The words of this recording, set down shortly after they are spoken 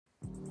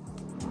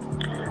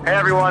Hey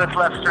everyone, it's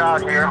Les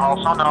Stroud here,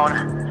 also known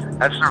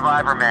as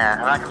Survivor Man,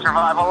 and I can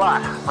survive a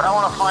lot, but I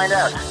want to find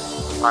out,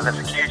 on this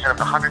occasion of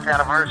the 100th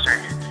anniversary,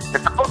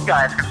 if the book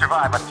guys can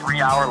survive a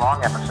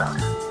 3-hour-long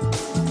episode.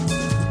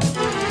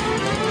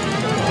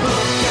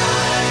 Book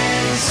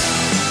guys,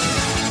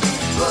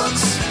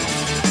 books,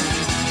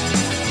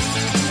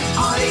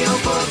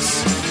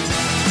 audiobooks,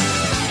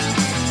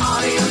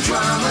 audio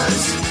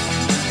dramas,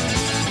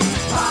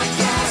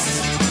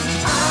 podcasts.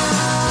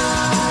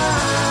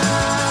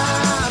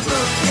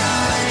 Book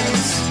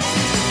guys,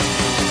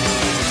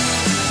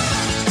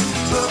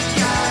 book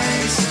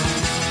guys,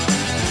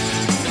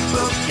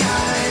 book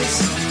guys.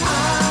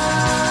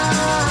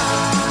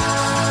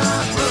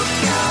 Book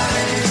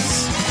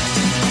guys.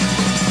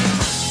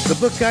 The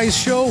Book Guys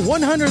Show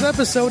 100th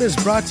episode is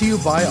brought to you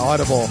by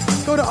Audible.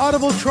 Go to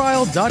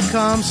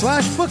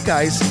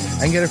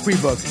audibletrial.com/bookguys and get a free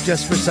book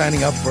just for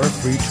signing up for a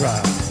free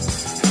trial.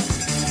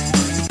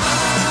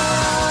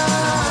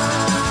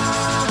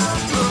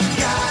 Book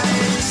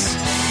guys.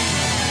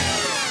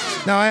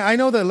 Now, I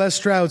know that Les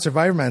Stroud,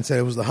 Survivor Man, said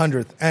it was the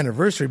 100th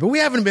anniversary, but we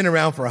haven't been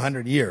around for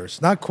 100 years.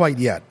 Not quite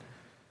yet.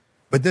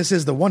 But this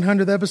is the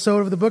 100th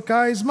episode of The Book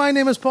Guys. My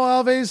name is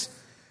Paul Alves,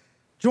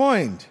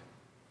 joined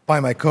by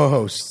my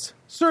co-hosts,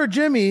 Sir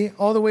Jimmy,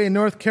 all the way in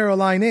North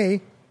Carolina.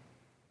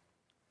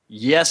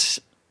 Yes.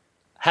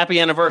 Happy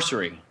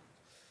anniversary.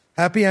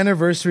 Happy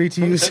anniversary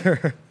to you,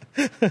 sir.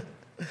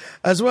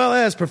 As well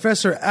as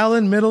Professor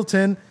Alan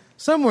Middleton,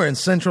 somewhere in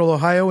central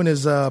Ohio in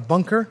his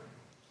bunker.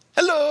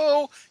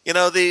 Hello! You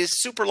know, these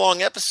super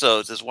long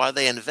episodes is why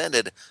they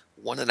invented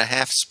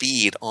 1.5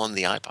 speed on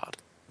the iPod.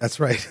 That's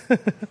right.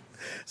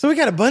 So we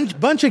got a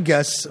bunch of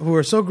guests who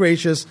are so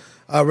gracious,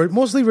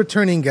 mostly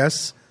returning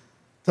guests,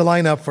 to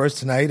line up for us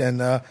tonight.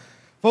 And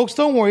folks,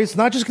 don't worry, it's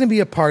not just going to be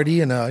a party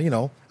and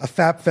a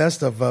fap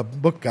fest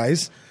of book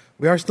guys.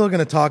 We are still going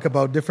to talk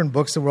about different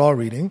books that we're all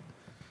reading.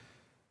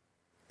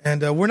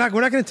 And we're not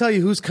going to tell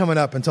you who's coming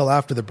up until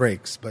after the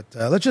breaks. But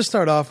let's just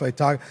start off by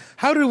talking.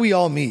 How did we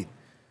all meet?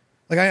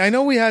 Like I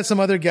know we had some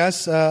other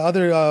guests,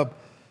 other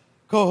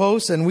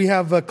co-hosts, and we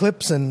have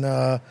clips, and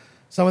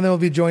some of them will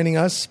be joining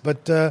us.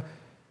 But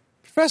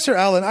Professor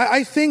Allen,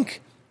 I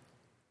think,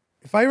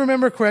 if I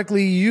remember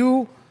correctly,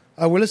 you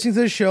were listening to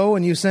the show,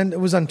 and you sent,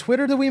 it was on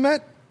Twitter that we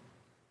met?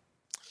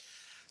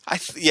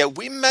 Yeah,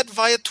 we met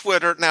via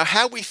Twitter. Now,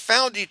 how we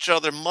found each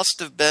other must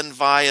have been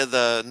via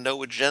the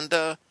No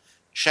Agenda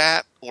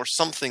chat or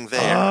something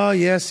there. Oh,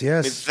 yes.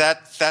 I mean,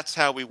 that's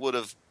how we would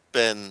have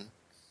been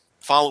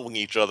following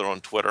each other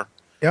on Twitter.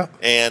 Yeah.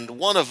 And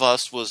one of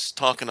us was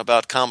talking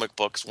about comic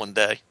books one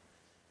day,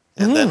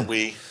 and then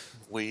we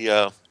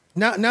Now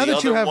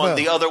that you have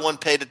the other one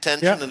paid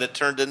attention, and it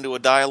turned into a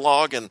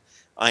dialogue, and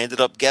I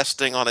ended up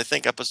guesting on, I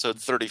think,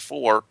 episode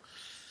 34,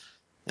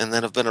 and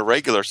then have been a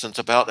regular since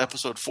about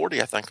episode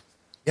 40, I think.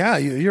 Yeah,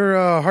 you're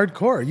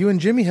hardcore. You and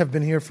Jimmy have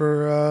been here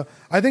for,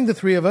 I think the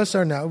three of us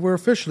we're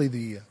officially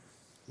the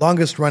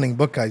longest running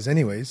book guys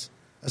anyways,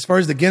 as far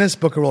as the Guinness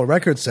Book of World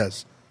Records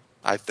says.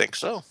 I think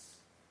so.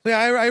 Yeah,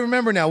 I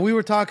remember now. We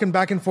were talking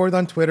back and forth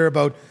on Twitter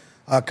about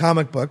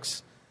comic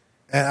books,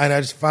 and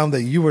I just found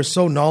that you were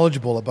so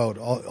knowledgeable about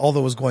all that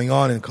was going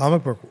on in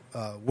comic book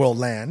world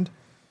land,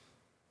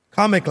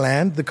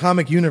 the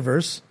comic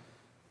universe,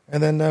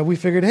 and then we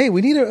figured, hey,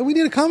 we need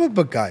a comic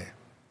book guy.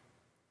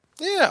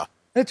 Yeah.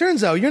 And it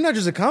turns out you're not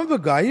just a comic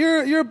book guy;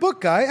 you're a book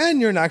guy,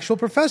 and you're an actual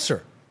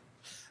professor.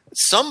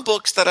 Some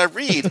books that I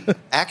read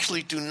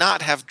actually do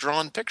not have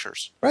drawn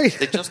pictures. Right.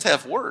 They just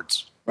have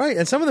words. Right,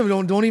 and some of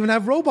them don't even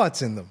have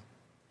robots in them.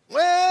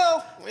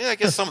 Well, yeah, I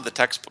guess some of the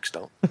textbooks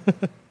don't.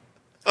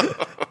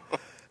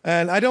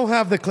 And I don't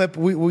have the clip.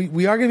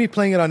 We are going to be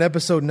playing it on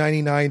episode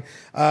 99.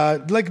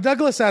 Like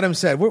Douglas Adams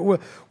said,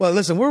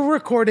 we're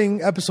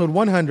recording episode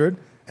 100,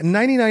 and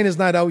 99 is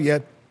not out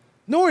yet,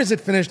 nor is it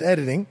finished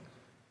editing.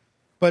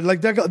 But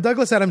like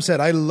Douglas Adams said,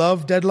 I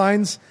love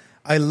deadlines.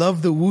 I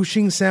love the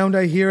whooshing sound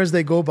I hear as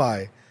they go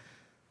by.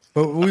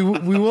 But we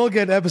will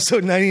get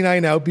episode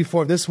 99 out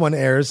before this one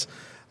airs.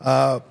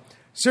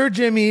 Sir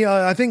Jimmy,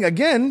 I think,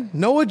 again,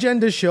 No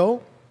Agenda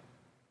show,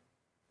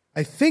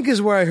 I think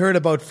is where I heard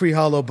about Free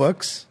Hollow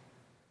Books.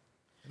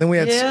 Then we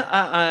had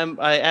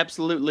I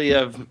absolutely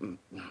have.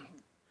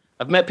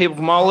 I've met people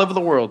from all over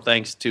the world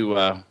thanks to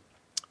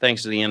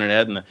the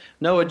internet and the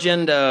No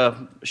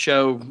Agenda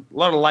show. A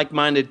lot of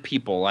like-minded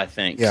people, I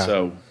think. Yeah.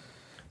 So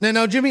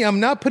now, Jimmy, I'm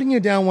not putting you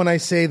down when I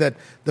say that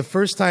the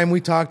first time we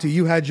talked to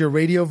you, had your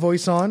radio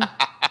voice on.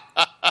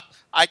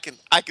 I can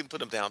put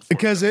them down for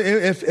Because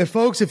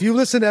if you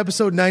listen to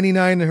episode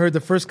 99 and heard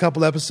the first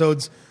couple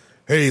episodes,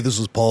 hey, this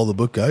is Paul the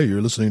Book Guy.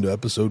 You're listening to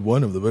episode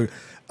 1 of the book.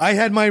 I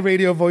had my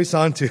radio voice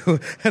on too.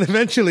 And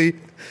eventually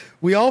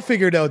we all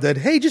figured out that,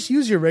 hey, just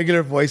use your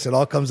regular voice. It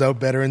all comes out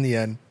better in the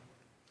end.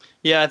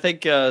 yeah, I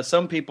think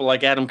some people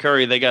like Adam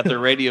Curry, they got their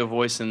radio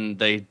voice and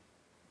they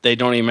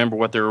don't even remember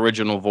what their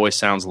original voice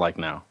sounds like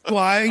now.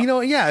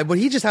 Well, but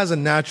he just has a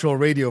natural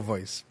radio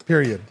voice,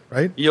 period,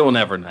 right? You'll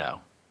never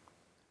know.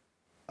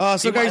 I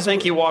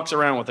think he walks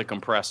around with a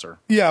compressor.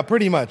 Yeah,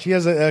 pretty much. He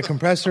has a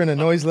compressor and a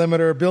noise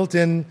limiter built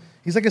in.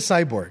 He's like a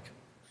cyborg.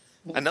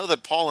 I know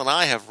that Paul and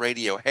I have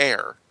radio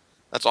hair.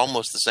 That's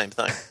almost the same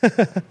thing.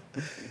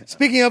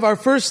 Speaking of our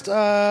first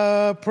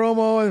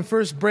promo and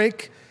first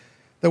break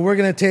that we're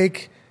going to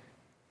take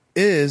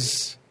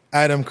is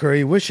Adam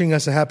Curry wishing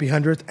us a happy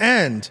 100th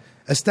and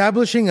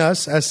establishing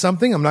us as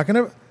something. I'm not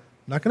going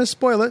to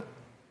spoil it,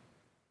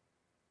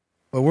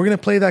 but we're going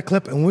to play that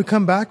clip. And when we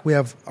come back, we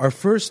have our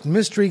first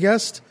mystery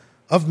guest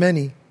of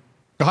many.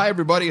 Hi,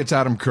 everybody. It's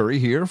Adam Curry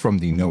here from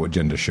the No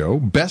Agenda Show,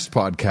 best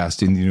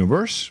podcast in the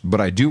universe.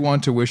 But I do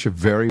want to wish a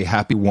very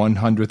happy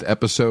 100th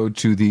episode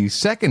to the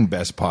second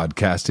best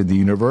podcast in the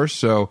universe.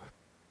 So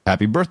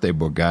happy birthday,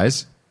 book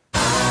guys.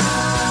 Book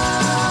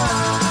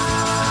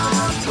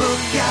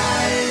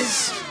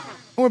guys.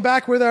 We're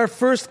back with our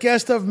first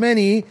guest of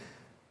many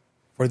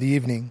for the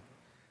evening.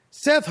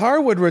 Seth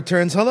Harwood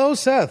returns. Hello,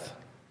 Seth.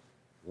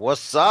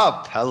 What's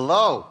up?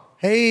 Hello.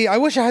 Hey, I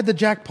wish I had the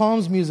Jack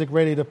Palms music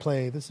ready to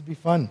play. This would be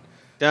fun.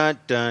 Dun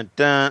dun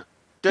dun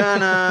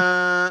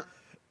dun.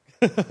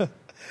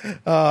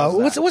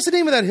 What's the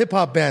name of that hip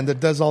hop band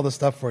that does all the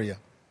stuff for you?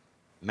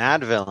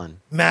 Mad Villain.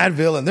 Mad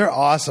Villain. They're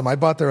awesome. I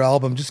bought their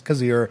album just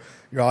because of your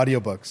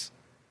audiobooks.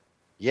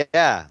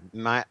 Yeah,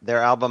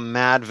 their album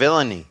Mad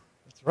Villainy.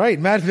 That's right,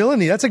 Mad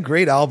Villainy. That's a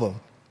great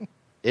album.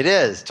 It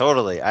is,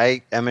 totally.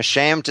 I am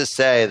ashamed to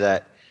say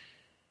that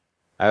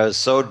I was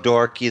so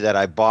dorky that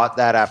I bought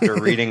that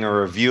after reading a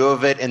review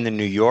of it in the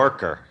New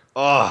Yorker.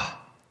 Oh.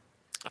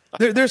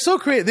 They're so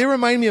creative. They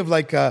remind me of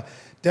like De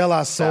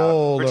La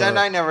Soul. Pretend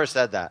I never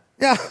said that.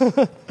 Yeah.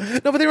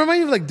 No, but they remind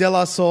me of like De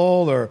La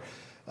Soul or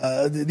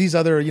these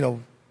other,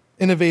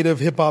 innovative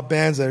hip-hop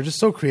bands that are just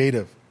so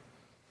creative.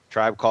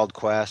 Tribe Called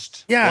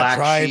Quest. Yeah, Black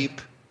Tribe.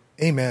 Sheep.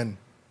 Amen.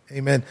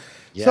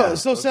 Yeah,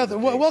 so Seth,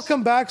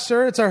 welcome back,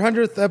 sir. It's our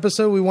 100th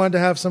episode. We wanted to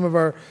have some of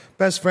our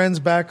best friends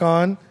back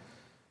on.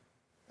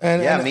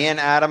 And Me and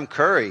Adam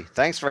Curry.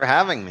 Thanks for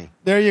having me.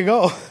 There you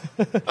go.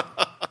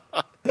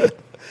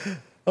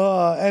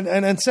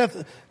 And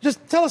Seth,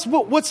 just tell us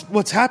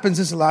what's happened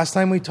since the last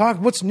time we talked.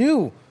 What's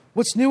new?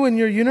 What's new in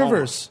your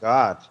universe? Oh,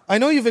 God. I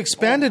know you've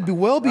expanded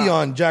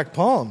beyond Jack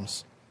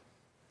Palms.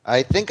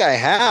 I think I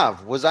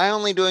have. Was I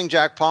only doing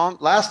Jack Palm?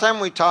 Last time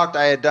we talked,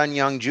 I had done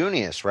Young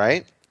Junius,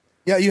 right?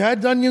 Yeah, you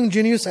had done Young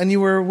Genius, and you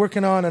were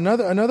working on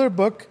another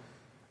book.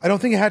 I don't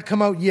think it had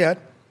come out yet.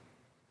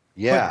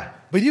 Yeah.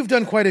 But you've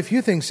done quite a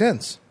few things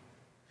since.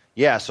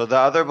 Yeah, so the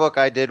other book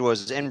I did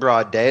was In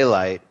Broad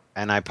Daylight,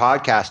 and I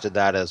podcasted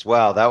that as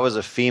well. That was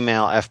a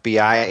female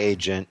FBI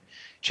agent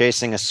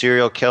chasing a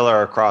serial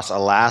killer across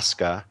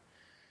Alaska.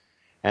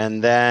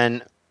 And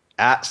then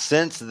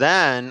since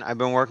then, I've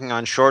been working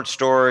on short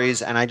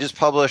stories, and I just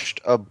published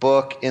a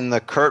book in the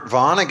Kurt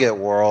Vonnegut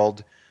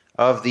world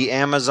of the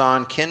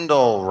Amazon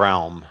Kindle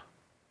realm.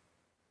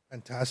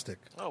 Fantastic.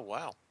 Oh,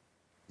 wow.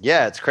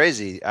 Yeah, it's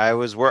crazy.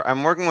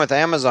 I'm working with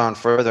Amazon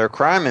for their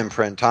crime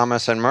imprint,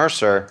 Thomas and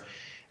Mercer,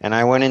 and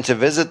I went in to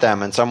visit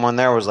them, and someone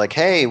there was like,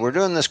 "Hey, we're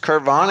doing this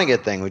Kurt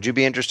Vonnegut thing. Would you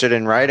be interested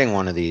in writing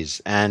one of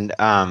these?" And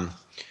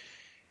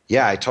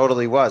yeah, I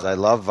totally was. I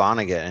love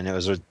Vonnegut, and it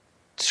was a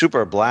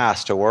super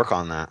blast to work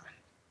on that.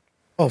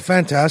 Oh,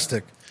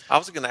 fantastic. I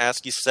was going to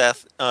ask you,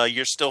 Seth,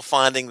 you're still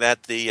finding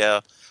that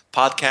the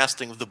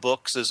podcasting of the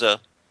books is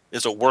a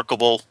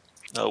workable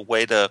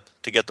way to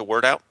get the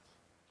word out?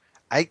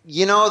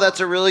 That's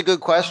a really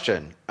good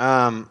question.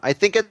 I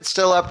think it's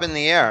still up in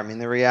the air. I mean,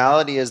 the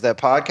reality is that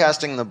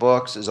podcasting the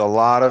books is a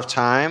lot of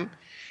time,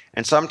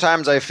 and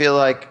sometimes I feel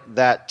like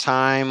that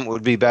time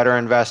would be better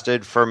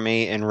invested for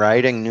me in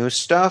writing new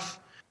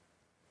stuff.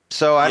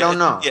 So I don't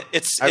know.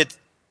 It's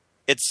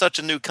such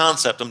a new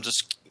concept. I'm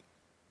just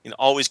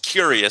always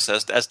curious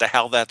as to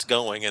how that's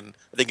going, and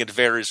I think it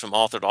varies from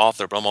author to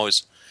author. But I'm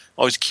always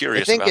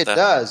curious about that. I think it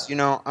does.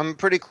 I'm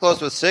pretty close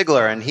with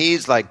Sigler, and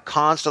he's like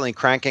constantly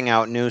cranking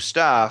out new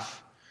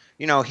stuff.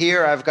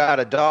 Here I've got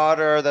a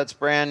daughter that's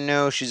brand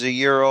new. She's a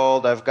year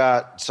old. I've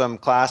got some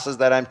classes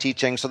that I'm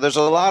teaching. So there's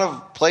a lot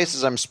of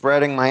places I'm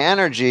spreading my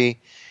energy,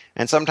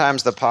 and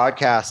sometimes the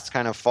podcasts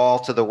kind of fall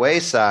to the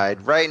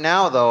wayside. Right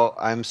now, though,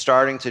 I'm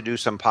starting to do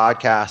some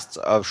podcasts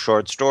of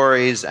short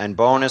stories and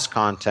bonus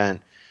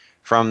content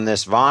from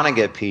this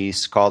Vonnegut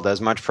piece called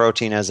As Much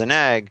Protein as an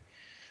Egg.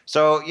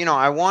 So,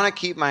 I want to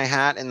keep my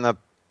hat in the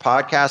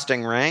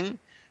podcasting ring,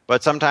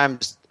 but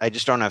sometimes I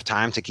just don't have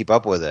time to keep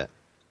up with it.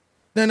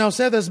 Now,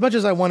 Seth, as much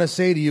as I want to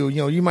say to you,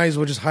 you might as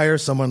well just hire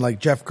someone like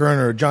Jeff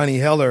Gerner or Johnny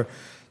Heller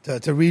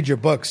to read your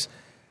books.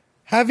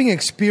 Having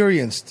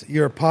experienced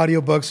your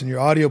audiobooks and your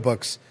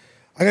audiobooks,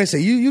 I got to say,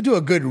 you do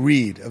a good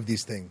read of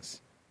these things.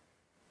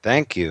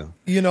 Thank you.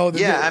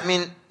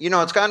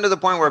 It's gotten to the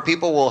point where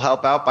people will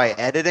help out by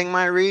editing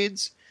my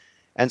reads,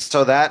 and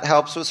so that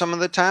helps with some of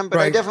the time. But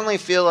right. I definitely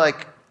feel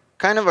like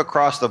kind of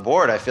across the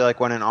board, I feel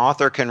like when an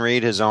author can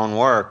read his own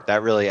work,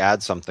 that really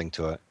adds something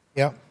to it.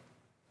 Yeah,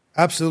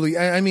 absolutely.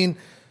 I mean,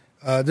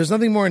 there's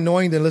nothing more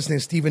annoying than listening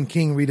to Stephen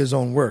King read his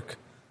own work.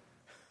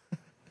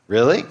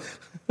 Really?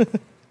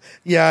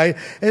 Yeah,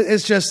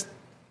 it's just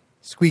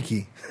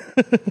squeaky.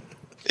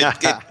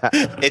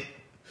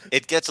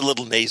 It gets a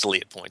little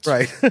nasally at points.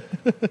 Right.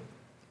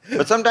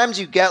 But sometimes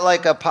you get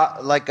like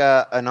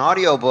an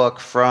audiobook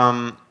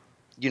from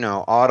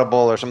Audible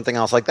or something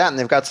else like that, and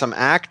they've got some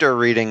actor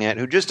reading it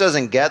who just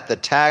doesn't get the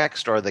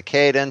text or the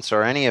cadence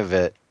or any of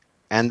it,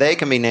 and they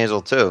can be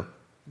nasal too.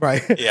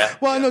 Right. Yeah.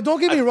 Well, no, don't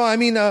get me wrong. I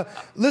mean,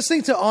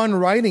 listening to On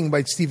Writing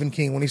by Stephen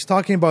King when he's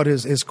talking about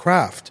his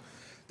craft,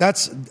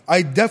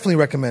 I definitely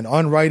recommend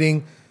On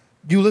Writing.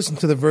 You listen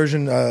to the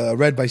version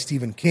read by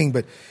Stephen King,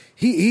 but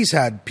he's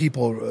had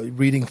people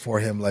reading for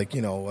him, like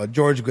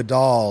George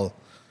Goodall,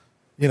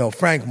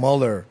 Frank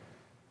Muller.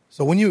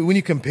 So when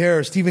you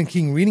compare Stephen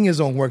King reading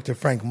his own work to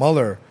Frank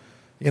Muller,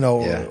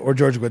 or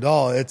George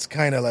Goodall, it's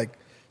kind of like,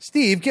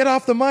 Steve, get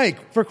off the mic,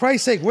 for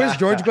Christ's sake. Where's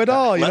George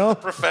Goodall? Let the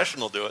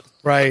professional do it.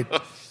 Right.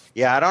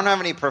 Yeah, I don't have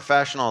any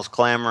professionals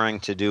clamoring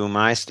to do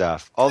my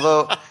stuff.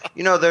 Although,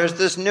 there's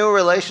this new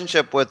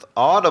relationship with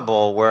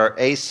Audible where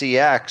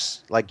ACX,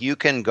 like you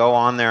can go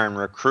on there and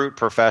recruit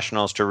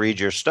professionals to read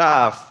your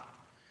stuff.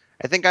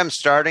 I think I'm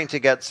starting to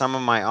get some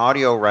of my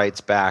audio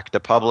rights back to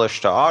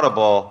publish to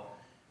Audible,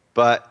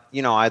 but,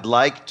 I'd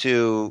like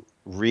to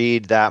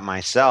read that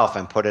myself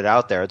and put it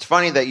out there. It's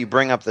funny that you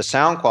bring up the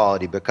sound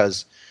quality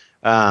because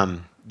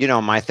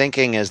my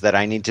thinking is that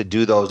I need to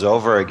do those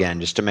over again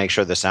just to make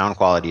sure the sound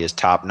quality is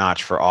top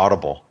notch for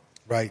Audible.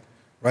 Right.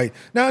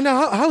 Now,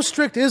 how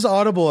strict is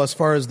Audible as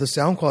far as the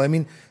sound quality? I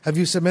mean, have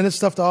you submitted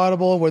stuff to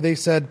Audible where they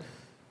said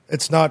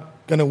it's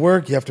not going to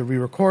work, you have to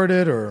re-record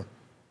it, or?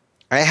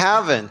 I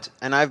haven't,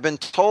 and I've been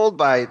told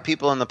by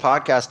people in the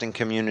podcasting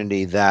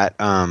community that,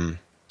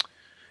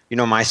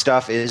 my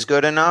stuff is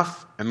good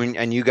enough. I mean,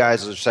 and you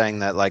guys are saying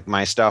that, like,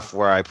 my stuff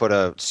where I put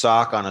a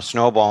sock on a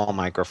snowball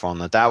microphone,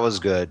 that was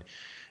good.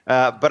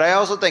 But I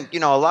also think, a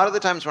lot of the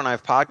times when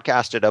I've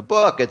podcasted a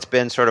book, it's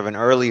been sort of an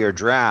earlier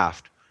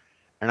draft.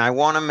 And I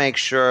want to make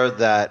sure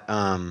that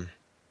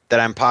that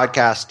I'm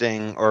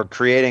podcasting or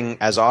creating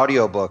as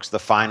audiobooks the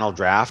final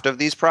draft of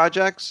these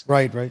projects.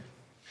 Right.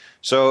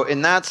 So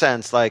in that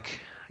sense, like,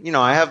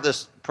 I have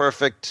this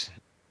perfect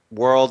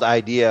world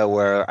idea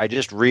where I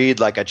just read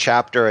like a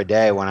chapter a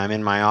day when I'm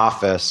in my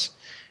office.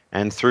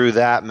 And through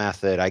that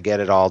method, I get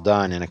it all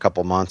done in a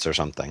couple months or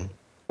something.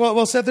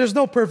 Well, Seth, there's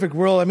no perfect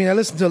world. I mean, I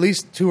listen to at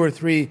least 2 or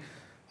 3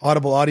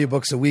 Audible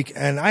audiobooks a week,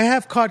 and I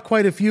have caught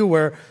quite a few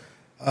where,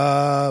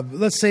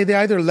 let's say, they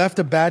either left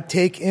a bad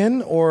take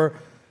in or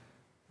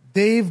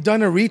they've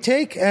done a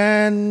retake,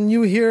 and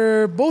you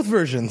hear both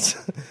versions.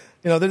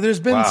 There's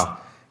been,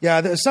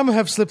 some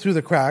have slipped through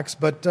the cracks,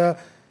 but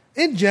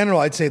in general,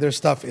 I'd say their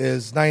stuff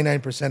is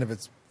 99% of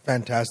it's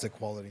fantastic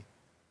quality.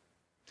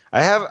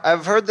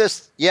 I've heard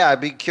this. Yeah,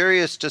 I'd be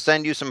curious to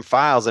send you some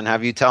files and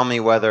have you tell me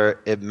whether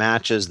it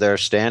matches their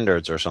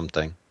standards or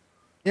something.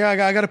 Yeah, I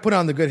got to put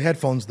on the good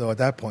headphones though. At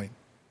that point,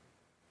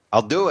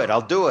 I'll do it.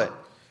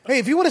 Hey,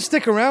 if you want to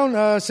stick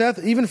around,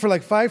 Seth, even for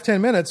like 5-10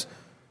 minutes,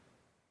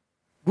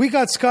 we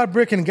got Scott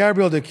Brick and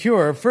Gabrielle de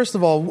Cure. First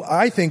of all,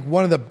 I think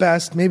one of the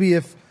best.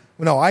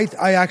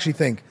 I actually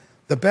think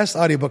the best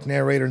audiobook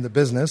narrator in the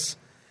business,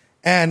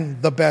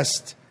 and the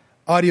best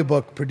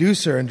audiobook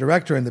producer and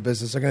director in the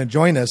business are going to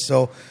join us.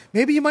 So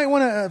maybe you might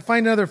want to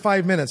find another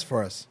 5 minutes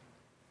for us.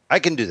 I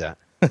can do that.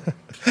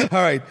 All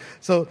right.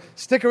 So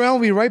stick around.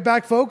 We'll be right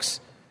back, folks,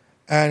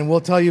 and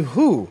we'll tell you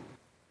who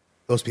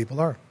those people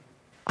are.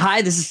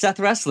 Hi, this is Seth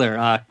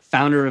Ressler,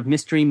 founder of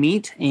Mystery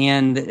Meat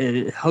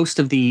and host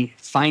of the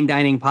Fine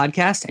Dining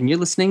podcast, and you're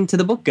listening to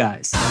The Book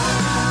Guys.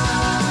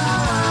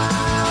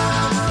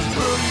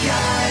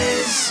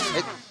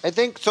 I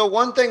think so.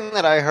 One thing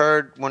that I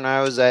heard when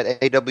I was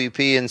at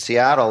AWP in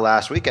Seattle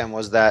last weekend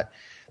was that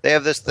they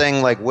have this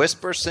thing like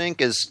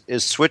WhisperSync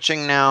is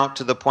switching now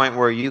to the point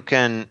where you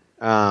can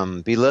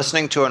be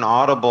listening to an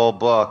Audible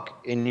book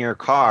in your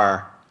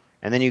car,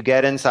 and then you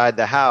get inside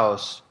the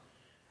house,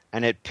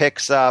 and it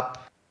picks up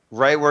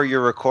right where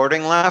your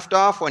recording left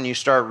off when you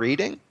start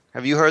reading.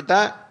 Have you heard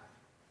that?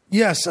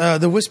 Yes,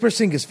 the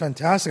WhisperSync is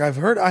fantastic.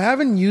 I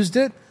haven't used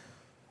it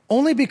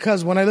only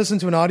because when I listen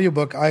to an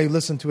audiobook, I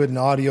listen to it in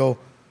audio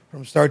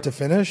from start to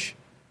finish.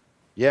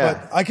 Yeah.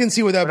 But I can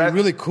see where that would be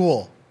really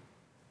cool.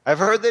 I've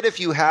heard that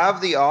if you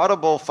have the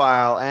Audible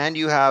file and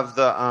you have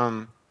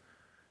the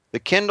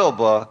Kindle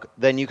book,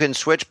 then you can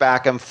switch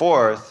back and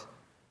forth,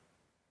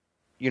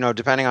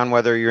 depending on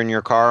whether you're in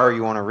your car or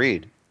you want to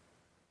read.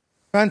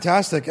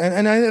 Fantastic.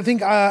 And I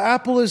think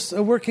Apple is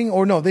working,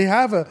 or no, they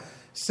have a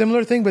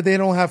similar thing, but they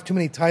don't have too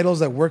many titles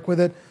that work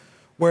with it,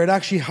 where it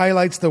actually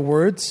highlights the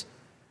words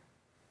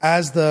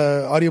as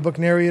the audiobook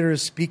narrator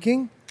is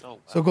speaking.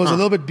 So it goes a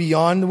little bit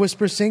beyond the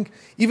WhisperSync,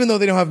 even though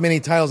they don't have many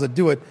titles that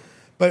do it.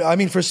 But, I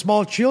mean, for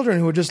small children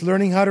who are just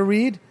learning how to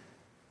read,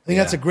 I think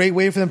that's a great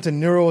way for them to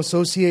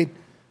neuro-associate,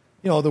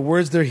 the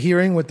words they're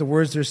hearing with the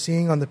words they're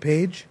seeing on the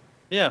page.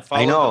 Yeah,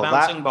 follow the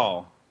bouncing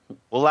ball.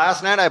 Well,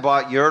 last night I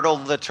bought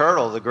Yertle the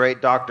Turtle, the great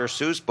Dr.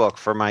 Seuss book,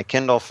 for my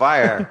Kindle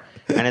Fire.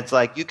 And it's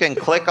like you can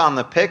click on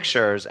the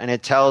pictures and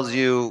it tells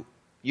you,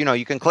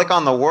 you can click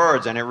on the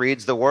words and it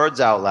reads the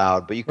words out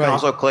loud. But you can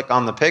also click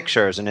on the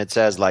pictures and it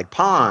says like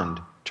pond,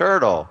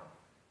 turtle.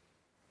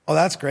 Oh,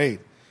 that's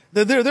great.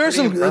 There's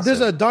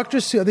a Dr.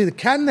 Seuss, the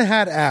Cat in the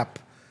Hat app.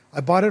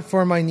 I bought it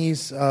for my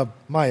niece,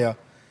 Maya,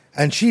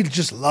 and she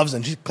just loves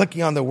it. She's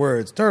clicking on the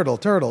words, turtle,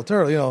 turtle,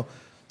 turtle,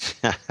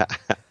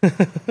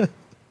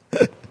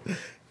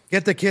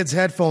 Get the kids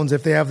headphones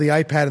if they have the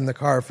iPad in the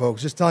car,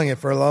 folks. Just telling you,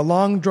 for a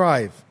long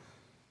drive.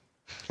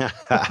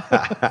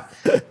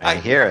 I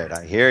hear it.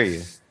 I hear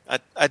you.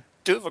 I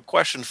do have a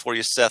question for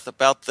you, Seth,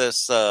 about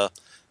this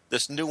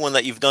this new one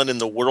that you've done in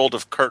the world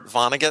of Kurt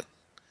Vonnegut.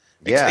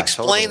 Yeah,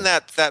 Explain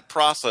totally. that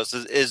process.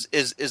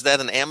 Is that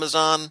an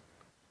Amazon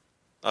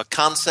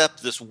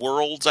concept? This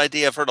worlds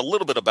idea? I've heard a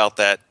little bit about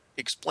that.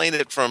 Explain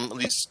it from at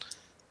least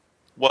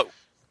what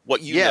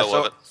you know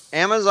of it.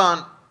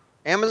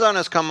 Amazon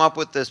has come up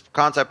with this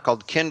concept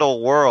called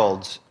Kindle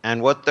Worlds,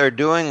 and what they're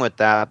doing with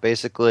that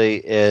basically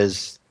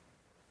is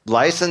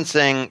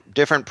licensing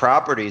different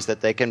properties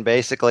that they can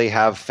basically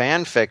have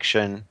fan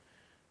fiction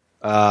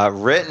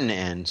written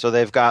in. So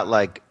they've got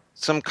like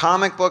some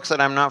comic books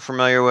that I'm not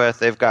familiar with.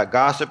 They've got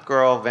Gossip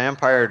Girl,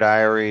 Vampire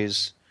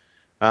Diaries,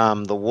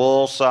 the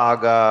Wool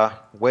Saga,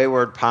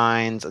 Wayward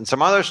Pines, and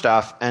some other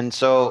stuff. And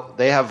so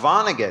they have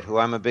Vonnegut, who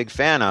I'm a big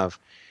fan of.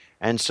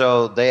 And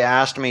so they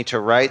asked me to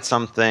write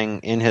something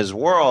in his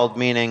world,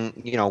 meaning,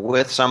 you know,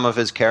 with some of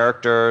his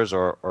characters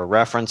or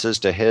references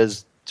to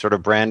his sort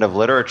of brand of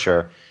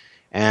literature.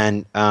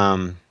 And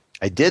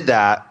I did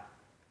that,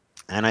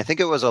 and I think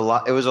it was a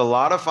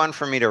lot of fun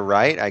for me to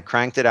write. I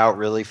cranked it out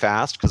really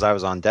fast because I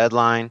was on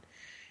deadline,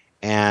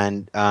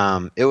 and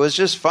it was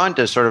just fun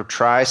to sort of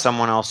try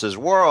someone else's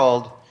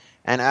world.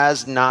 And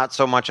as not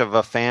so much of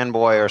a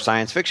fanboy or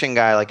science fiction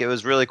guy, like, it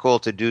was really cool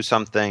to do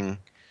something,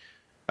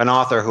 an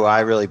author who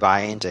I really buy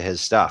into his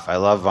stuff. I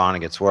love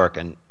Vonnegut's work,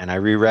 and I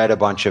reread a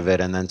bunch of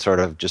it and then sort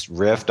of just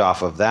riffed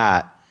off of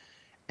that.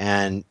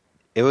 And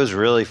it was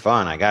really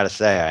fun, I got to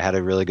say. I had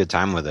a really good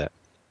time with it.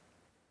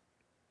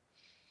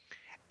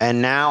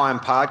 And now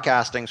I'm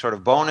podcasting sort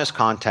of bonus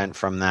content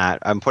from that.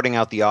 I'm putting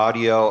out the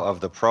audio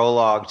of the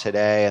prologue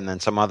today and then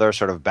some other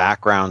sort of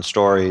background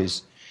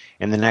stories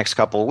in the next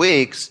couple of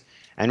weeks,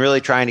 and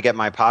really trying to get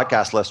my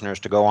podcast listeners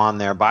to go on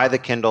there, buy the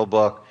Kindle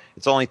book.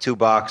 It's only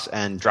 $2,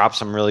 and drop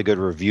some really good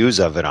reviews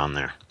of it on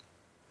there.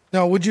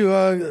 Now, would you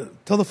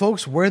tell the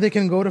folks where they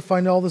can go to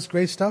find all this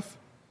great stuff?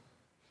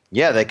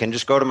 Yeah, they can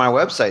just go to my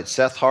website,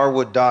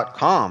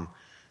 SethHarwood.com.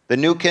 The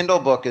new Kindle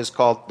book is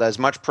called As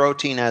Much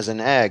Protein as an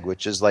Egg,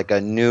 which is like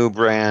a new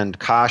brand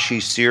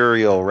Kashi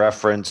cereal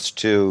reference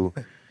to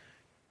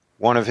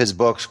one of his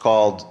books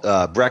called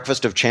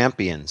Breakfast of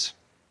Champions.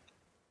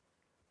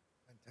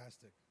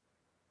 Fantastic.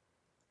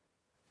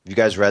 You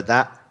guys read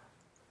that?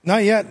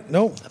 Not yet.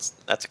 No.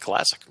 That's a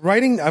classic.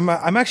 Writing. I'm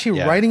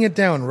actually writing it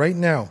down right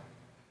now.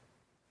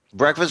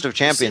 Breakfast of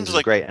Champions is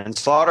like- great. And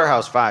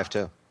Slaughterhouse 5,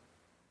 too.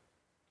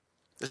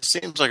 This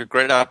seems like a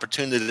great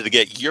opportunity to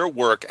get your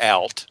work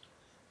out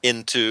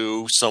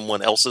into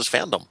someone else's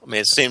fandom. I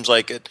mean, it seems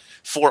like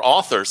for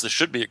authors, this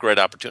should be a great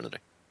opportunity.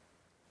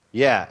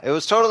 Yeah, it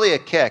was totally a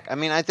kick. I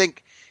mean, I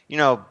think, you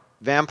know,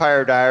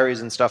 Vampire Diaries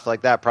and stuff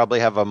like that probably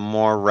have a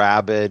more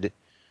rabid,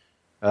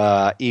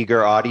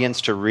 eager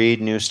audience to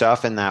read new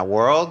stuff in that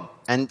world.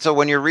 And so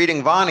when you're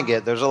reading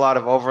Vonnegut, there's a lot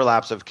of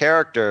overlaps of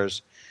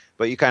characters,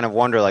 but you kind of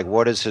wonder, like,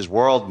 what does his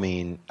world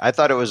mean? I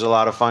thought it was a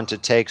lot of fun to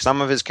take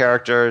some of his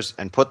characters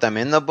and put them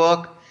in the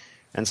book,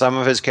 and some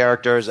of his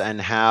characters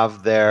and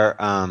have their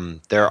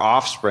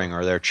offspring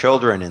or their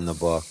children in the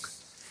book.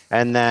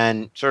 And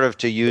then sort of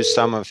to use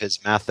some of his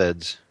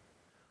methods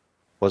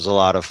was a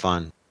lot of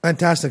fun.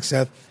 Fantastic,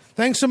 Seth.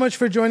 Thanks so much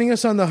for joining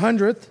us on the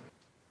 100th.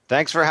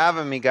 Thanks for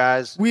having me,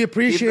 guys. We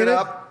appreciate Keep it it.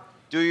 up,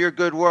 do your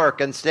good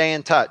work, and stay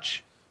in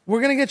touch. We're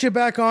going to get you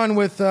back on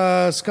with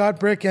Scott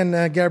Brick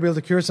and Gabriel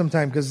DeCure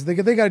sometime, because they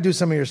got to do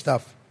some of your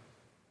stuff.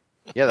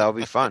 Yeah, that'll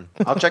be fun.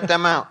 I'll check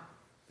them out.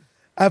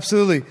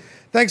 Absolutely.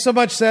 Thanks so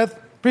much, Seth.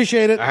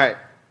 Appreciate it. All right.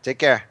 Take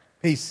care.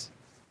 Peace.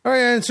 All right,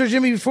 and Sir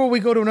Jimmy, before we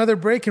go to another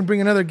break and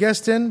bring another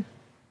guest in,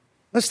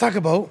 let's talk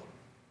about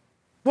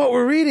what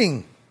we're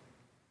reading.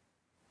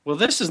 Well,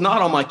 this is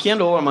not on my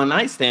Kindle or my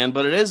nightstand,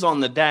 but it is on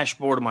the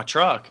dashboard of my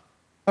truck.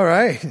 All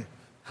right.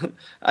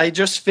 I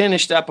just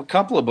finished up a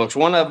couple of books.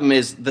 One of them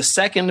is The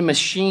Second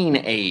Machine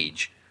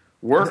Age,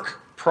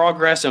 Work,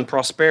 Progress, and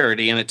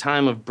Prosperity in a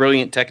Time of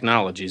Brilliant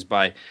Technologies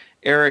by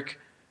Eric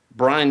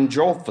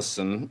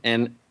Brynjolfsson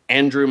and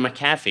Andrew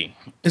McAfee.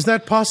 Is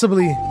that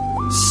possibly...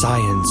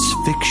 Science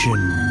fiction.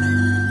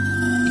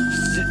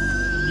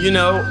 You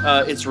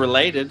know, it's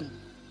related.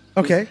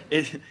 Okay.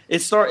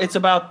 It's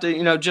about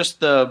just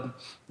the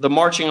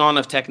marching on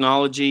of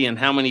technology and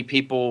how many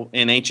people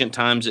in ancient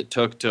times it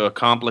took to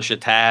accomplish a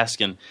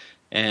task,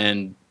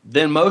 and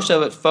then most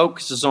of it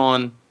focuses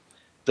on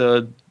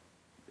the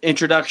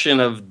introduction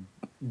of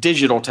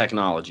digital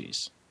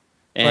technologies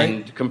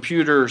and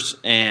computers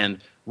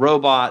and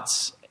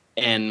robots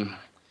and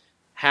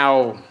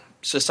how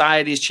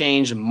society's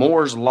changed,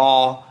 Moore's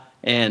law,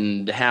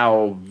 and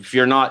how if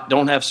you're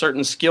don't have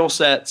certain skill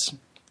sets,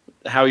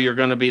 how you're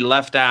going to be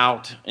left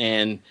out,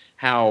 and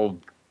how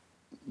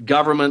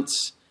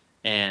governments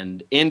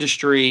and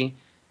industry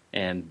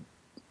and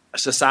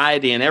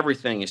society and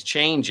everything is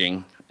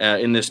changing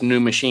in this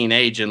new machine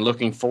age, and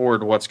looking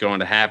forward to what's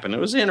going to happen. It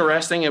was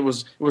interesting. It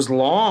was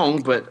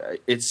long, but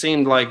it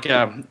seemed like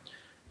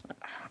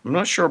I'm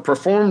not sure,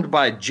 performed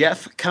by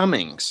Jeff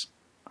Cummings.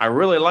 I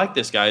really like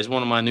this guy. He's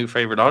one of my new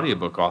favorite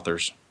audiobook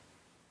authors.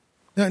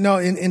 No,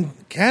 in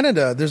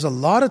Canada, there's a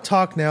lot of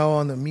talk now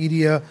on the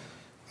media.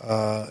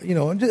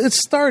 It's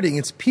starting.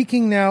 It's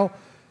peaking now.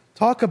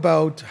 Talk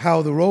about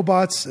how the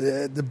robots,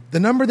 the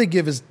number they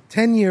give is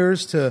 10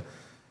 years to,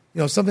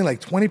 something like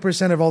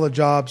 20% of all the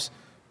jobs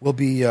will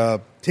be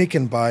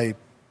taken by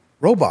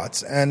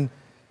robots. And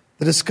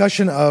the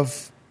discussion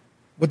of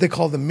what they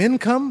call the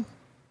mincome.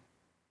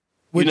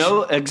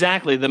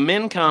 Exactly. The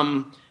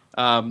mincome,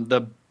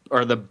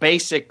 the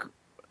basic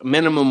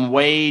minimum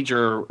wage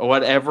or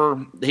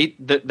whatever,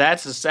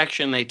 that's the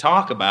section they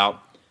talk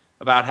about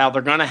how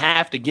they're going to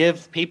have to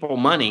give people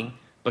money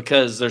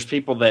because there's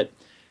people that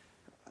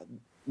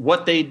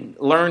what they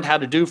learned how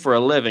to do for a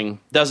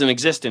living doesn't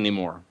exist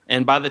anymore.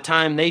 And by the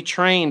time they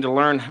train to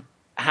learn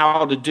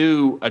how to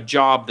do a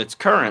job that's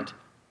current,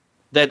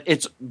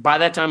 by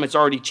that time it's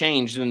already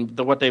changed and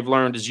what they've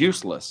learned is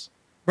useless.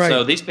 Right.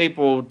 So these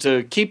people,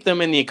 to keep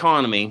them in the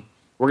economy,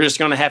 we're just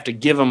going to have to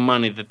give them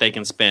money that they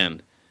can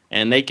spend.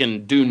 And they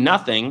can do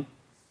nothing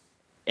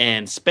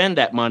and spend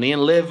that money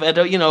and live at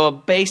a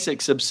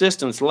basic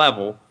subsistence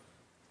level,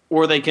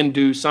 or they can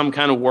do some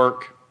kind of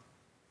work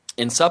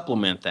and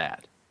supplement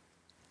that.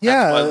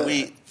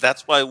 Yeah,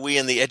 that's why we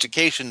in the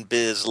education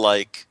biz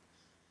like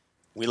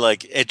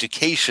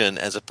education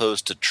as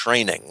opposed to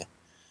training.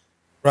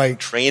 Right,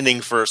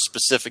 training for a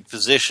specific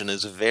position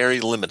is very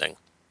limiting.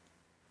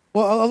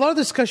 Well, a lot of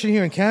discussion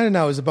here in Canada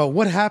now is about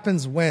what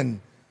happens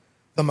when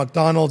the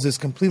McDonald's is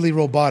completely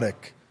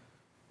robotic.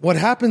 What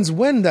happens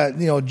when that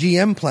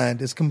GM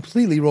plant is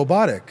completely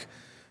robotic?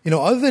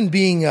 Other than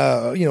being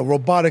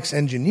robotics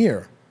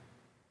engineer,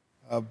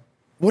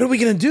 what are we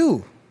going to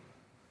do?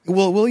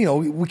 Well,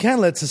 we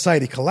can't let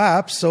society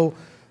collapse. So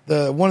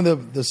one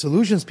of the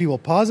solutions people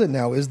posit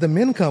now is the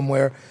mincome,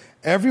 where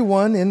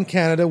everyone in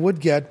Canada would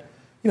get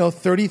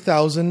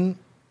 $30,000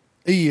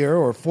 a year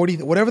or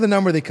 40, whatever the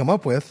number they come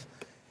up with.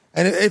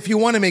 And if you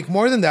want to make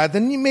more than that,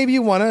 then maybe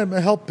you want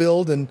to help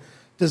build and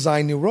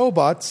design new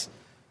robots.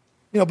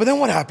 But then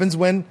what happens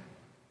when,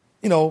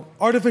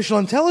 artificial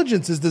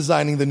intelligence is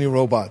designing the new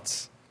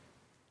robots?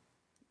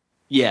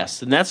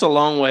 Yes, and that's a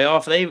long way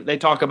off. They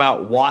talk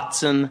about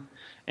Watson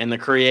and the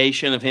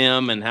creation of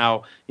him and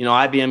how,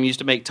 IBM used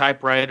to make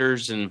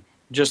typewriters and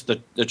just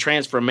the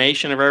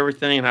transformation of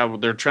everything and how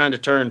they're trying to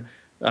turn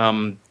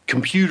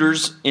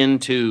computers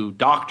into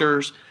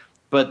doctors,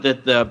 but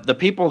that the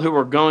people who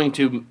are going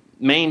to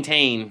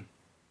maintain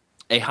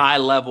a high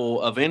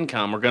level of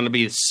income are going to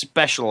be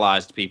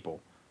specialized people.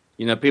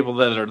 People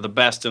that are the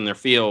best in their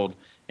field,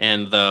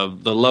 and the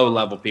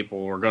low-level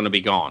people are going to be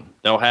gone.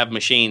 They'll have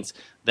machines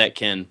that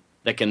can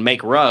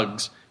make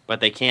rugs, but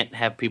they can't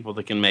have people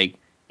that can make,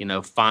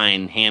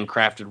 fine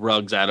handcrafted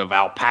rugs out of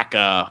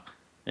alpaca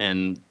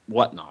and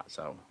whatnot.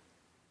 So,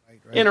 right.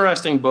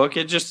 Interesting book.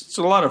 It's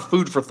a lot of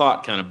food for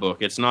thought kind of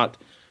book. It's not.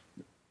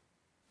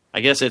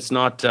 I guess it's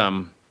not.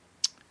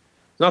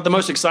 Not the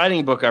most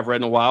exciting book I've read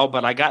in a while,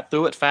 but I got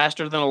through it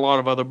faster than a lot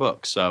of other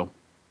books. So,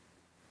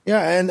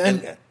 yeah,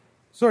 and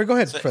sorry, go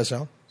ahead, Professor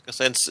Allen.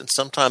 And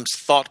sometimes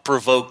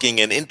thought-provoking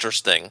and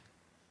interesting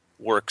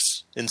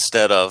works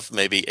instead of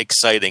maybe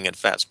exciting and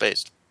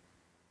fast-paced.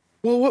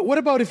 Well, what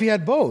about if you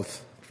had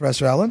both,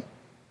 Professor Allen?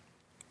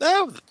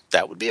 No,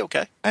 that would be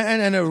okay.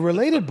 And a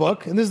related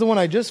book, and this is the one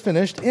I just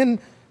finished.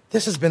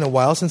 This has been a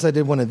while since I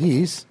did one of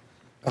these,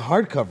 a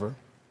hardcover,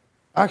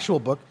 actual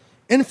book,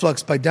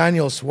 Influx by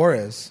Daniel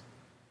Suarez.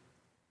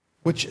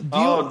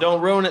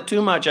 Don't ruin it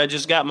too much. I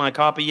just got my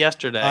copy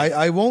yesterday.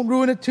 I won't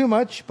ruin it too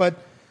much, but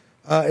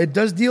it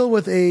does deal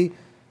with a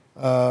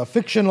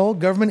fictional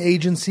government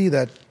agency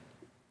that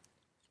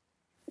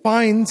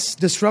finds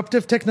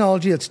disruptive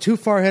technology that's too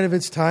far ahead of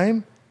its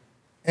time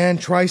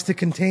and tries to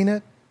contain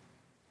it.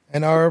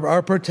 And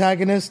our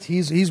protagonist,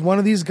 he's one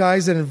of these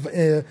guys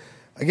that,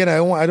 again, I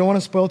don't want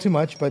to spoil too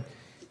much, but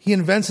he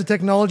invents a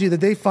technology that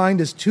they find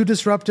is too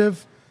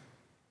disruptive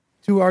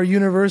to our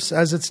universe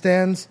as it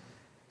stands,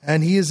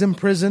 and he is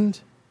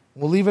imprisoned.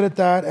 We'll leave it at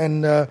that.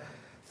 And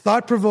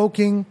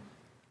thought-provoking,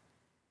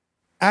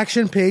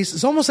 action-paced.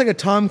 It's almost like a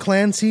Tom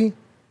Clancy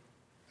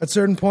at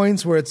certain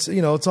points where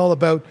it's all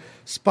about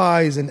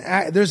spies and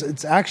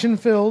it's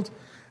action-filled.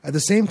 At the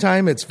same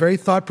time, it's very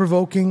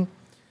thought-provoking.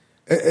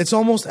 It's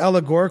almost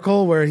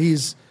allegorical, where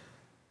he's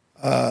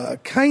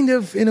kind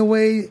of, in a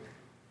way,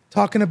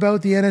 talking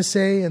about the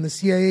NSA and the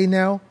CIA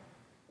now,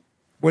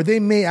 where they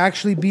may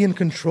actually be in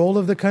control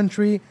of the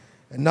country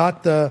and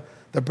not the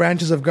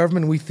branches of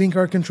government we think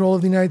are in control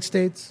of the United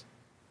States.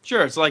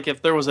 Sure, it's like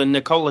if there was a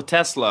Nikola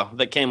Tesla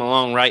that came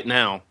along right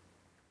now,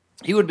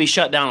 he would be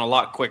shut down a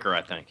lot quicker,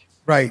 I think.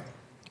 Right.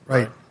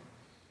 Well,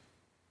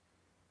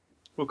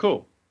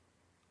 cool.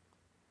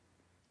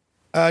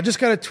 Just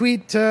got a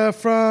tweet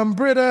from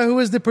Britta, who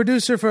is the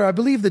producer for, I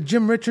believe, the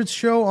Jim Richards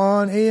Show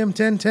on AM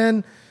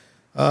 1010,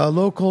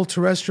 local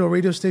terrestrial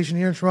radio station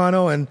here in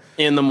Toronto. And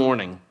in the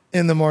morning.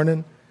 And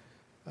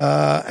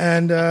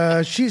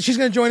she's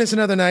going to join us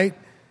another night.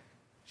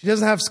 She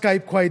doesn't have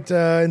Skype quite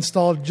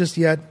installed just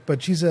yet,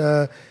 but she's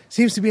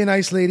seems to be a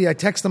nice lady. I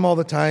text them all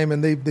the time,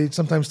 and they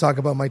sometimes talk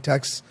about my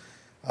texts.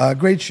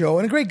 Great show,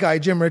 and a great guy,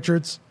 Jim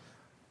Richards.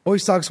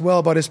 Always talks well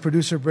about his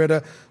producer,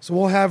 Britta. So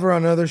we'll have her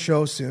on another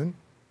show soon.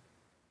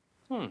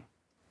 I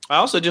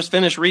also just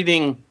finished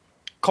reading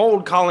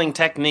Cold Calling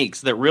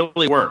Techniques That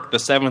Really Work, the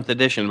 7th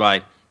edition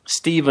by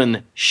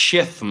Stephen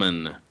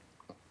Schiffman.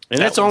 And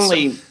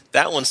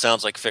that one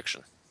sounds like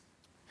fiction.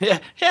 Yeah.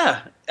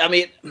 I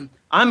mean,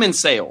 I'm in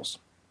sales.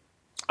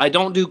 I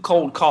don't do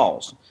cold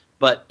calls.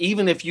 But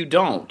even if you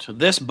don't,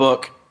 this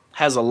book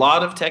has a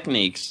lot of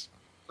techniques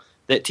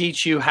that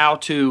teach you how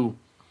to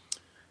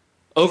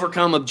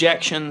overcome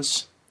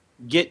objections,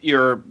 get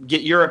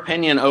your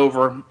opinion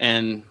over,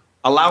 and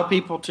allow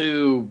people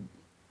to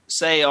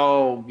say,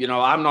 oh,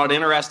 I'm not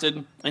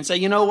interested, and say,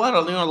 you know what,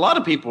 a lot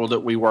of people that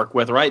we work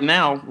with right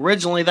now,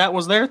 originally that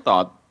was their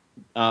thought.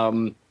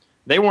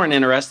 They weren't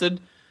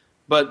interested,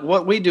 but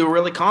what we do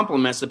really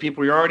complements the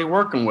people you're already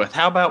working with.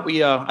 How about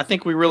I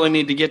think we really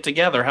need to get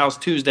together. How's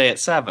Tuesday at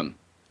 7?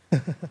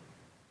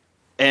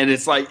 And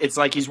it's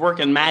like he's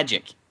working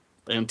magic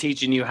and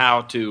teaching you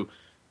how to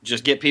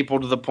just get people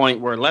to the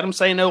point where let them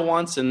say no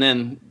once, and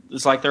then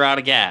it's like they're out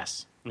of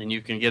gas, and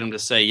you can get them to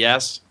say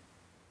yes.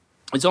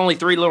 It's only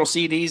 3 little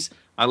CDs.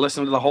 I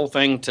listened to the whole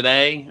thing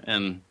today,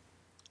 and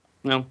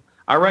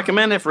I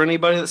recommend it for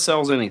anybody that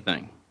sells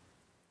anything.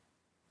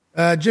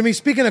 Jimmy,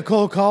 speaking of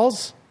cold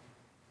calls,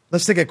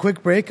 let's take a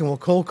quick break, and we'll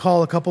cold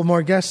call a couple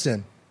more guests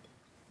in.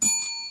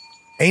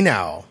 Hey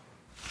now.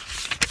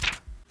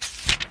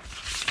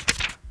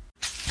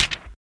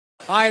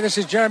 Hi, this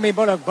is Jeremy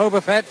Bulloch,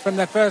 Boba Fett from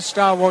the first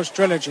Star Wars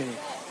trilogy.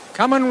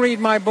 Come and read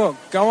my book.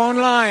 Go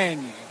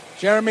online,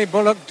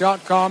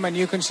 jeremybulloch.com, and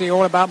you can see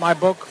all about my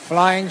book,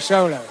 Flying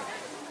Solo.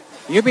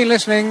 You've been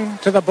listening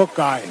to The Book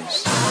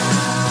Guys.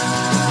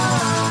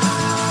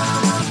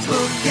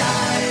 Book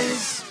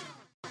Guys.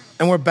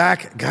 And we're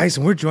back, guys,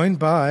 and we're joined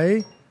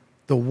by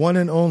the one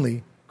and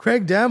only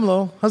Craig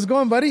Damlow. How's it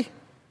going, buddy?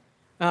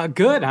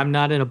 Good. I'm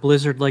not in a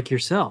blizzard like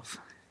yourself.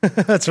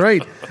 That's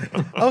right.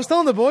 I was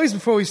telling the boys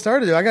before we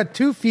started, I got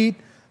 2 feet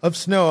of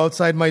snow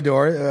outside my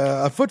door.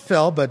 A foot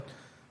fell, but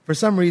for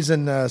some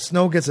reason,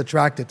 snow gets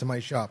attracted to my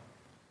shop.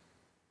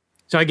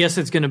 So I guess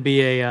it's going to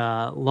be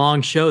a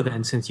long show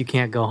then, since you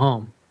can't go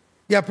home.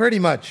 Yeah, pretty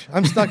much.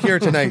 I'm stuck here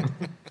tonight.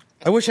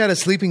 I wish I had a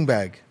sleeping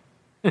bag.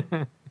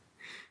 So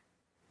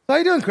how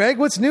you doing, Craig?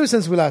 What's new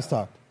since we last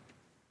talked?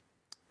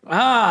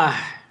 Not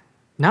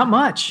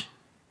much.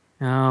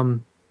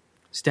 Well,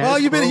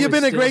 you've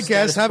been a great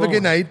guest. Have a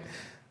good night.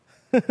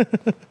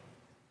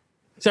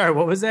 Sorry,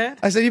 what was that?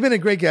 I said you've been a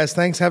great guest.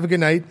 Thanks. Have a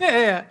good night.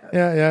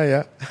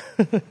 Yeah.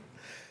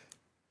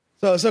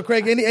 So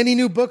Craig, any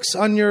new books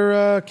on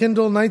your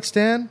Kindle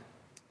nightstand?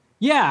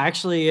 Yeah,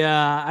 actually,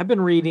 I've been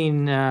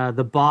reading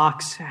The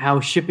Box, How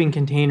Shipping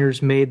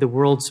Containers Made the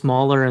World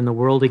Smaller and the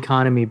World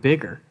Economy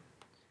Bigger,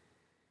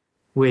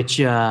 which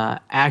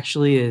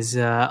actually is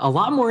a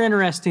lot more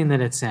interesting than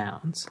it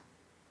sounds.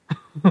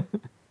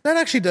 That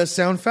actually does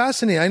sound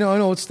fascinating. I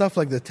know it's stuff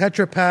like the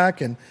Tetra Pak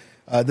and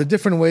the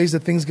different ways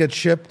that things get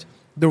shipped.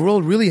 The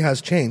world really has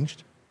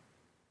changed.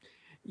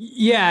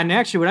 Yeah, and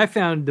actually what I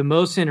found the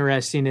most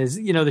interesting is,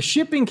 the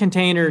shipping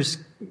containers,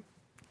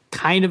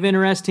 kind of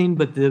interesting,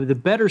 but the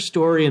better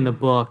story in the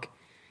book,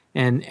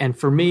 and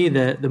for me,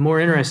 the more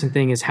interesting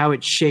thing is how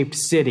it shaped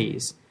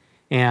cities.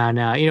 And,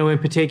 in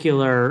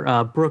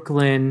particular,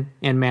 Brooklyn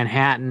and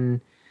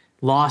Manhattan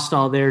lost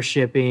all their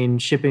shipping.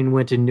 Shipping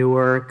went to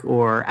Newark,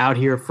 or out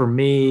here for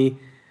me,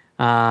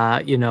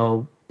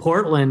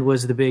 Portland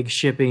was the big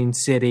shipping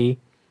city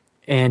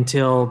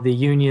until the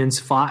unions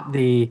fought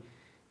the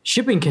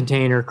shipping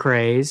container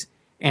craze.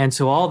 And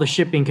so all the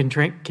shipping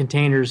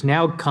containers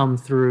now come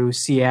through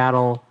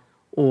Seattle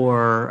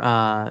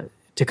or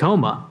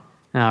Tacoma,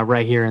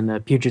 right here in the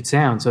Puget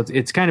Sound. So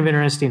it's kind of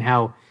interesting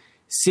how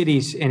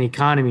cities and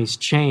economies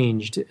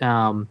changed,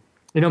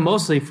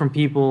 mostly from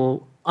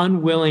people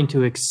unwilling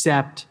to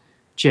accept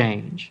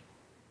change.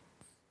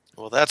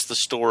 Well, that's the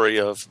story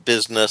of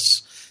business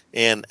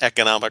and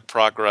economic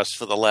progress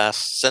for the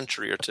last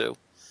century or two.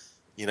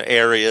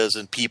 Areas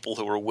and people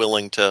who are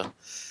willing to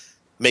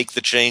make the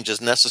changes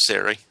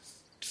necessary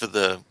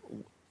for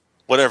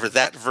whatever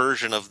that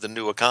version of the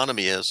new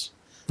economy is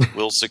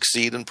will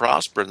succeed and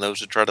prosper, and those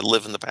who try to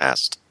live in the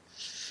past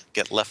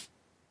get left.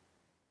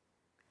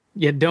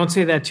 Yeah, don't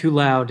say that too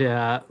loud.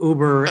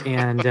 Uber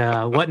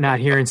and whatnot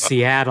here in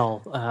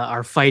Seattle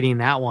are fighting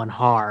that one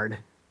hard.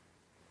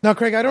 Now,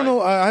 Craig, I don't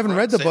know. I haven't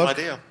read the book.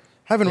 Idea.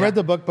 Read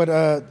the book, but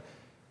I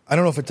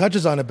don't know if it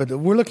touches on it. But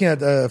we're looking at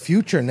the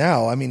future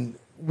now. I mean,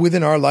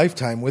 within our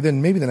lifetime,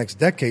 within maybe the next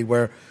decade,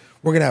 where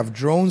we're going to have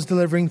drones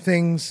delivering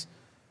things.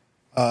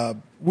 We're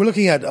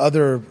looking at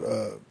other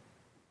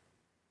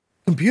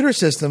computer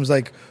systems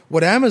like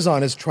what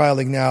Amazon is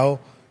trialing now,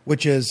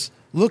 which is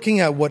looking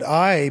at what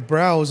I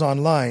browse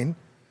online,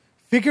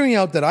 figuring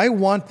out that I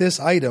want this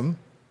item,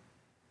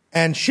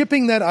 and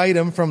shipping that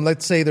item from,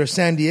 let's say, their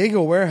San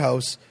Diego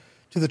warehouse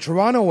to the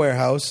Toronto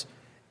warehouse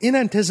in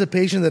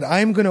anticipation that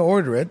I'm going to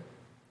order it,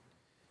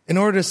 in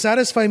order to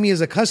satisfy me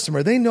as a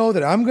customer. They know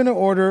that I'm going to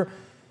order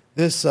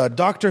this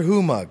Doctor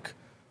Who mug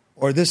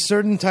or this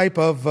certain type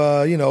of,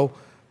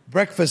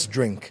 breakfast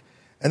drink.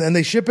 And then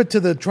they ship it to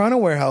the Toronto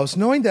warehouse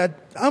knowing that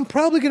I'm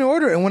probably going to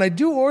order it. And when I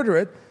do order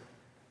it,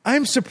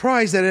 I'm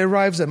surprised that it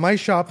arrives at my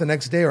shop the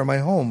next day or my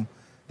home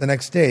the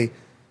next day.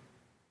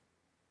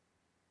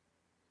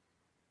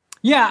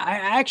 Yeah,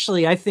 I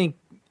think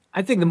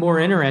the more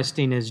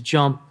interesting is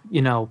jump,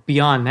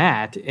 beyond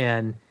that,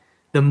 and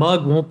the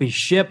mug won't be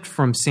shipped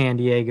from San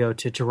Diego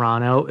to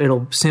Toronto.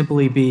 It'll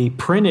simply be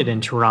printed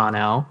in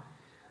Toronto,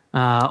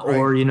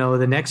 or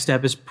the next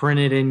step is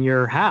printed in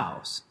your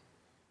house.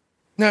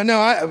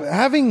 Now,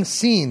 having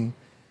seen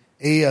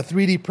a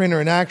 3D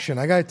printer in action,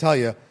 I got to tell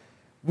you,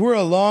 we're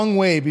a long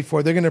way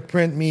before they're going to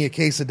print me a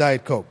case of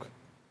Diet Coke.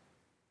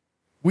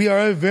 We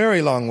are a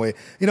very long way.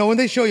 When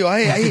they show you,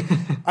 I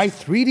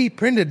 3D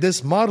printed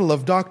this model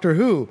of Doctor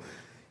Who.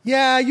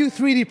 Yeah, you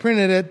 3D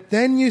printed it,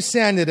 then you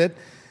sanded it,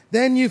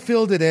 then you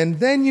filled it in,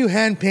 then you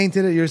hand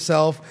painted it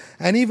yourself,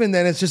 and even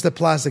then it's just a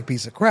plastic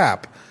piece of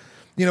crap.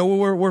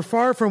 We're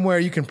far from where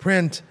you can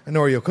print an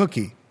Oreo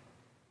cookie.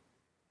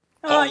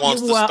 Paul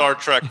wants the Star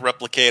Trek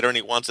replicator, and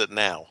he wants it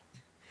now.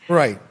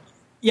 Right.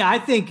 Yeah, I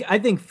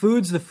think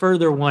food's the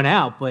further one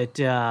out, but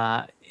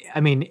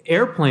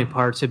airplane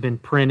parts have been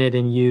printed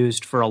and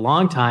used for a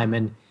long time,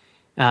 and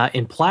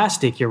in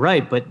plastic, you're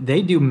right, but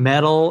they do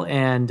metal,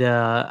 and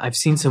I've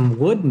seen some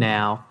wood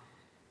now.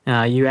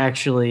 They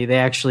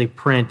actually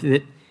print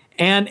it,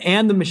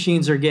 and the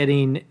machines are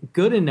getting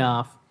good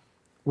enough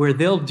where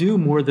they'll do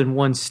more than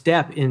one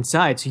step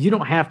inside, so you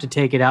don't have to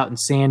take it out and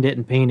sand it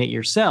and paint it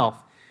yourself.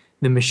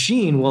 The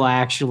machine will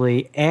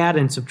actually add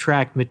and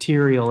subtract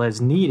material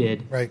as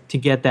needed to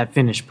get that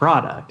finished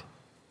product.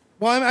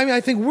 Well,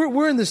 I think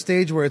we're in the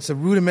stage where it's a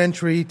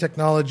rudimentary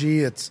technology.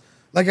 It's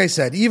like I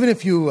said, even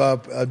if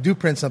you do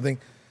print something,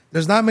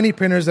 there's not many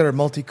printers that are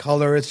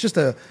multicolor. It's just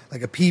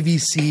like a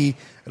PVC.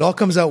 It all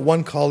comes out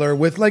one color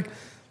with like a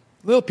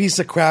little piece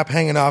of crap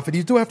hanging off it.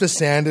 You do have to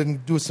sand it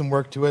and do some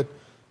work to it.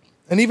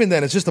 And even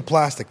then, it's just a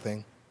plastic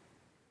thing.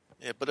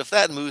 Yeah, but if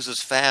that moves as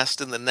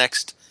fast in the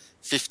next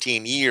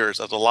 15 years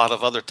as a lot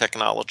of other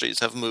technologies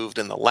have moved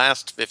in the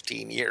last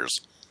 15 years,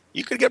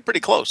 you could get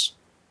pretty close.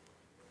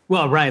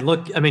 Well, right.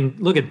 Look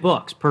at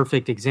books.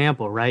 Perfect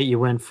example, right? You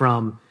went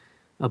from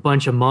a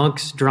bunch of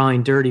monks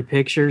drawing dirty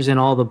pictures in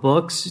all the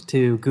books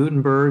to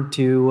Gutenberg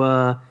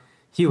to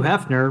Hugh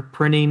Hefner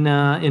printing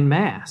in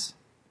mass.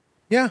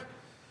 Yeah.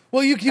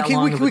 Well,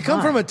 we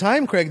come from a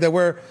time, Craig, that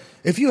where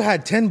if you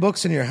had 10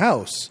 books in your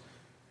house,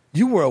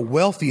 you were a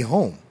wealthy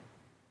home.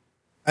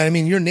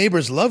 Your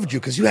neighbors loved you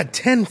because you had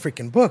 10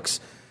 freaking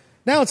books.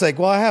 Now it's like,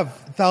 well, I have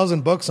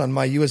 1,000 books on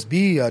my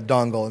USB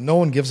dongle, and no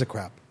one gives a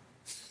crap.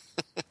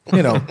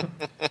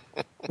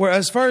 Where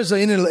as far as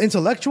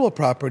intellectual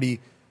property,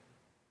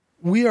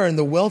 we are in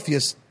the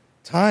wealthiest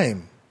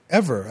time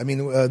ever.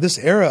 This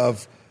era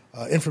of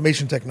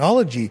information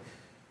technology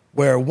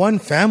where one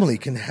family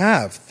can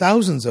have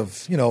thousands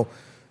of,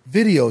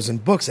 videos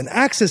and books and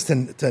access to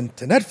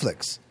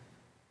Netflix.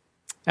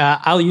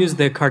 I'll use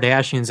the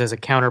Kardashians as a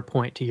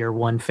counterpoint to your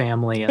one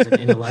family as an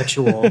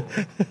intellectual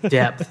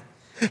depth.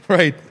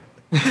 Right.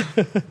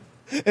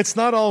 It's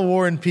not all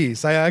war and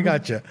peace. I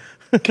got you.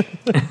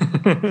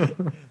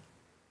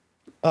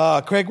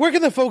 Craig, where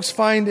can the folks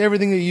find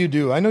everything that you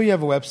do? I know you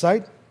have a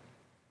website.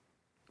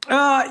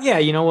 Yeah,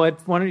 you know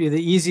what?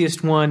 The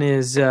easiest one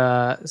is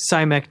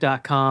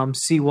cymek.com,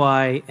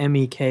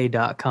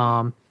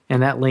 cymek.com,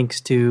 and that links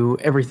to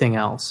everything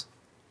else.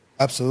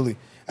 Absolutely.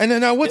 And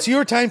then now, what's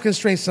your time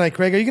constraints tonight,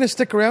 Craig? Are you going to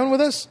stick around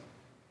with us?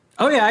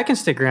 Oh, yeah, I can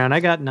stick around.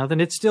 I got nothing.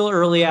 It's still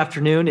early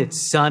afternoon.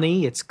 It's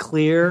sunny. It's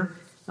clear,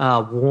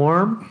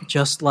 warm,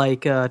 just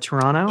like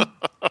Toronto.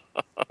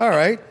 All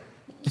right.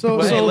 So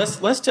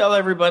let's tell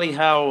everybody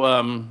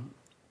how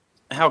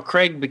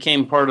Craig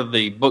became part of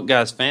the Book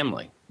Guys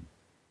family.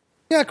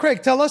 Yeah,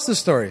 Craig, tell us the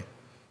story.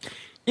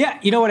 Yeah,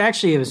 you know what?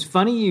 Actually, it was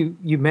funny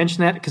you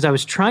mentioned that because I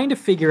was trying to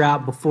figure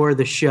out before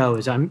the show.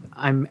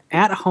 I'm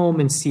at home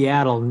in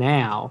Seattle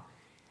now.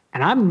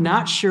 And I'm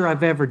not sure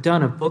I've ever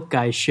done a Book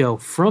Guys show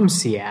from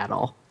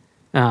Seattle.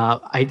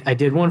 I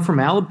did one from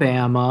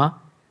Alabama.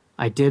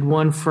 I did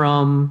one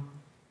from,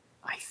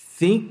 I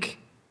think,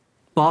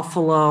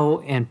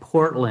 Buffalo and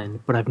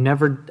Portland. But I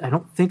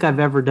don't think I've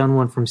ever done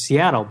one from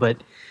Seattle.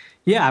 But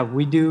yeah,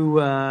 we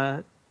do,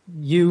 I,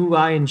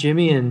 and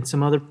Jimmy and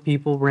some other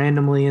people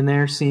randomly in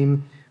there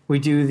we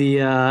do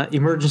the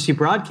emergency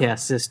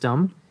broadcast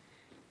system.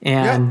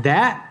 And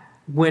that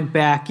went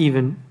back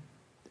even...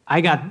 I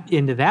got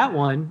into that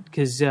one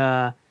because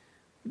I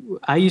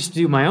used to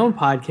do my own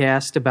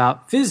podcast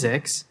about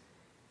physics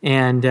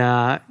and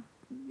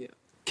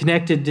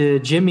connected to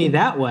Jimmy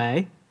that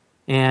way,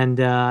 and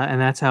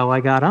that's how I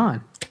got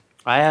on.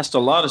 I asked a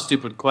lot of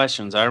stupid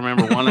questions. I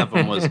remember one of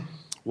them was,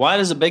 why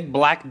does a big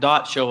black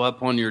dot show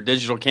up on your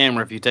digital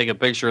camera if you take a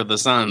picture of the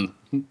sun?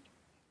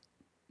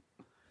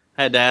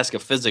 I had to ask a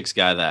physics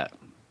guy that.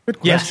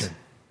 Good question. Yes.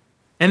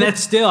 And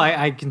that's still,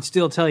 I can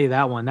still tell you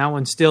that one. That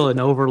one's still an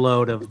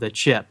overload of the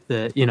chip.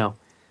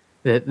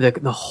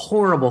 the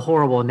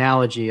horrible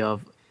analogy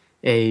of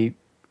a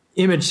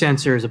image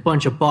sensor is a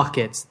bunch of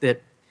buckets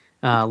that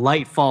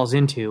light falls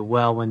into.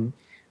 Well,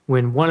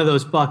 when one of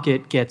those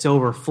bucket gets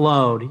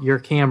overflowed, your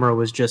camera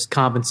was just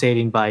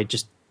compensating by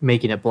just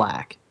making it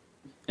black.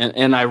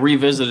 And I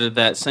revisited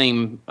that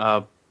same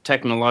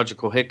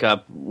technological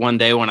hiccup one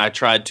day when I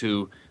tried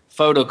to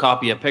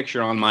photocopy a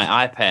picture on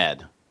my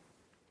iPad.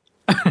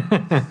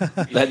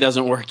 That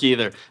doesn't work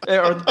either.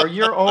 Are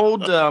your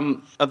old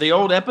are the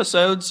old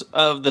episodes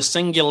of the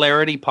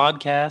Singularity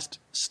podcast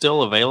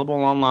still available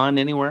online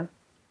anywhere?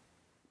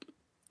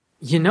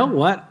 You know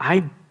what?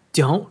 I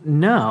don't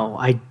know.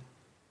 I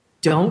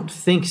don't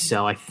think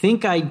so. I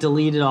think I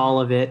deleted all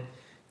of it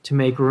to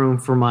make room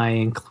for my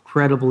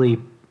incredibly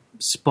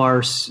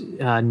sparse,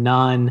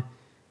 non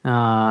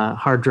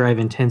hard drive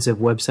intensive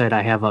website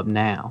I have up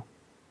now.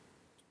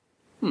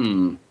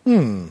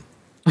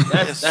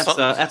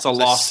 That's a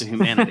loss to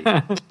humanity.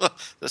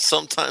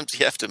 Sometimes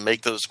you have to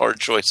make those hard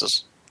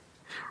choices.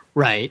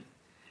 Right.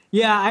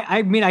 Yeah,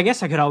 I mean, I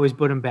guess I could always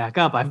put them back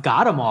up. I've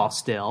got them all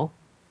still.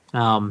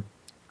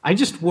 I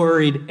just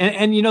worried,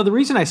 and you know, the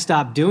reason I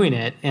stopped doing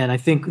it, and I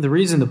think the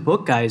reason the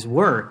Book Guys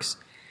works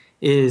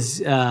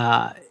is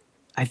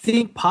I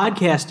think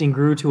podcasting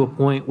grew to a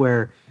point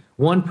where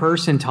one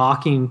person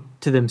talking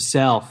to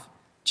themselves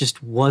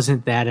just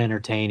wasn't that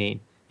entertaining.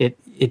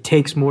 It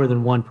takes more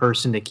than one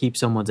person to keep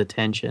someone's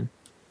attention.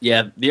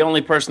 Yeah, the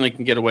only person that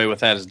can get away with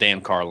that is Dan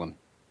Carlin.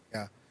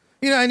 Yeah.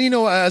 And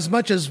as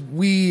much as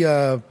we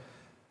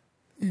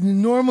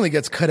normally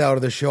gets cut out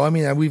of the show, I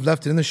mean, we've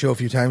left it in the show a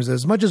few times,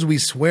 as much as we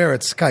swear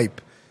at Skype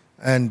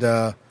and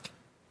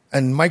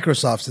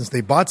Microsoft since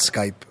they bought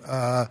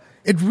Skype,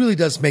 it really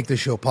does make the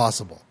show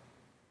possible.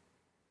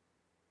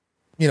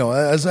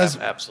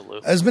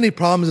 Absolutely. As many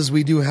problems as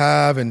we do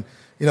have and,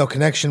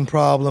 connection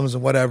problems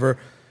and whatever,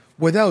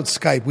 without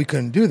Skype, we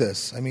couldn't do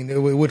this. I mean, it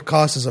would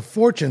cost us a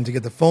fortune to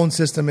get the phone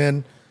system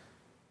in.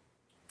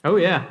 Oh,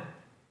 yeah.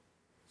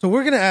 So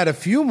we're going to add a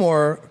few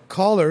more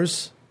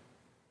callers.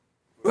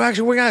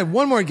 Actually, we're going to add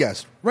one more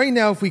guest right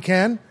now if we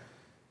can.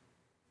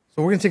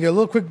 So we're going to take a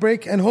little quick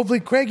break. And hopefully,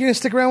 Craig, you're going to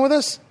stick around with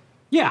us?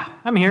 Yeah,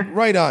 I'm here.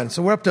 Right on.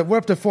 So we're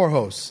up to 4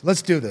 hosts.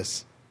 Let's do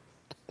this.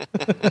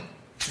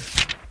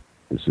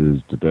 This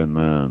is the Dead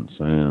Man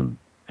saying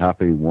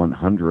happy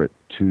 100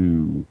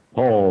 to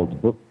Paul, the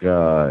Book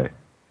Guy,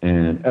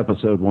 and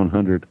episode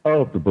 100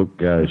 of the Book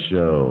Guy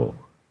Show.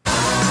 Book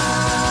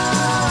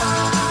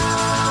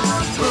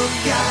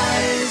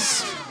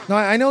Guys. Now,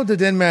 I know the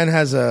Dead Man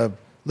has a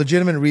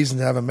legitimate reason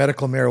to have a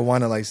medical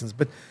marijuana license,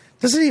 but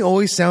doesn't he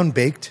always sound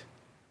baked?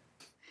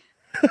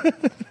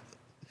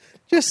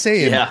 Just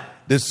saying. Yeah.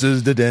 This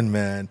is the Den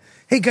Man.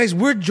 Hey, guys,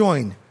 we're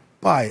joined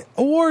by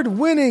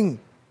award-winning,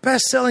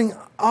 best-selling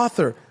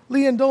author,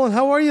 Lian Dolan.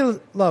 How are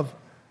you, love?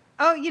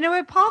 Oh, you know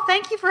what, Paul?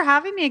 Thank you for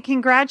having me.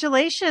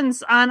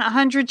 Congratulations on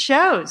 100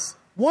 shows.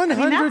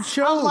 100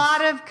 shows. A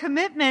lot of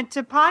commitment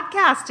to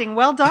podcasting.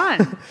 Well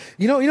done.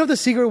 You know what the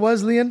secret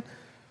was, Lian?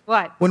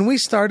 What? When we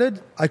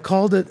started, I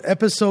called it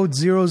episode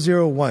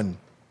 001.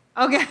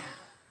 Okay.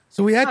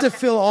 So we had to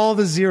fill all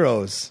the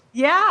zeros.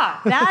 Yeah,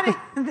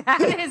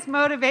 that is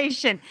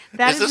motivation.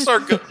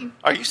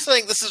 Are you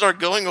saying this is our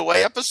going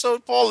away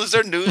episode, Paul? Is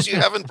there news you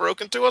haven't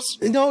broken to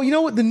us? No, you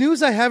know what the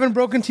news I haven't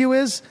broken to you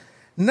is?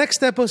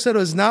 Next episode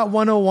is not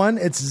 101,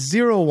 it's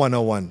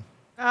 0101.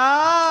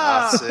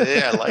 Oh. See,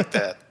 I like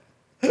that.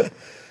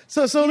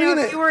 So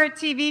if you were a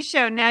TV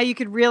show, now you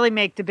could really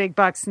make the big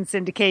bucks in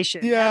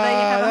syndication.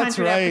 Yeah, that's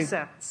right.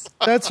 Episodes.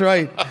 That's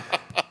right.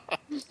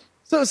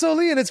 So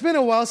Lian, it's been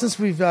a while since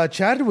we've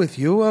chatted with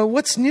you.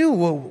 What's new?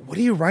 What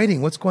are you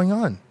writing? What's going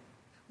on?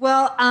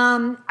 Well,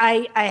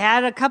 I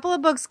had a couple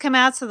of books come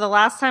out. So the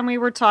last time we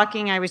were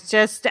talking, I was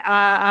just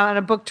on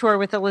a book tour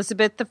with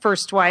Elizabeth, the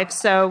First Wife.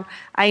 So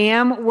I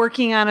am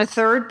working on a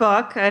third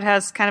book. It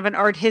has kind of an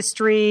art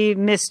history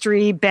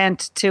mystery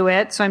bent to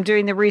it. So I'm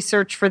doing the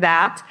research for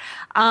that.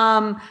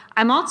 I'm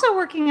also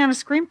working on a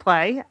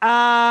screenplay,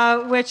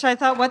 which I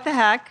thought, what the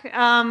heck?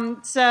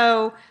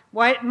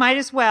 Might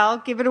as well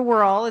give it a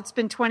whirl. It's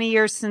been 20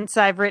 years since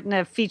I've written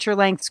a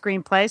feature-length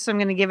screenplay, so I'm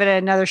going to give it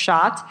another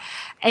shot.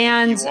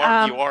 And you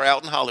are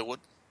out in Hollywood.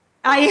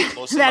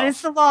 That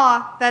is the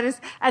law. That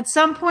is, at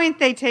some point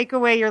they take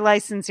away your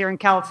license here in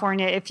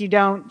California if you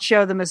don't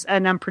show them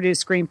an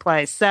unproduced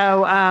screenplay.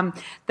 So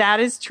that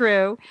is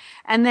true.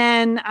 And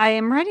then I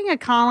am writing a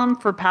column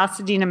for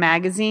Pasadena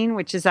Magazine,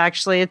 which is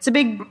it's a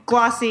big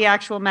glossy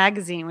actual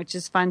magazine, which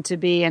is fun to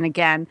be in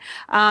again,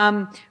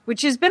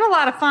 which has been a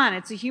lot of fun.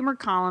 It's a humor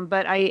column,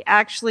 but I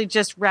actually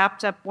just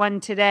wrapped up one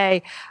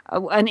today,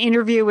 an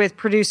interview with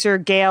producer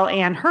Gail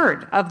Ann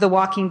Hurd of The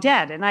Walking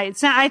Dead. And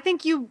I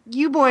think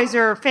you boys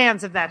are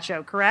fans of that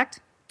show, correct?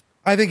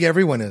 I think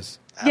everyone is.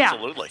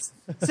 Absolutely.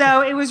 Yeah.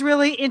 So it was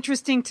really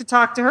interesting to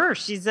talk to her.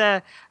 She's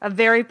a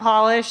very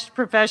polished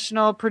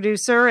professional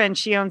producer, and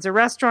she owns a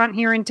restaurant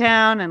here in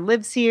town and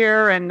lives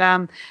here.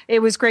 And it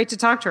was great to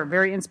talk to her.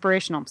 Very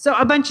inspirational. So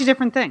a bunch of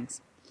different things.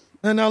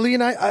 Now,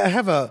 Lian, I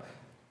have a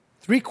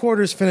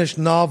 3/4 finished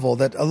novel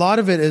that a lot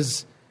of it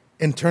is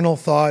internal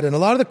thought, and a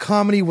lot of the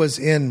comedy was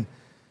in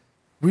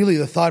really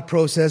the thought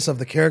process of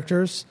the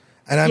characters.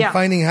 And I'm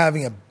finding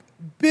having a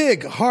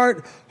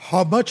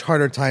much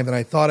harder time than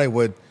I thought I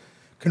would,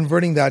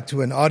 converting that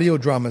to an audio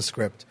drama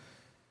script.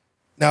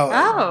 Now,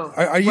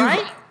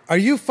 are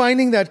you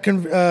finding that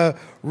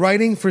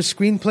writing for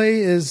screenplay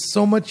is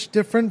so much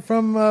different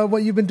from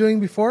what you've been doing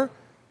before?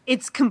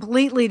 It's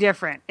completely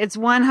different. It's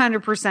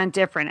 100%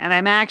 different. And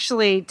I'm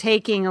actually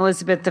taking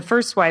Elizabeth the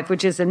First Wife,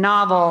 which is a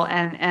novel,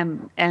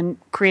 and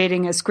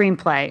creating a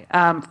screenplay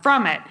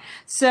from it.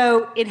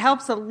 So it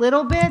helps a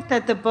little bit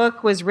that the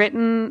book was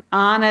written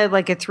on a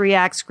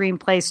 3-act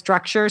screenplay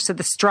structure. So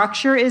the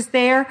structure is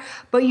there,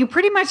 but you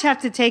pretty much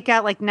have to take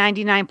out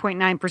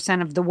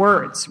 99.9% of the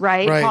words,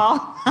 right,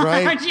 Paul?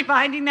 Right. Aren't you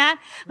finding that?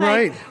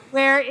 Right.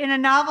 Where in a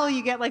novel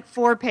you get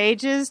 4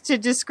 pages to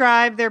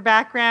describe their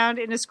background.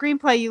 In a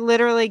screenplay, you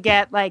literally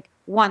get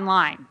 1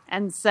 line.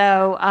 And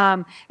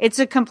so it's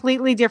a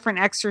completely different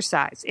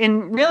exercise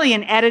in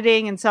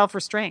editing and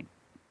self-restraint.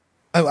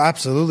 Oh,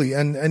 absolutely.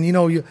 And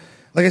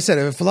like I said,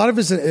 if a lot of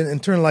it's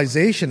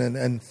internalization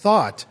and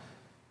thought,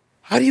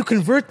 how do you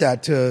convert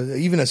that to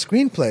even a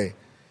screenplay?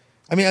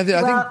 I mean, I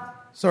think,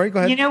 sorry, go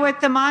ahead. You know what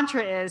the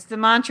mantra is? The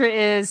mantra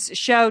is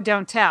show,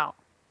 don't tell.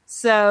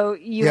 So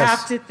you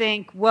have to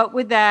think, what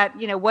would that,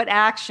 what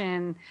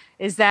action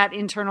is that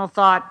internal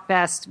thought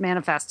best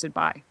manifested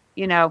by?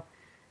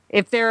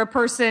 If they're a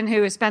person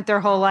who has spent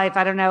their whole life,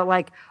 I don't know,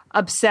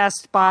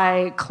 obsessed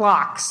by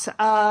clocks,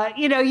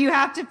 you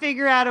have to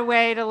figure out a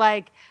way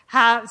to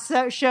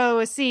show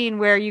a scene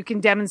where you can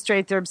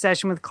demonstrate their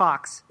obsession with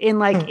clocks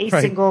in a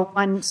single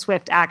one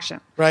swift action.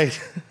 Right.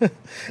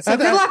 So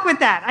good luck with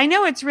that. I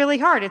know it's really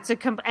hard. It's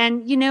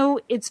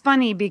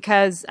funny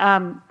because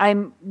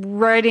I'm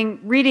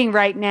reading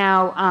right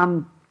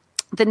now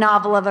the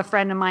novel of a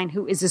friend of mine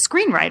who is a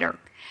screenwriter,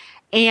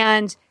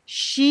 and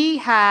she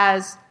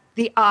has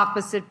the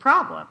opposite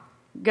problem.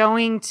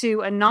 Going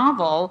to a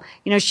novel,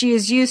 she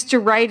is used to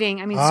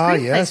writing. I mean,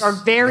 screenplays are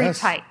very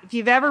tight. If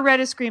you've ever read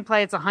a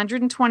screenplay, it's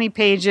 120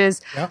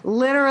 pages. Yep.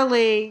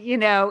 Literally,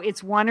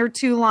 it's 1 or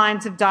 2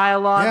 lines of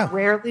dialogue,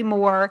 rarely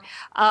more.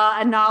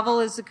 A novel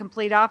is the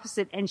complete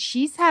opposite. And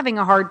she's having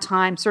a hard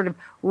time sort of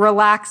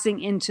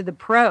relaxing into the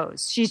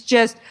prose. She's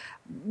just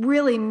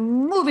really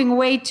moving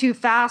way too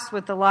fast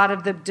with a lot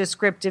of the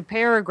descriptive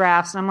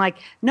paragraphs. And I'm like,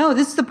 no,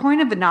 this is the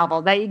point of a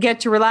novel, that you get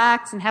to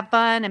relax and have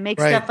fun and make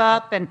stuff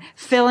up and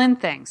fill in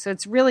things. So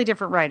it's really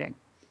different writing.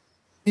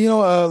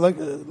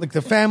 Like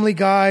the Family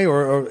Guy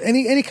or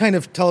any kind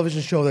of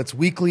television show that's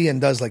weekly and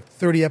does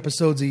 30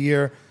 episodes a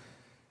year,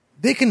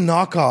 they can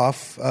knock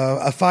off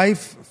a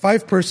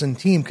five-person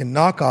team can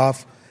knock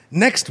off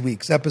next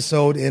week's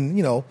episode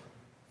in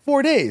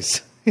 4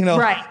 days.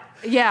 Right.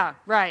 Yeah.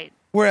 Right.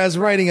 Whereas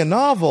writing a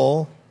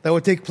novel that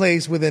would take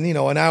place within,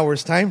 an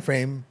hour's time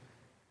frame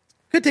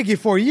could take you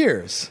 4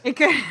 years. It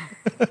could.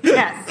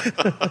 Yes.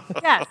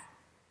 Yes.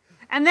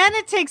 And then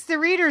it takes the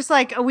readers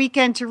a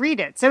weekend to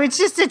read it. So it's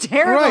just a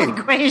terrible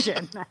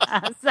equation.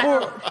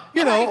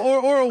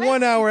 Or a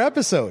 1 hour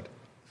episode.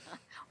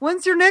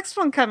 When's your next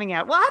one coming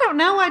out? Well, I don't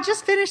know. I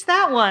just finished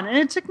that one and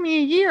it took me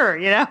a year,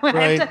 I have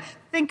to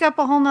think up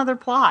a whole nother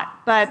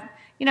plot. But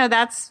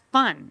that's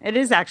fun. It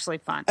is actually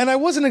fun. And I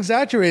wasn't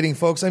exaggerating,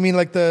 folks. I mean,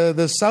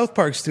 the South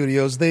Park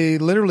studios, they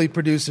literally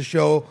produce a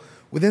show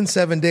within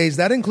 7 days.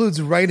 That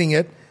includes writing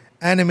it,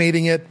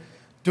 animating it,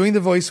 doing the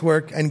voice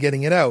work, and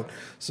getting it out.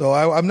 So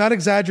I'm not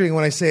exaggerating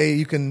when I say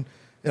you can,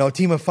 a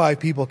team of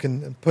 5 people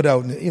can put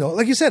out,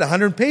 like you said,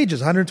 100 pages,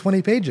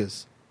 120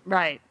 pages.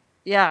 Right.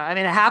 Yeah. I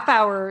mean, a half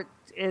hour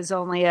is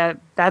only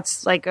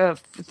that's like a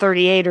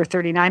 38 or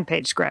 39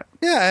 page script.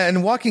 Yeah,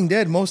 and Walking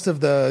Dead, most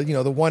of the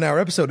the 1 hour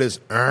episode is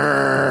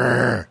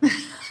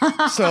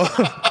so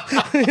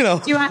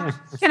Do you want,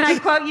 can I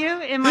quote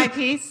you in my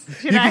piece?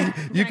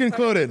 You can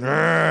quote it.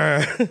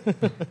 Now,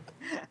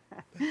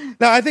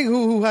 I think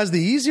who has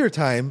the easier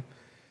time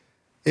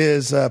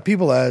is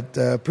people at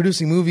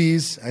producing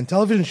movies and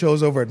television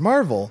shows over at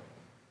Marvel,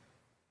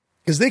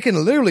 because they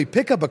can literally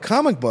pick up a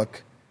comic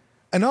book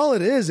and all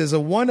it is a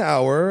 1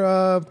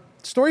 hour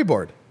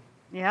storyboard.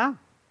 Yeah.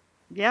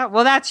 Yeah.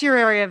 Well, that's your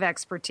area of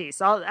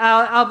expertise.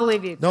 I'll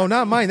believe you. No,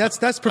 not mine.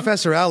 That's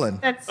Professor Allen.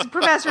 That's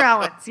Professor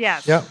Allen's.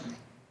 Yes. Yeah.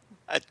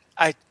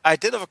 I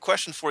did have a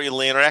question for you,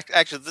 Leon.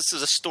 Actually, this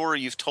is a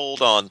story you've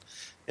told on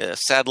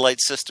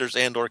Satellite Sisters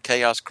and/or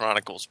Chaos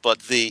Chronicles,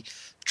 but the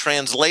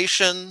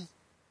translation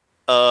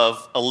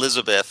of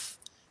Elizabeth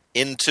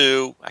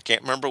into, I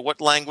can't remember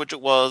what language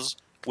it was,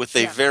 with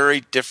a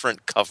very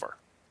different cover.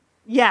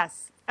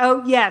 Yes.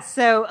 Oh, yes.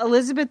 So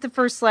Elizabeth the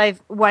First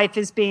Wife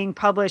is being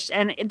published,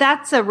 and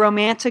that's a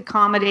romantic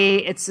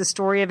comedy. It's the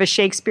story of a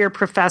Shakespeare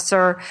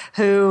professor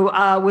who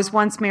was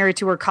once married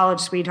to her college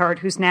sweetheart,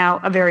 who's now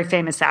a very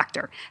famous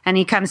actor. And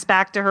he comes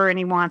back to her, and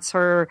he wants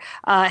her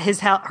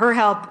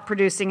help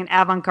producing an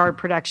avant-garde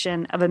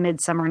production of A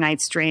Midsummer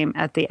Night's Dream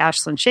at the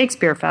Ashland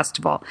Shakespeare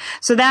Festival.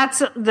 So that's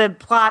the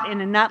plot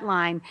in a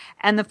nutline.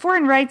 And the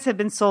foreign rights have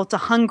been sold to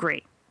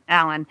Hungary.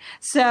 Alan.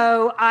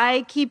 So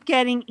I keep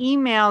getting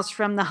emails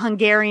from the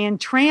Hungarian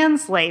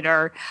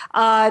translator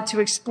to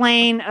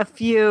explain a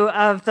few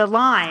of the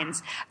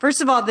lines.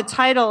 First of all, the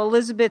title,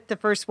 Elizabeth the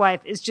First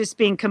Wife, is just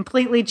being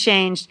completely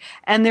changed,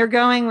 and they're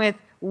going with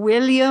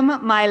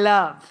William, my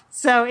love.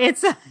 So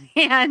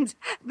and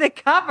the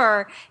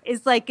cover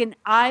is like an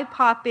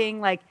eye-popping,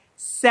 like,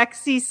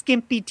 sexy,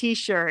 skimpy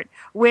T-shirt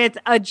with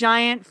a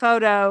giant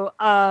photo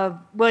of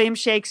William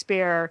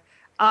Shakespeare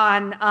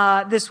on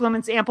this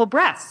woman's ample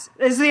breasts.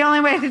 Is the only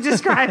way to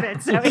describe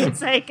it. So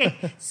it's like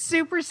a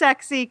super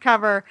sexy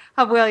cover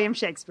of William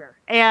Shakespeare.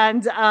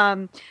 And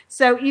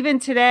so even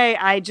today,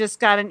 I just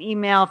got an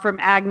email from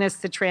Agnes,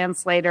 the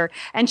translator,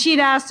 and she'd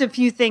asked a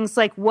few things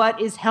like,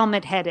 what is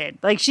helmet-headed?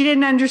 Like, she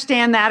didn't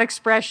understand that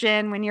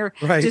expression when you're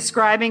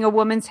describing a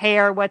woman's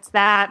hair. What's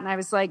that? And I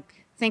was like,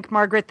 think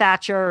Margaret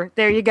Thatcher.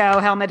 There you go,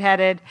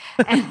 helmet-headed.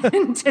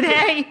 And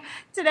today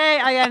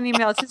I got an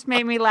email. It just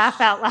made me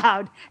laugh out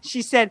loud.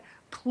 She said,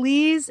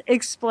 please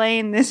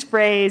explain this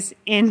phrase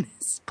in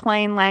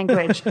plain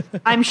language.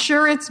 I'm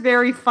sure it's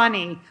very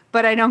funny,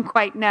 but I don't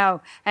quite know.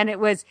 And it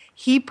was,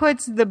 he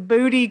puts the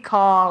booty in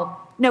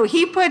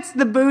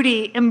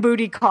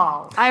booty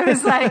call. I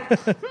was like,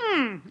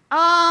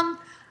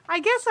 I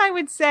guess I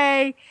would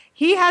say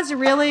he has a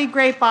really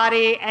great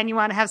body and you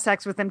want to have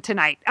sex with him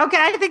tonight. Okay,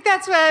 I think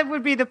that's what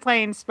would be the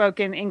plain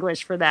spoken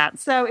English for that.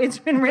 So it's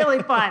been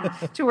really fun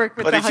to work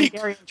with the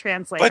Hungarian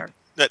translator.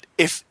 But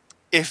if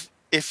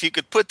you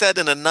could put that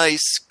in a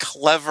nice,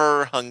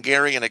 clever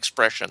Hungarian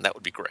expression, that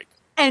would be great.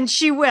 And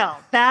she will.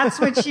 That's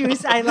what she was. She was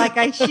saying, like,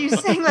 I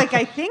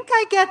think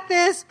I get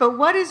this, but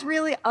what is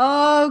really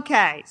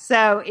okay?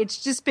 So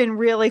it's just been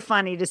really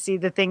funny to see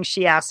the things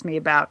she asked me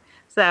about.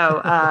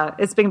 So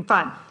it's been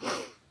fun.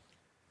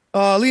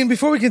 Lian,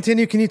 before we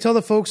continue, can you tell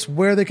the folks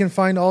where they can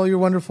find all your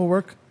wonderful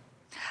work?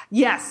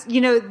 Yes.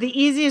 The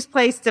easiest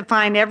place to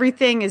find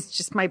everything is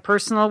just my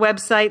personal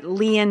website,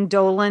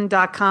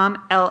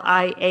 liandolan.com,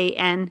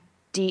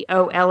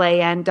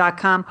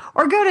 LIANDOLAN.com,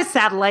 or go to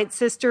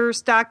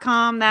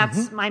satellitesisters.com.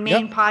 That's my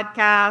main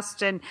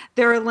podcast, and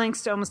there are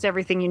links to almost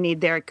everything you need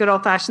there. Good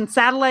old-fashioned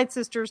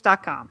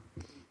satellitesisters.com.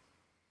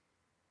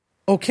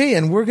 Okay,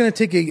 and we're going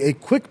to take a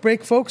quick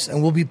break, folks,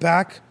 and we'll be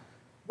back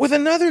with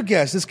another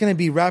guest. It's going to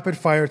be rapid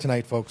fire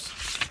tonight, folks.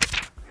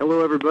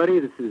 Hello, everybody.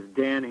 This is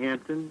Dan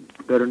Hansen,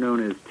 better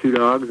known as Two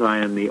Dogs. I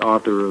am the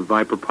author of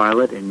Viper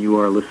Pilot, and you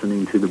are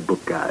listening to The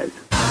Book Guys.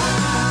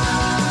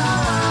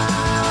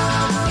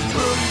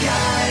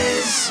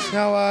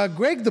 Now,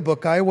 Greg the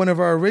Book Guy, one of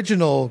our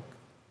original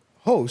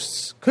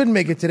hosts, couldn't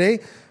make it today,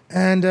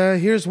 and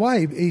here's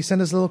why. He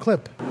sent us a little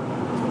clip.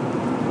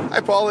 Hi,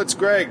 Paul. It's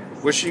Greg.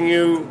 Wishing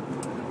you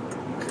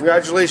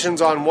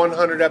congratulations on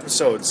 100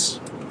 episodes.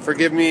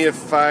 Forgive me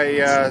if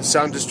I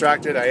sound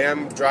distracted. I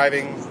am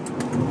driving.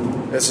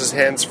 This is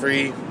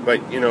hands-free, but,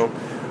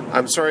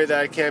 I'm sorry that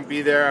I can't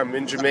be there. I'm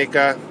in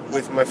Jamaica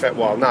with my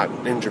well, not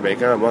in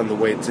Jamaica. I'm on the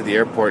way to the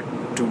airport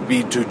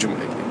to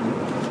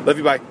Jamaica. Love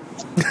you, bye.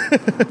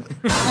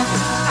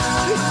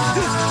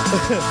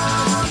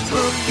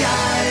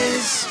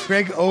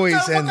 Greg always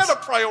ends. What kind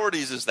of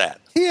priorities is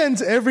that? He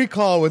ends every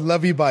call with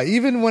 "love you, bye."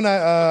 Even when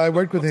I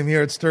worked with him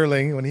here at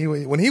Sterling, when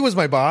he was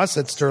my boss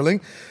at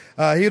Sterling,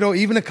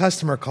 even a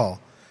customer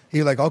call,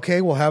 he'd like,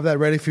 "Okay, we'll have that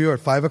ready for you at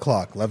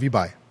 5:00. Love you,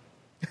 bye."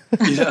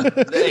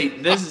 Hey,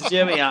 this is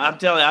Jimmy. I'm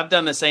telling you, I've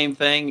done the same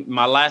thing.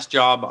 My last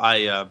job,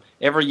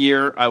 every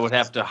year I would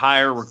have to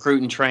hire,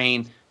 recruit, and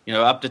train,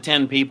 up to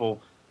 10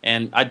 people.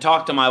 And I'd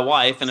talk to my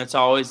wife, and it's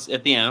always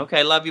at the end,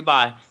 okay, love you,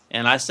 bye.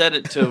 And I said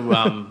it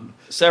to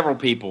several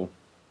people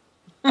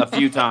a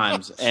few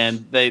times,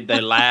 and they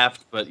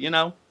laughed. But,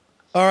 All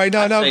right,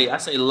 I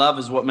say love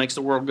is what makes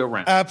the world go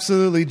round.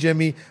 Absolutely,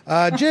 Jimmy.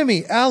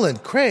 Jimmy, Alan,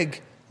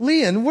 Craig,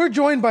 Lian, we're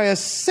joined by a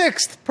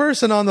sixth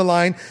person on the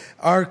line.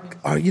 Our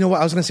you know what?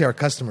 I was going to say our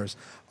customers.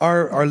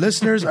 Our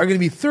listeners are going to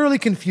be thoroughly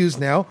confused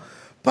now,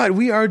 but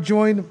we are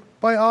joined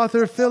by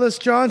author Phyllis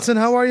Johnson.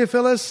 How are you,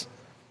 Phyllis?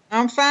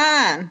 I'm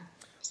fine.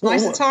 It's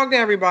nice to talk to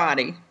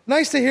everybody.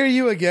 Nice to hear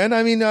you again.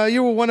 I mean,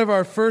 you were one of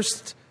our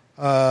first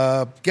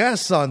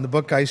guests on the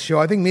Book Guys show.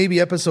 I think maybe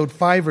episode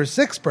 5 or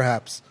 6,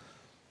 perhaps.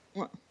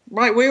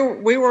 Right.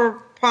 We were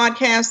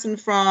podcasting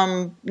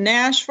from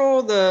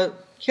Nashville, the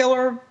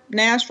Killer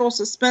Nashville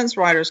Suspense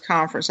Writers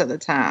Conference at the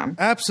time.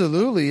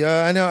 Absolutely.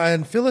 I know.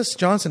 And Phyllis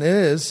Johnson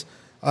is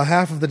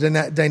half of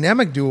the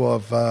dynamic duo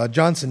of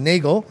Johnson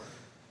Nagel.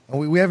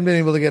 We haven't been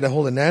able to get a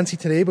hold of Nancy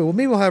today, but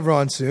maybe we'll have her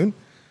on soon.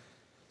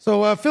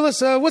 So,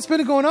 Phyllis, what's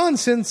been going on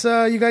since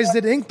you guys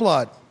did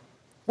Inkblot?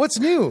 What's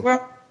new?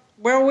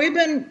 Well, we've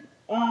been.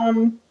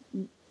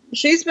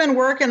 She's been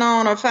working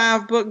on a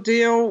 5-book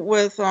deal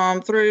with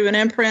through an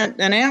imprint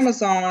and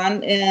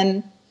Amazon,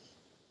 and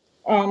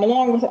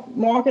along with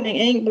marketing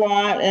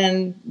Inkblot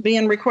and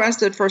being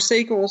requested for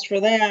sequels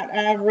for that,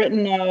 I've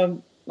written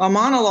a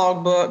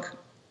monologue book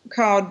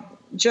called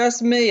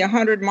Just Me: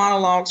 100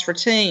 Monologues for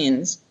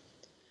Teens.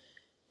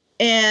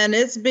 And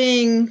it's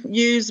being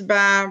used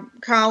by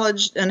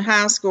college and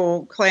high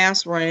school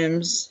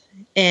classrooms.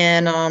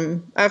 And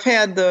I've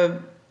had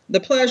the the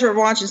pleasure of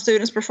watching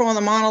students perform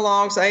the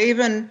monologues. I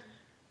even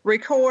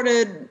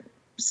recorded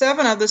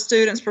 7 of the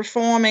students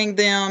performing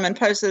them and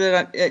posted it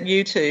at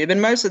YouTube,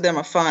 and most of them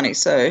are funny.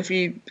 So if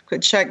you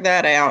could check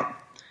that out.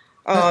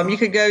 You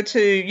could go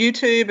to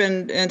YouTube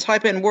and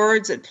type in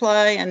words at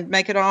play and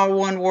make it all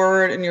one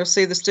word, and you'll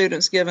see the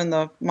students giving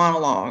the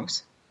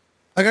monologues.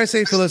 I gotta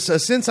say, Phyllis,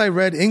 since I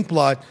read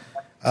Inkblot,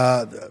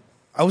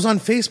 I was on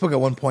Facebook at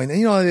one point,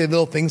 and the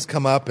little things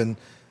come up and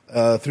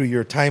through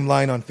your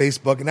timeline on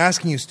Facebook and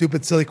asking you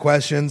stupid, silly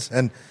questions.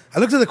 And I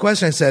looked at the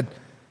question, I said,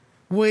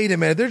 wait a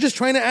minute, they're just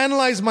trying to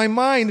analyze my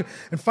mind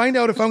and find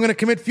out if I'm going to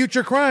commit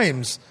future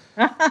crimes.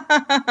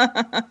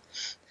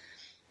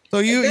 So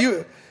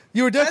you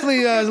were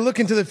definitely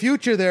looking to the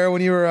future there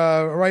when you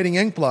were writing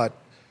Inkblot.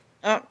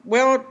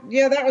 Well,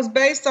 yeah, that was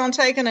based on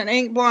taking an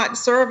Inkblot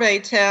survey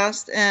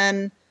test,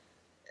 and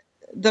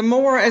the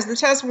more as the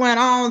test went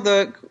on,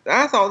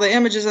 I thought the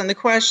images and the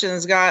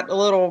questions got a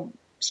little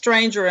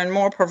stranger and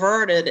more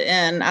perverted,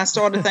 and I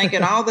started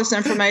thinking, all this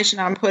information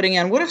I'm putting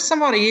in, what if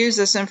somebody used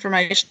this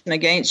information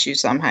against you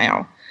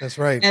somehow? That's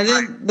right. And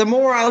then the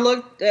more I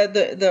looked at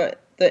the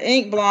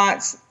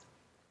Inkblots,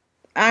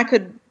 I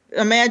could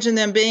imagine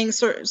them being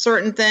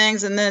certain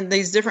things, and then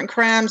these different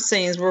crime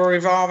scenes were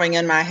revolving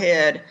in my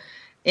head,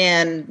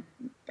 and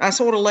I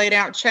sort of laid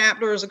out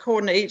chapters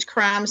according to each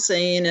crime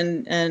scene,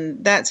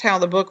 and that's how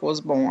the book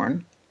was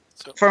born,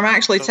 from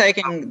actually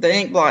taking the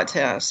Inkblot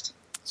test.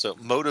 So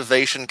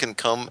motivation can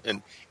come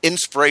and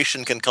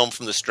inspiration can come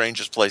from the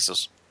strangest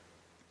places.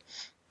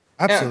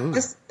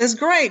 Absolutely. It's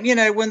great,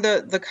 when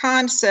the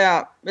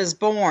concept is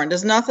born.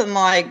 There's nothing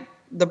like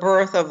the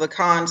birth of the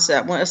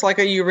concept. When it's like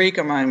a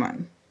eureka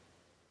moment.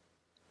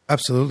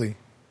 Absolutely.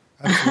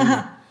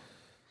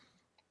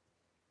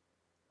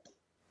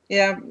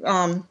 Yeah,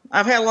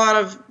 I've had a lot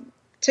of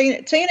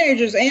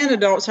teenagers and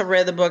adults have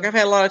read the book. I've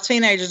had a lot of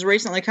teenagers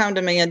recently come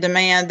to me and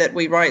demand that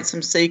we write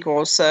some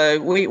sequels.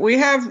 So we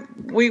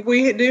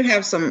do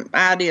have some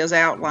ideas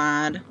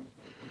outlined.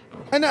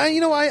 And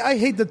I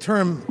hate the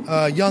term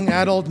young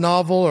adult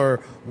novel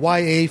or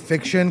YA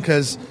fiction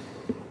because,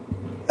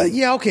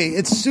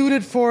 it's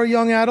suited for a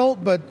young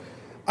adult, but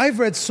I've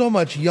read so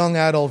much young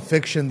adult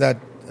fiction that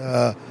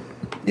I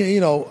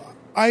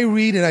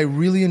read and I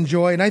really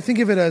enjoy, and I think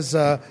of it as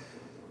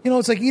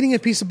it's like eating a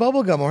piece of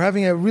bubble gum or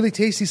having a really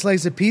tasty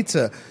slice of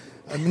pizza.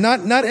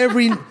 Not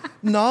every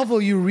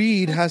novel you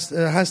read has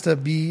to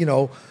be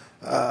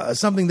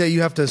something that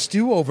you have to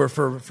stew over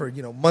for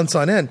months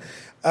on end.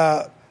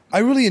 I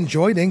really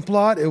enjoyed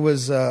Inkblot. It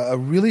was a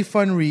really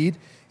fun read.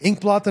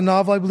 Inkblot the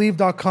novel, I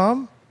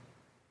believe.com.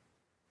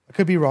 I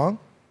could be wrong.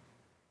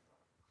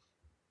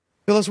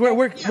 Phyllis, where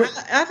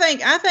I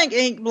think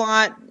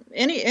Inkblot.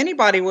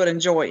 Anybody would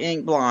enjoy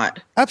Inkblot.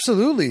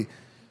 Absolutely.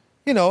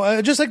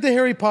 Just like the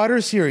Harry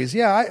Potter series.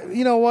 Yeah,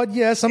 you know what?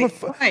 Yes, I'm a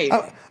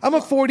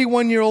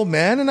 41-year-old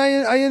man, and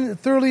I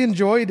thoroughly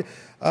enjoyed,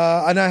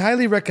 and I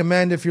highly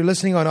recommend if you're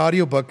listening on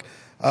audiobook,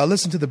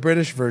 listen to the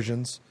British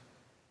versions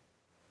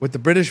with the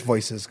British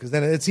voices, because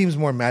then it seems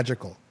more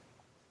magical.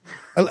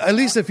 At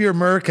least if you're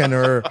American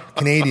or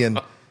Canadian,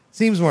 it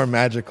seems more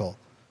magical.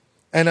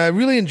 And I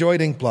really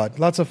enjoyed Inkblot.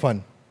 Lots of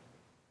fun.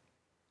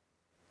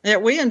 Yeah,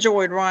 we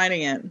enjoyed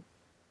writing it.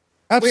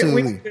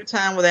 Absolutely. We had a good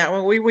time with that.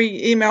 We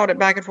emailed it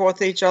back and forth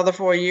to each other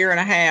for a year and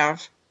a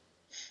half.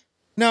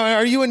 Now,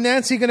 are you and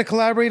Nancy going to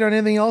collaborate on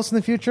anything else in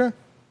the future?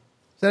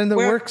 Is that in the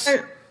works?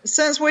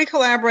 Since we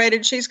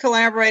collaborated, she's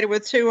collaborated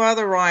with 2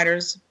 other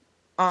writers.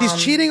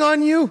 She's cheating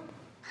on you?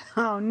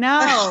 Oh,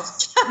 no.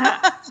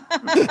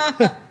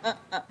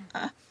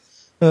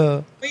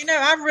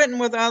 I've written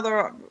with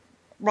other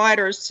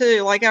writers,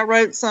 too. Like I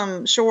wrote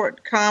some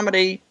short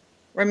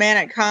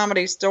romantic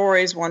comedy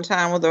stories one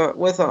time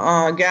with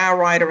a guy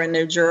writer in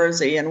New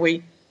Jersey, and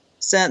we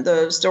sent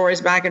the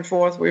stories back and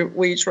forth.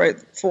 We each wrote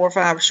 4 or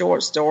 5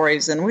 short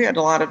stories, and we had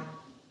a lot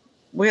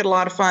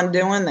of fun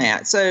doing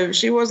that. So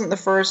she wasn't the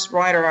first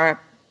writer I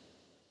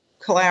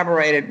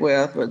collaborated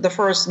with, but the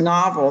first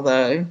novel,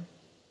 though.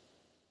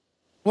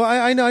 Well,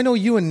 I know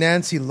you and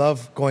Nancy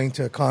love going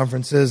to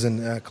conferences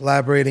and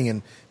collaborating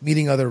and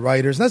meeting other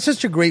writers. And that's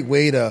just a great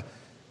way to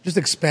just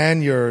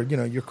expand your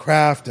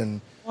craft and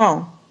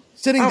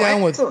sitting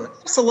down with.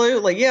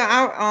 Absolutely,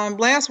 yeah.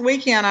 Last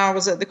weekend I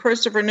was at the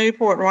Christopher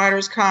Newport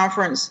Writers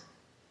Conference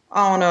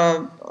on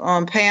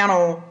a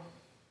panel.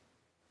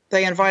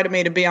 They invited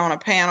me to be on a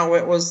panel.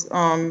 It was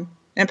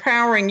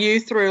empowering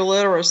youth through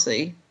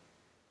literacy,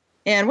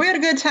 and we had a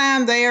good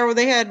time there.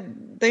 They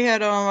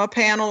had a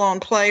panel on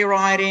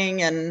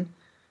playwriting and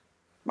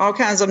all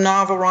kinds of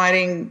novel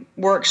writing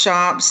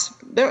workshops.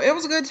 It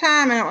was a good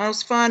time, and it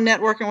was fun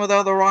networking with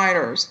other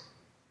writers.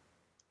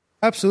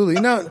 Absolutely.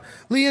 Now,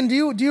 Leanne,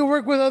 do you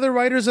work with other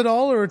writers at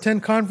all or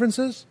attend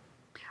conferences?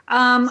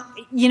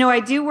 I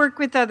do work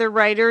with other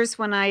writers.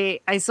 When I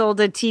sold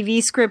a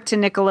TV script to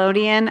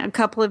Nickelodeon a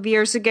couple of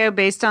years ago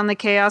based on the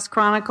Chaos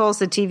Chronicles,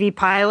 the TV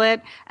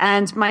pilot,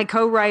 and my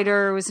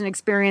co-writer was an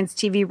experienced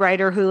TV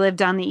writer who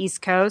lived on the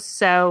East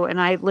Coast. And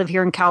I live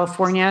here in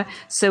California.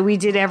 So we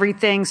did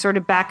everything sort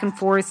of back and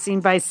forth, scene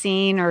by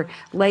scene, or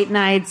late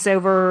nights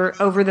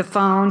over the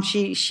phone.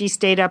 She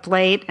stayed up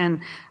late,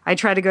 and I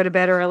try to go to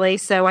bed early,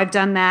 so I've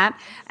done that.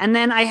 And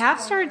then I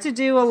have started to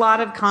do a lot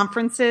of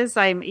conferences.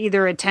 I'm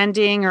either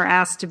attending or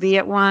asked to be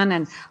at one.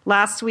 And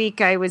last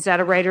week I was at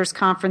a writers'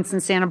 conference in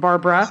Santa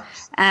Barbara,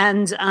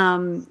 and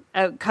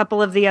a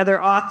couple of the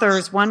other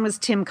authors, one was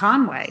Tim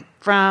Conway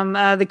from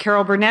the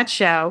Carol Burnett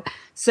Show.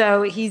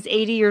 So he's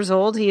 80 years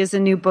old. He has a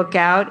new book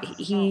out.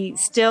 He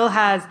still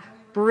has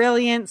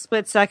brilliant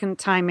split-second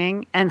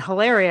timing and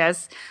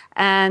hilarious.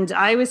 And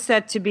I was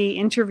set to be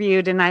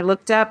interviewed, and I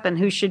looked up, and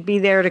who should be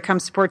there to come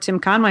support Tim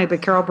Conway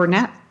but Carol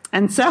Burnett?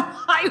 And so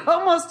I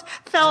almost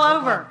fell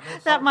over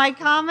that my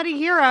comedy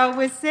hero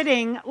was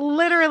sitting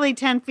literally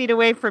 10 feet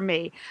away from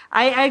me.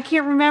 I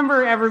can't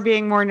remember ever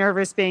being more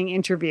nervous being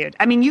interviewed.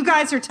 I mean, you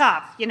guys are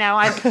tough.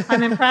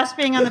 I'm impressed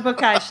being on the Book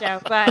Guy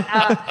Show. But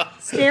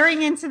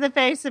staring into the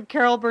face of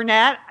Carol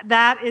Burnett,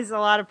 that is a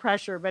lot of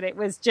pressure. But it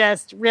was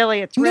just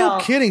really a thrill. No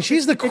kidding.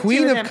 She's the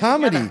queen of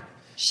comedy. Together.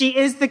 She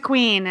is the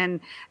queen, and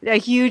a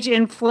huge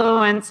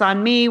influence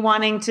on me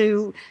wanting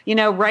to,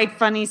 write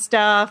funny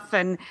stuff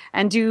and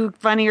do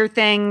funnier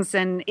things.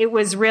 And it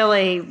was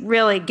really,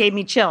 really gave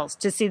me chills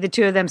to see the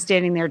two of them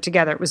standing there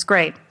together. It was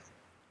great.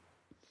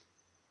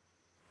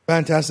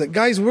 Fantastic.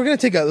 Guys, we're going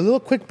to take a little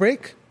quick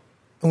break,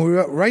 and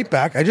we're right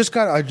back. I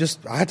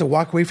had to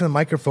walk away from the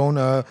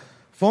microphone.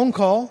 Phone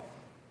call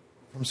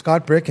from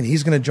Scott Brick, and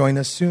he's going to join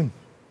us soon.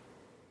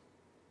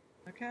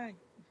 Okay.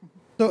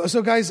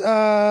 So guys,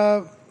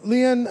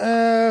 Leon,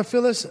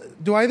 Phyllis,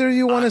 do either of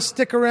you want to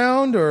stick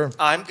around, or?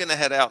 I'm going to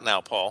head out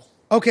now, Paul.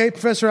 Okay,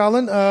 Professor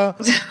Allen. I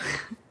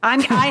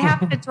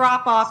have to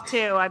drop off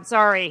too. I'm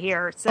sorry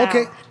here. So,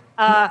 okay.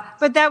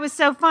 But that was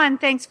so fun.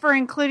 Thanks for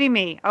including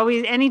me.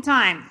 Always,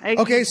 anytime.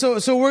 Okay, so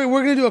we're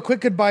going to do a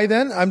quick goodbye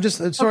then. I'm just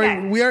sorry.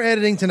 Okay. We are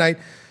editing tonight.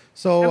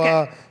 So,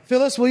 okay.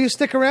 Phyllis, will you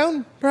stick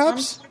around,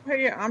 perhaps?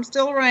 I'm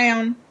still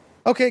around.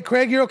 Okay,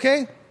 Craig, you're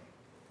okay?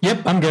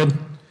 Yep, I'm good.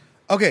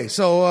 Okay,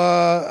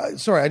 so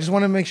sorry, I just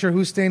want to make sure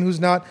who's staying, who's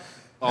not.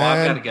 Oh,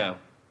 I've got to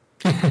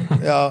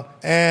go.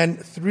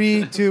 And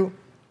 3, 2.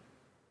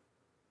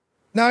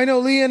 Now I know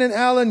Leon and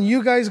Alan,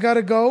 you guys got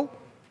to go.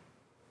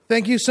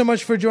 Thank you so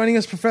much for joining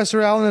us,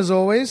 Professor Allen, as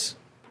always.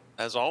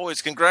 As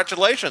always,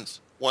 congratulations,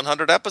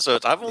 100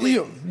 episodes. I've only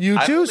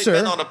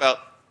been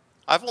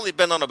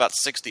on about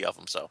 60 of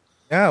them, so.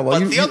 Yeah, well,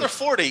 but the other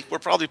 40 were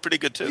probably pretty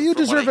good too. You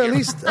deserve at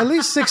least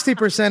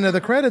 60% of the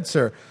credit,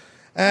 sir.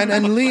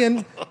 And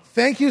Leon,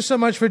 thank you so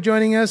much for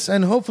joining us,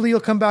 and hopefully you'll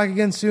come back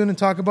again soon and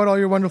talk about all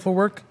your wonderful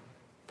work.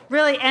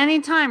 Really,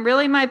 anytime.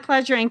 Really my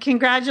pleasure, and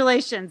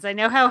congratulations. I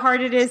know how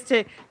hard it is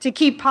to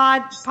keep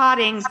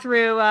potting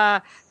through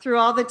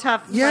all the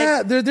tough...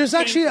 Yeah, there's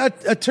actually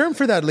a term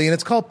for that, Leon.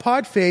 It's called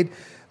pod fade.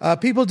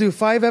 People do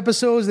 5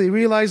 episodes, they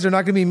realize they're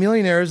not going to be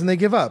millionaires, and they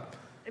give up.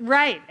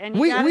 Right, and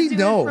we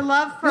know. It for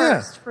love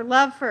first. Yeah. For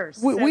love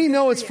first. We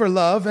know it's for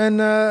love, and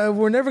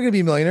we're never going to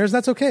be millionaires.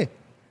 That's okay.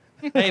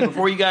 Hey,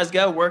 before you guys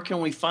go, where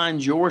can we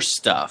find your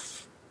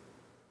stuff?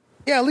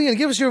 Yeah, Leon,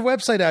 give us your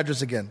website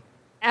address again.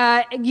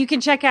 You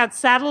can check out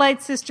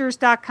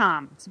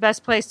satellitesisters.com. It's the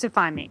best place to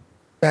find me.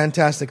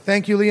 Fantastic.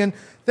 Thank you, Leon.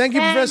 Thank you,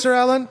 Professor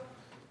Allen.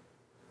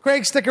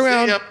 Craig, stick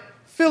around.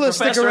 Phyllis,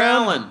 stick around. Professor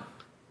Allen.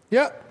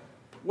 Yep.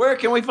 Where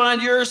can we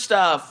find your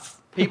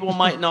stuff? People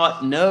might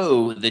not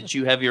know that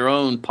you have your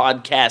own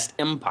podcast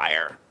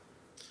empire.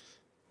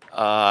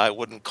 I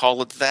wouldn't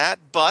call it that,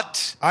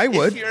 but I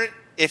would.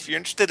 If you're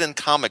interested in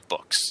comic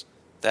books,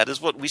 that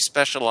is what we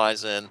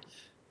specialize in.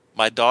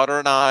 My daughter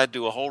and I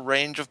do a whole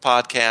range of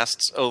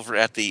podcasts over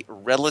at the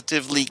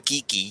Relatively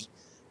Geeky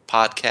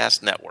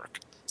Podcast Network.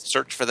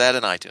 Search for that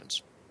in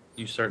iTunes.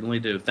 You certainly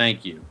do.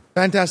 Thank you.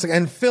 Fantastic.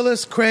 And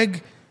Phyllis,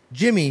 Craig,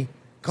 Jimmy,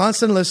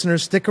 constant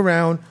listeners, stick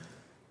around.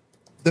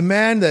 The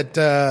man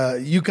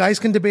that you guys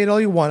can debate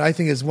all you want, I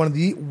think is one of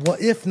the,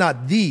 if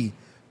not the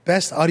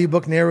best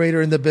audiobook narrator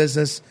in the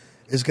business,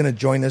 is going to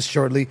join us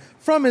shortly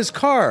from his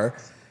car.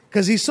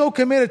 Because he's so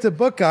committed to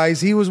Book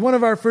Guys. He was one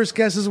of our first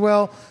guests as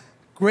well.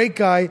 Great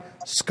guy,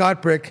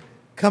 Scott Brick,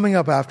 coming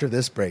up after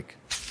this break.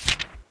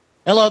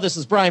 Hello, this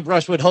is Brian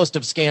Brushwood, host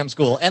of Scam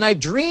School. And I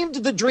dreamed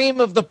the dream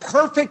of the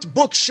perfect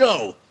book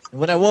show. And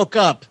when I woke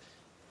up,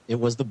 it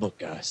was the Book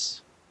Guys.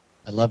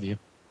 I love you.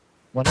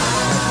 Book Guys.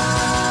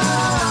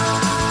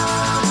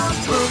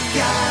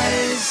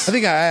 I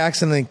think I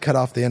accidentally cut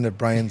off the end of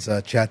Brian's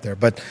chat there.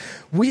 But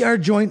we are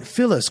joined,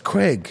 Phyllis,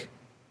 Craig,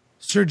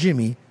 Sir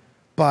Jimmy,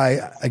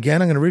 by,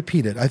 again, I'm going to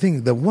repeat it, I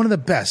think one of the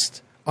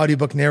best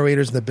audiobook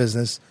narrators in the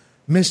business,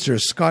 Mr.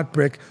 Scott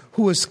Brick,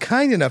 who was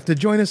kind enough to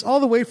join us all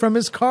the way from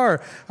his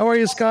car. How are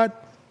you,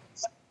 Scott?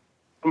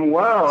 I'm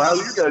well. How are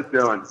you guys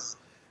doing?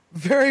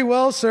 Very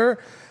well, sir.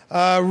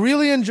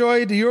 Really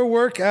enjoyed your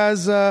work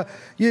as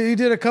you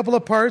did a couple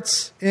of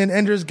parts in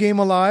Ender's Game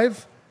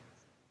Alive.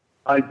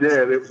 I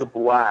did. It was a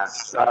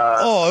blast.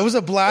 It was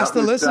a blast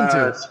to listen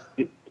to.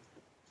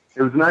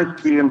 It was nice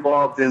to be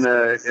involved in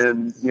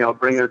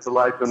bringing it to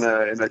life in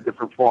a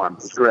different form.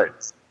 It was great.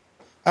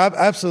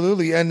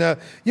 Absolutely. And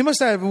you must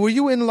have. Were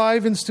you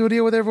live in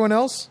studio with everyone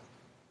else?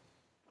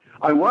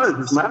 I was.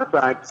 As a matter of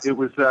fact, it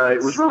was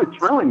really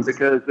thrilling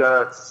because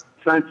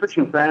science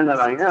fiction fan that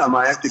I am,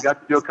 I actually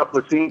got to do a couple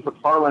of scenes with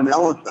Harlan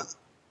Ellison.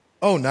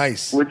 Oh,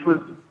 nice. Which was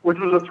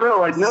a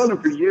thrill. I'd known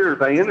him for years.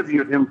 I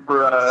interviewed him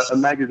for a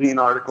magazine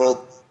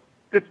article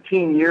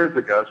 15 years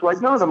ago, so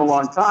I'd known him a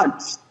long time.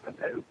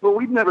 But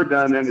we'd never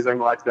done anything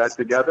like that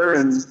together,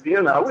 and we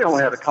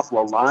only had a couple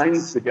of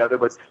lines together.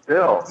 But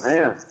still,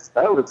 man,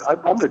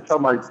 I'm going to tell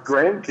my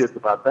grandkids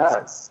about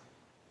that.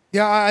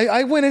 Yeah,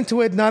 I went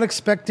into it not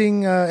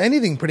expecting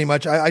anything. Pretty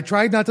much, I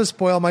tried not to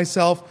spoil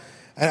myself.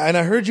 And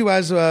I heard you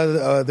as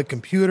the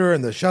computer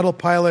and the shuttle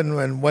pilot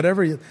and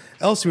whatever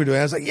else you were doing.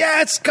 I was like,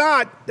 yeah, it's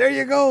Scott. There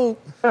you go.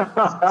 Well,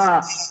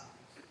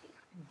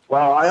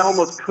 I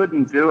almost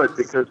couldn't do it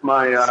because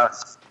my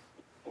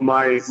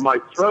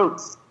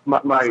throat, my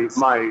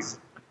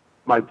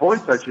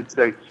voice, I should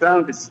say,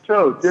 sounded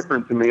so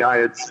different to me. I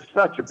had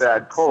such a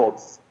bad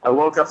cold. I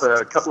woke up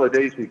a couple of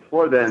days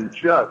before then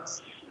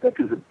just sick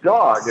as a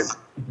dog.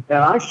 And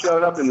I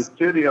showed up in the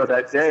studio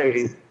that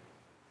day,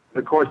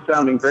 of course,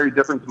 sounding very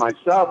different to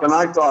myself, and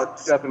I thought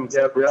Steph and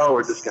Gabrielle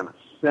were just going to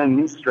send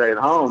me straight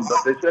home, but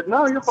they said,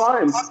 no, you're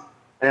fine.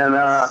 And, so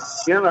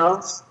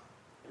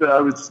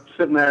I was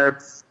sitting there,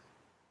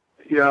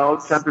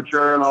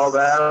 temperature and all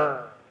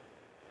that,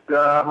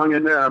 hung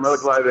in there. I'm really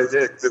glad I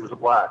did, because it was a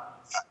blast.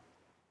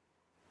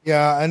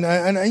 Yeah,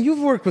 and you've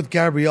worked with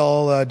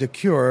Gabrielle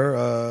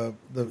Decure,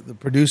 the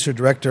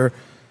producer-director,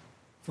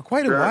 for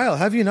quite a while,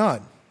 have you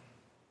not?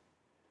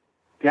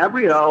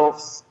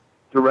 Gabrielle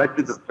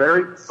directed the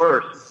very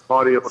first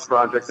audiobook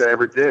project I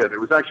ever did. It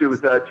was 2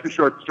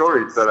 short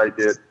stories that I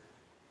did.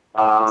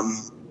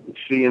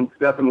 She and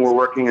Stefan were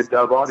working at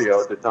Dove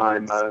Audio at the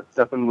time.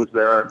 Stefan was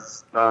there,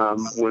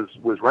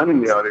 was running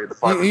the audio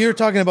department. You're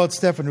talking about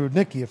Stefan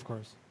Rudnicki, of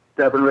course.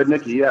 Stefan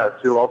Rudnicki, yes,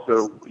 who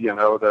also,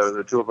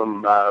 the two of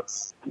them,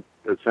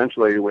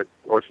 essentially, with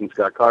Orson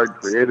Scott Card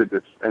created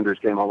this Ender's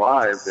Game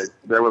Alive.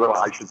 They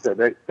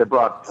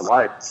brought it to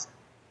life.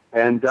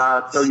 And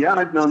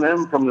I've known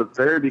them from the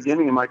very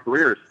beginning of my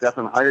career.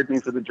 Stefan hired me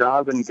for the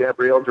job, and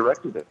Gabrielle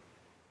directed it.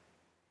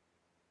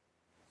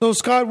 So,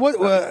 Scott, what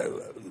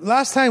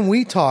last time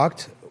we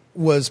talked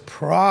was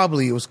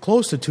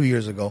close to 2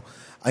 years ago.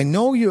 I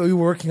know you were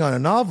working on a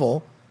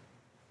novel,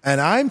 and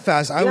I'm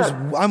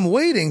I'm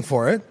waiting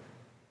for it.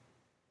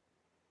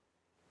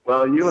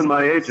 Well, you and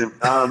my agent.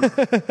 I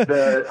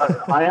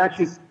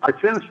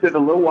finished it a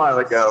little while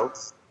ago,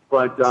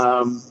 but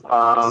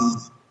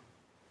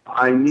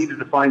I needed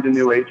to find a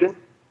new agent.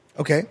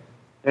 Okay.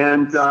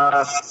 And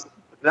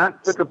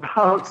that took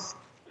about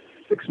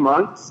 6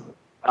 months.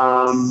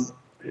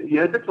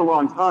 It takes a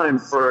long time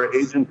for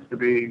agents to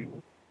be,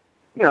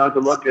 to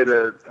look at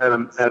a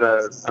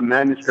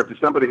manuscript of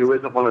somebody who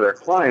isn't one of their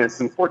clients.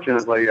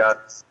 Unfortunately, a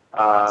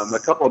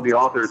couple of the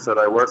authors that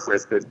I work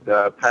with had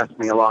passed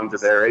me along to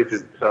their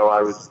agent. So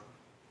I was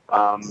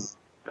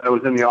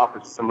in the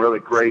office with some really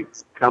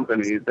great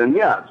companies. And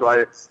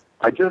so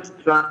I just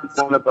signed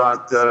one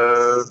about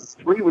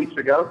 3 weeks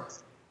ago.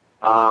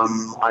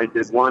 I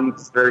did one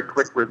very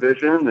quick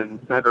revision and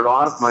sent it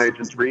off. My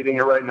agent's reading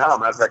it right now.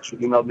 Matter of fact, she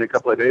emailed me a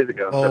couple of days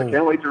ago. So I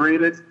can't wait to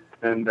read it.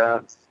 And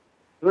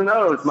who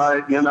knows?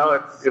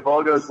 If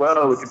all goes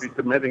well, we could be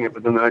submitting it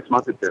within the next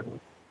month or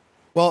two.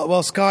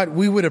 Well, Scott,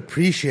 we would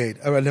appreciate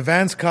an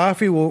advance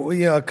copy.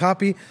 A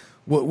copy.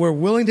 We're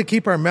willing to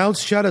keep our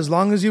mouths shut as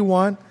long as you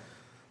want.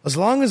 As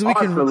long as we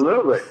can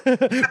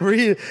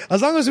read,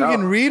 as long as we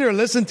can read or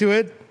listen to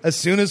it as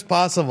soon as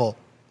possible.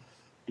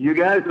 You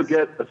guys will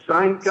get a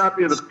signed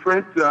copy of the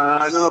print.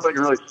 I don't know if I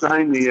can really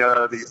sign the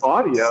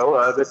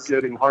audio. That's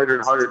getting harder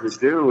and harder to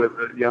do. I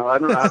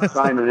don't know how to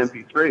sign an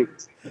MP3,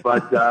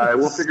 but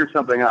we'll figure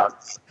something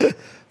out.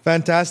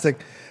 Fantastic.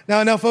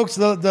 Now, folks,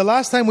 the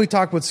last time we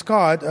talked with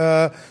Scott,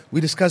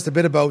 we discussed a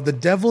bit about The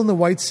Devil in the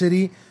White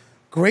City.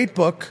 Great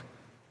book.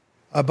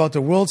 About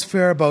the World's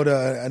Fair, about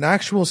an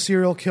actual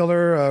serial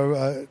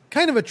killer,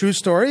 kind of a true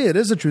story. It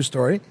is a true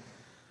story.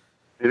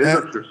 It is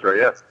a true story,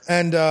 yes.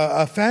 And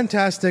a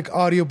fantastic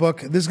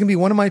audiobook. This is going to be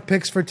one of my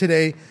picks for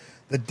today.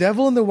 The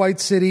Devil in the White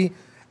City,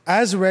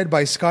 as read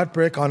by Scott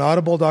Brick on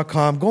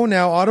audible.com. Go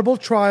now,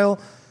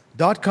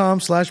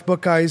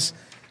 audibletrial.com/bookguys.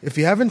 If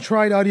you haven't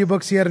tried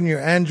audiobooks yet on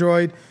your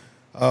Android,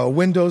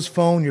 Windows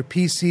phone, your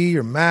PC,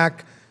 your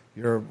Mac,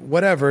 your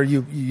whatever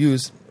you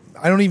use,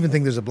 I don't even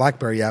think there's a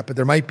BlackBerry app, but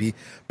there might be.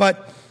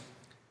 But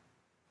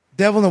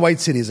Devil in the White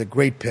City is a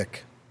great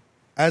pick,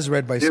 as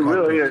read by Scott. It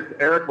really is.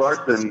 Eric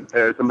Larson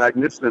is a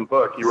magnificent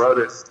book. He wrote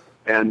it,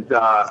 and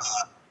I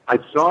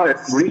saw it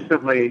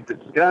recently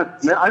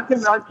discussed. I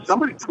think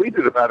somebody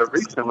tweeted about it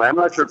recently. I'm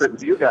not sure if it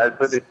was you guys,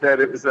 but it said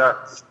it was their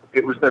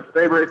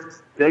favorite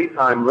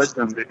daytime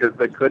listen because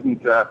they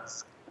couldn't.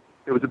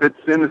 It was a bit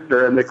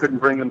sinister, and they couldn't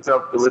bring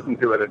themselves to listen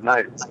to it at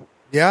night.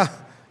 Yeah.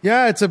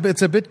 Yeah, it's a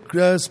bit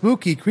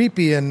spooky,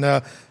 creepy, and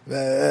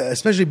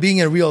especially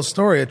being a real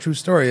story, a true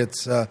story.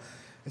 It's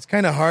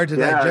kind of hard to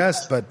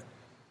digest, but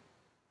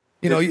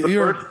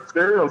you're first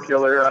serial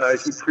killer.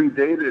 He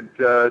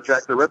predated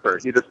Jack the Ripper.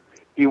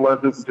 He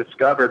wasn't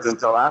discovered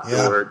until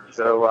afterwards,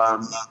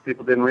 so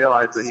people didn't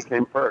realize that he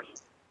came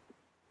first.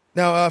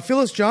 Now,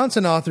 Phyllis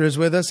Johnson, author, is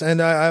with us,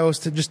 and I was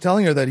just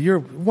telling her that you're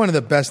one of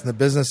the best in the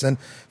business. And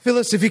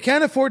Phyllis, if you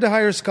can't afford to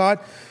hire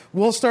Scott,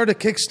 we'll start a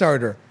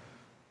Kickstarter.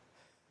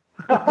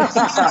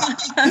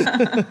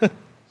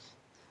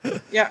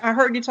 Yeah, I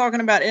heard you talking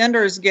about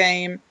Ender's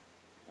Game.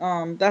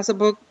 That's a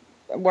book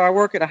where I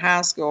work at a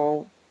high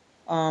school.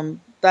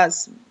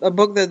 That's a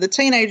book that the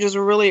teenagers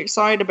were really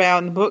excited about,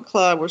 and the book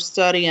club were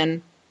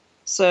studying.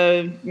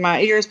 So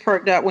my ears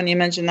perked up when you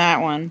mentioned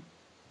that one.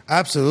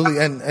 Absolutely.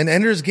 And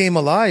Ender's Game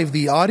Alive,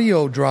 the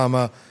audio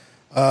drama,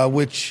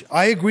 which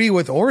I agree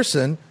with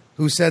Orson,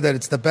 who said that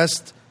it's the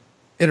best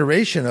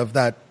iteration of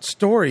that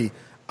story.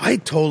 I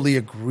totally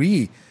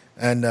agree.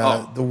 And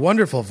the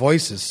wonderful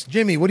voices.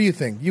 Jimmy, what do you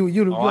think?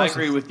 I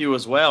agree with you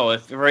as well.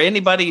 If for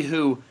anybody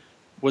who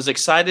was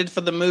excited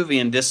for the movie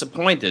and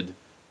disappointed,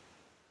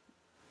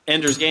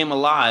 Ender's Game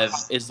Alive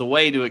is the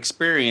way to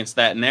experience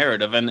that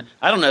narrative. And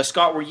I don't know,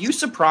 Scott, were you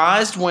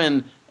surprised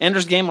when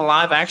Ender's Game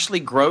Alive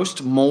actually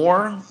grossed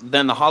more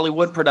than the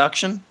Hollywood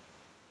production?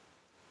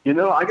 I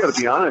got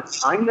to be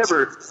honest. I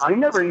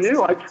never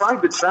knew. I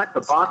tried to track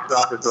the box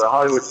office of the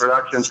Hollywood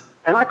production,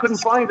 and I couldn't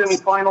find any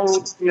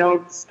final,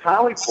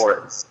 tally for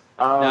it.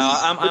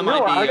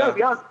 I got to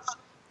be honest.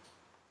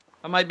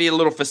 I might be a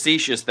little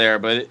facetious there,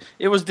 but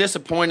it was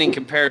disappointing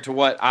compared to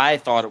what I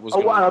thought it was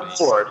going to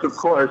be. Of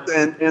course,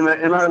 and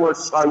I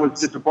was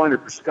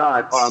disappointed for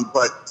Scott.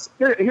 But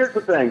here's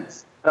the thing: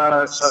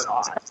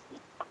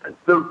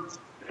 the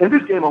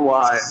Ender's Game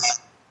Alive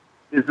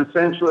is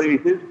essentially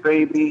his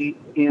baby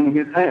in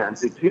his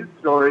hands. It's his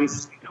story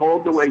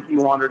told the way he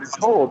wanted it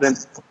told, and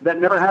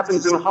that never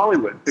happens in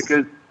Hollywood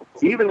because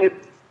even if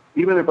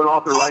an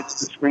author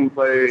writes the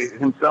screenplay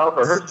himself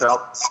or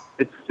herself,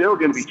 it's still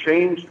going to be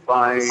changed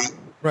by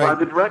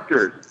the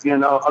directors,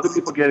 other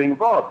people getting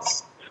involved.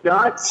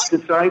 Scott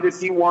decided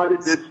he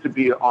wanted this to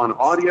be on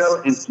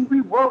audio, and he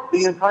rewrote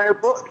the entire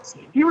book.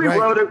 He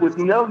rewrote it with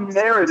no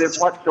narrative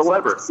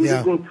whatsoever. It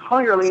was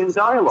entirely in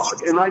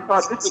dialogue, and I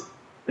thought this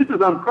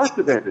is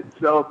unprecedented.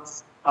 So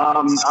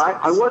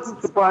I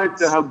wasn't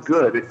surprised at how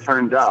good it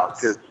turned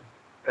out because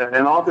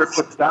an author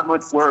puts that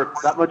much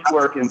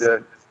work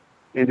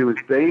into his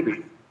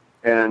baby,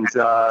 and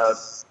the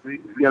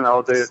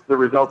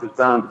result is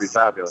bound to be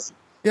fabulous.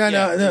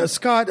 Yeah.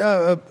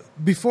 Scott,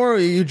 before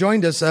you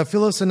joined us,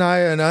 Phyllis and I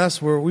and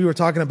us we were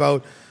talking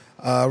about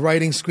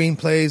writing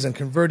screenplays and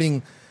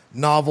converting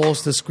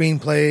novels to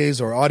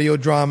screenplays or audio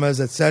dramas,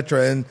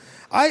 etc. And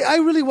I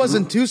really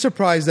wasn't too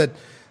surprised that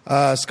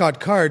Scott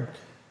Card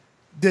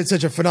did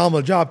such a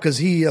phenomenal job because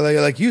he,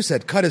 like you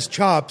said, cut his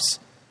chops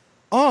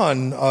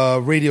on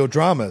radio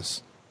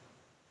dramas.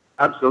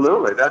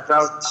 Absolutely. That's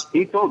how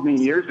he told me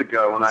years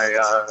ago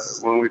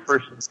when we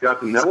first got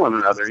to know one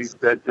another. He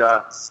said,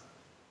 I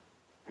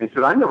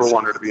never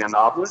wanted to be a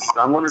novelist.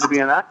 I wanted to be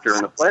an actor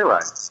and a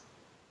playwright.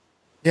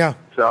 Yeah.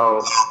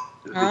 So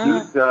he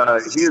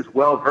is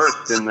well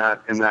versed in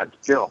that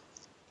skill.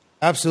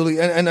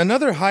 Absolutely. And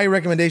another high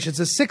recommendation. It's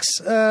a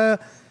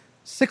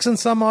six and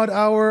some odd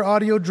hour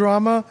audio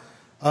drama.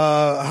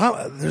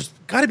 There's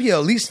got to be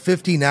at least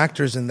 15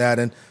 actors in that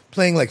and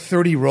playing like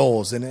 30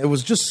 roles. And it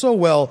was just so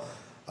well,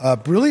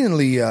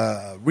 brilliantly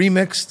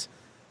remixed.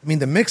 I mean,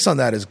 the mix on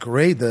that is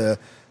great. The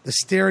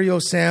stereo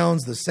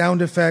sounds, the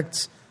sound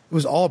effects, it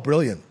was all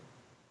brilliant.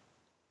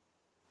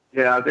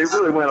 Yeah, they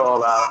really went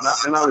all out,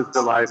 and I was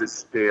delighted to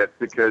see it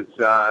because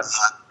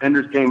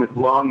Ender's Game has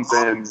long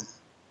been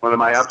one of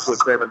my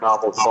absolute favorite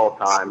novels of all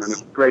time, and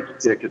it's great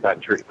to get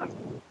that treatment.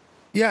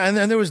 Yeah, and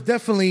there was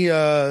definitely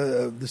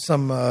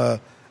some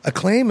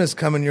acclaim is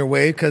coming your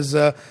way because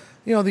some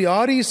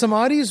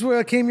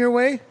Audis came your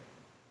way.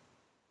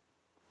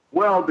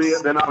 Well,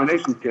 the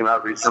nominations came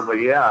out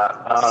recently,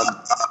 yeah,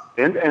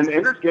 and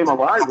Ender's Game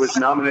Alive was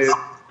nominated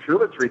 2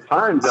 or 3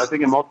 times, I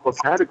think, in multiple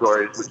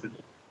categories,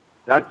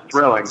 that's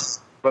thrilling.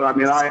 But I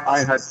mean,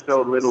 I had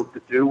so little to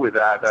do with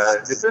that.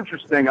 It's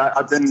interesting.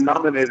 I've been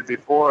nominated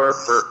before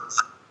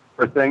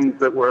for things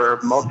that were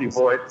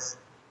multi-voice,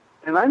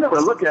 and I never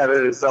look at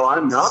it as though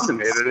I'm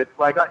nominated. It's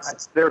like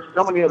there are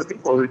so many other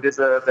people who did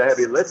the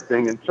heavy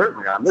lifting, and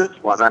certainly on this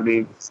one. I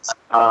mean,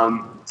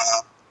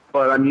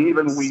 but I mean,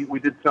 even we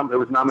did something that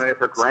was nominated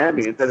for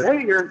Grammy, and said,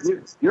 "Hey,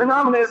 you're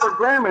nominated for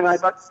Grammy," and I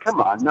thought, "Come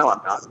on, no, I'm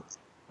not."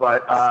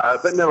 But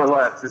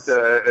nevertheless,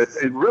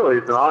 it really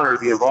is an honor to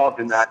be involved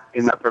in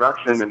that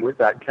production and with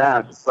that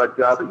cast. But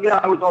yeah,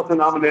 I was also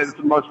nominated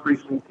for the most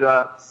recent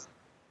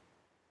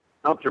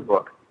sculpture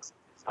book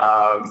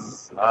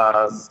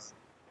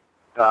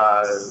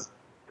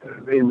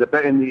in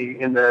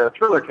the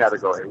thriller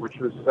category, which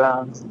was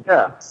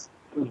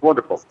it was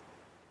wonderful.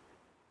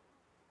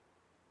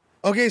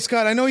 Okay,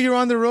 Scott, I know you're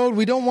on the road.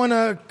 We don't want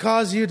to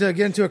cause you to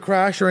get into a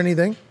crash or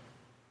anything.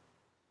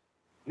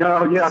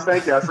 No, yeah,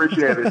 thank you. I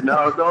appreciate it.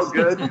 No, it's all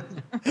good.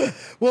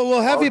 Well,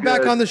 we'll have All you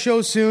back good. on the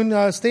show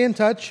soon. Stay in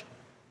touch.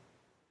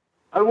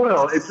 I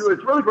will. It's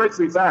really great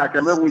to be back. I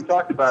remember we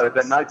talked about it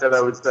that night that I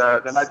was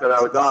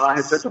on. I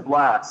had such a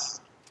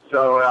blast.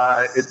 So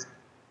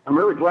I'm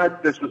really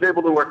glad this was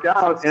able to work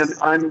out.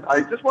 And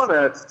I just want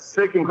to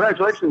say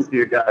congratulations to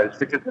you guys,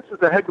 because this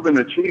is a heck of an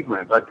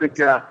achievement. I think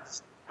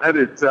that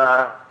is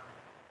a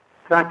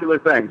spectacular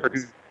thing.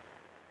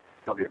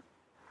 So,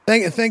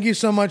 Thank you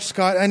so much,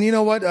 Scott. And you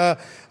know what?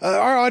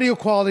 Our audio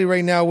quality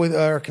right now with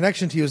our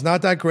connection to you is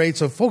not that great.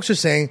 So folks are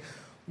saying,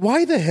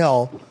 why the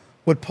hell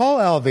would Paul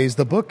Alves,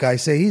 the book guy,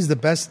 say he's the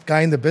best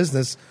guy in the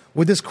business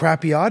with this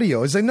crappy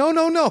audio? It's like,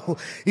 no.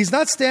 He's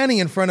not standing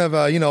in front of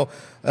a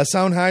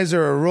Sennheiser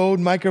or a Rode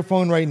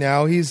microphone right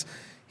now. He's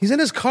in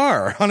his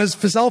car on his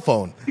cell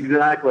phone.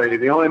 Exactly.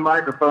 The only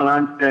microphone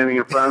I'm standing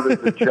in front of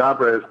is the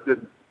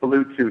Jabra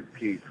Bluetooth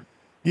piece.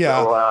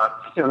 Yeah.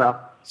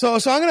 So,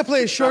 So I'm going to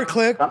play a short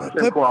clip. I'm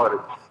going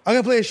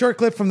to play a short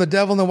clip from The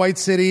Devil in the White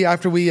City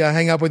after we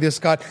hang up with you,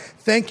 Scott.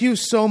 Thank you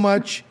so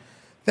much.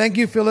 Thank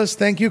you, Phyllis.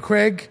 Thank you,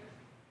 Craig.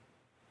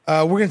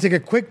 We're going to take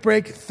a quick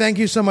break. Thank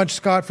you so much,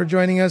 Scott, for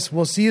joining us.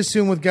 We'll see you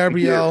soon with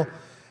Gabrielle.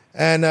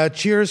 And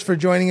cheers for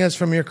joining us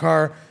from your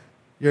car.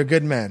 You're a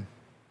good man.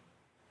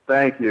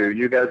 Thank you.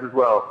 You guys as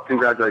well.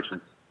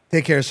 Congratulations.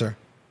 Take care, sir.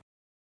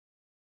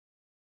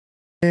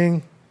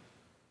 And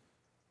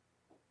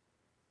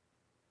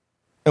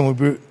we'll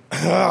be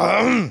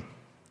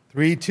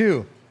 3,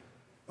 2.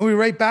 We'll be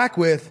right back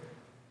with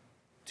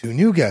 2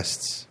 new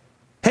guests.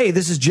 Hey,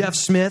 this is Jeff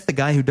Smith, the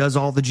guy who does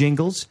all the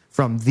jingles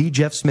from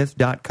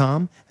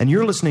thejeffsmith.com, and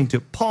you're listening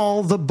to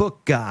Paul the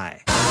Book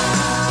Guy.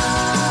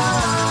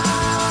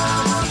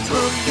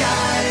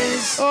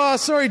 Oh,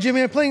 sorry,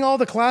 Jimmy. I'm playing all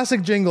the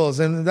classic jingles,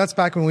 and that's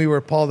back when we were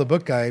Paul the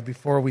Book Guy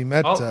before we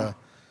met.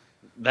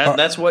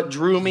 That's what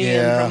drew me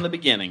in from the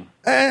beginning.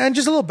 And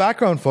just a little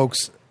background,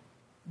 folks.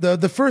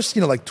 The first,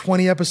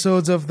 20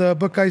 episodes of the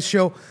Book Guys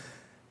show,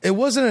 it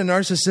wasn't a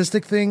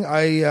narcissistic thing.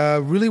 I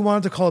really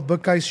wanted to call it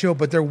Book Guys show,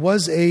 but there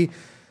was a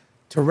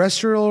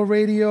terrestrial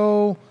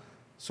radio,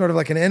 sort of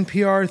like an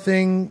NPR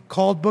thing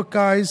called Book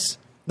Guys.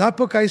 Not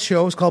Book Guys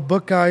show, it's called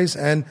Book Guys.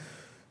 And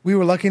we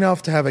were lucky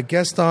enough to have a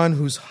guest on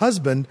whose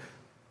husband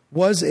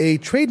was a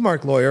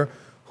trademark lawyer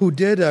who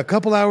did a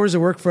couple hours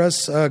of work for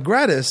us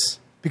gratis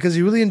because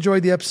he really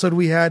enjoyed the episode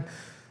we had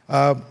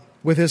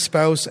with his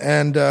spouse.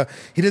 And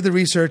he did the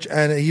research,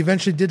 and he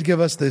eventually did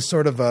give us this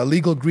sort of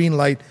legal green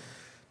light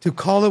to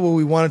call it what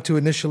we wanted to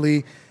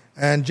initially.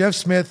 And Jeff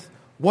Smith,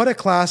 what a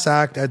class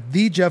act at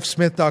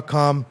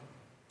thejeffsmith.com,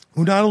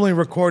 who not only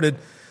recorded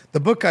the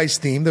Book Guys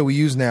theme that we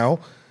use now,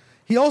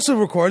 he also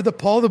recorded the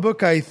Paul the Book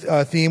Guy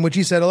theme, which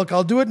he said, look,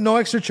 I'll do it no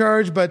extra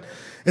charge, but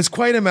it's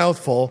quite a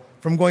mouthful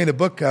from going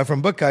to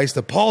from Book Guys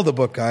to Paul the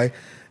Book Guy.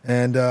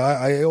 And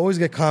I always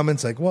get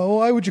comments like, well,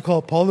 why would you call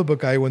it Paul the Book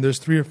Guy when there's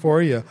 3 or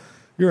 4 of you?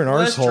 You're an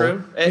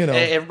arsehole. That's true.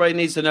 Everybody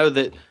needs to know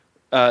that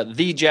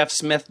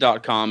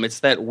thejeffsmith.com, it's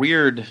that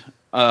weird,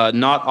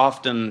 not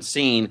often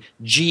seen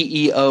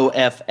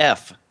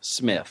GEOFF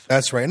Smith.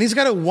 That's right. And he's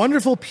got a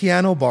wonderful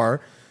piano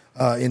bar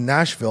in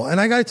Nashville. And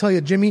I got to tell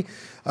you, Jimmy,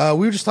 we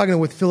were just talking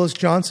with Phyllis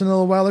Johnson a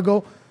little while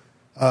ago.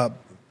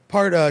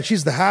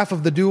 She's the half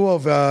of the duo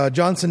of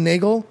Johnson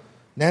Nagel,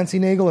 Nancy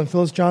Nagel and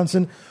Phyllis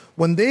Johnson.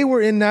 When they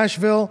were in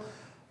Nashville,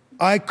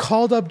 I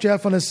called up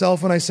Jeff on his cell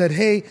phone. I said,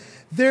 hey,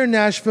 they're in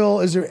Nashville.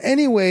 Is there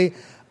any way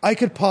I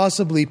could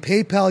possibly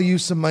PayPal you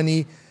some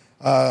money,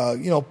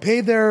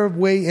 pay their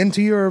way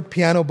into your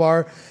piano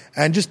bar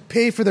and just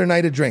pay for their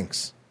night of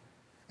drinks?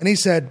 And he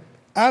said,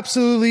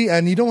 absolutely,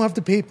 and you don't have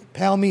to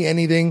PayPal me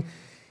anything.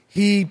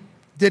 He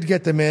did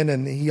get them in,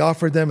 and he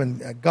offered them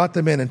and got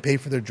them in and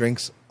paid for their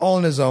drinks all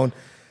on his own.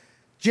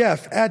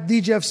 Jeff at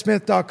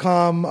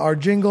djeffsmith.com, our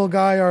jingle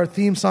guy, our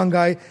theme song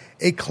guy,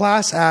 a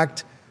class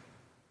act,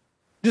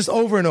 just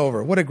over and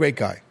over. What a great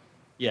guy.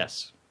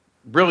 Yes.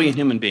 Brilliant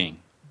human being.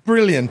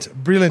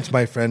 Brilliant,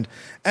 my friend.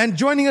 And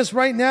joining us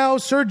right now,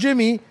 Sir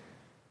Jimmy,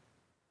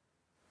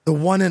 the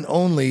one and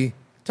only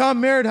Tom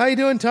Merritt. How you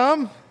doing,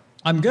 Tom?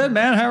 I'm good,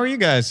 man. How are you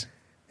guys?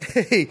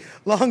 Hey,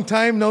 long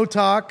time no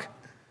talk.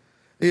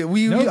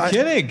 No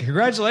kidding.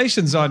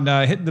 Congratulations on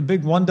hitting the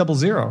big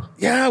 100.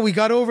 Yeah, we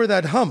got over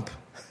that hump.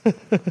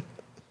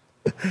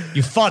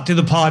 You fought to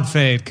the pod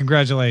fade.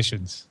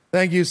 Congratulations.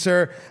 Thank you,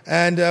 sir.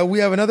 And we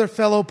have another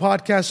fellow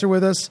podcaster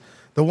with us,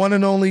 the one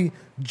and only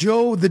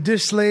Joe the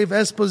Dish Slave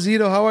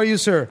Esposito. How are you,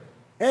 sir?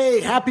 Hey,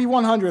 happy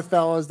 100th,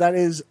 fellas. That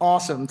is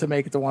awesome to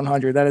make it to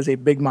 100. That is a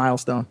big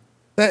milestone.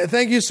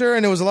 Thank you, sir.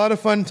 And it was a lot of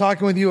fun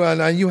talking with you.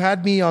 And you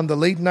had me on the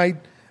late night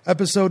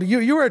episode.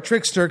 You were a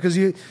trickster because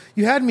you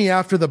had me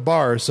after the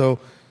bar. So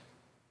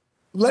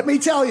let me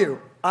tell you,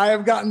 I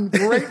have gotten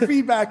great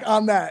feedback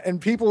on that.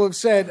 And people have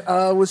said,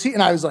 was he?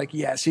 And I was like,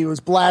 yes, he was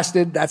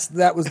blasted.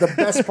 That was the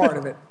best part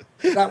of it.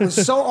 That was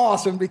so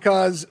awesome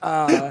because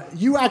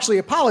you actually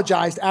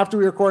apologized after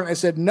we recorded. I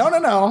said,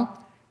 no.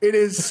 It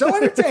is so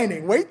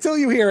entertaining. Wait till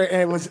you hear it.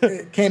 And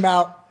it came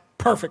out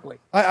perfectly.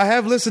 I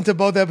have listened to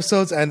both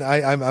episodes, and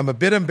I'm a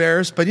bit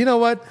embarrassed. But you know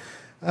what?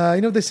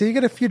 They say you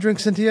get a few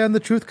drinks into you, and the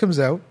truth comes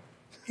out.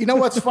 You know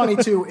what's funny,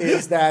 too,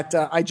 is that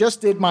I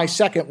just did my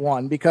second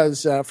one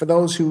because for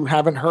those who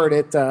haven't heard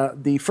it,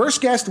 the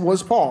first guest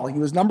was Paul. He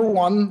was number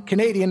one,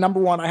 Canadian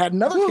number one. I had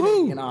another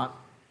Canadian on.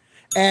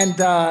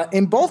 And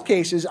in both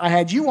cases, I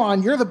had you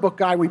on. You're the book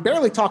guy. We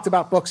barely talked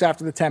about books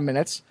after the 10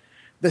 minutes.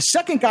 The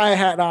second guy I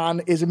had on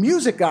is a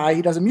music guy.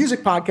 He does a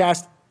music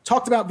podcast,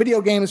 talked about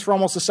video games for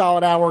almost a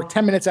solid hour,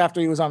 10 minutes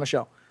after he was on the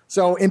show.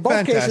 So in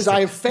both cases,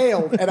 I have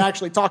failed at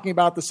actually talking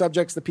about the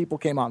subjects that people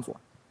came on for.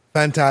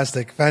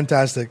 Fantastic.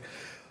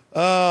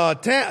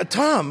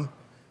 Tom,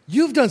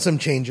 you've done some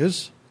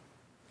changes.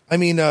 I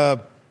mean,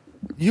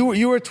 you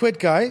were a Twit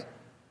guy.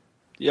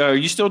 Yeah, are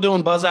you still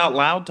doing Buzz Out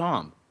Loud,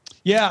 Tom?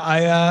 Yeah,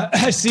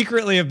 I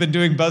secretly have been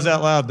doing Buzz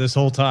Out Loud this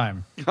whole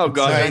time. Oh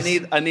God,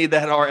 nice. I need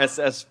that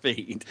RSS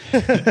feed.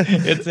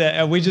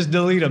 It's we just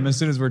delete them as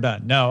soon as we're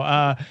done. No,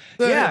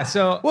 yeah.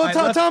 So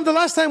Tom, the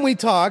last time we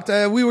talked,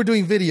 we were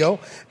doing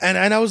video,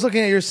 and I was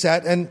looking at your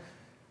set, and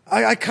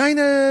I kind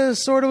of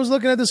sort of was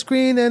looking at the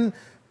screen, and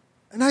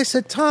I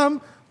said,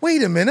 Tom,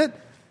 wait a minute.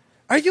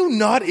 Are you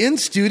not in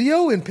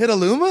studio in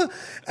Petaluma?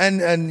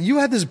 And you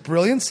had this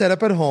brilliant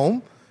setup at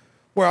home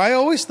where I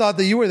always thought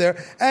that you were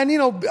there. And, you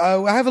know,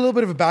 I have a little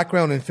bit of a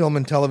background in film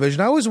and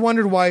television. I always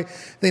wondered why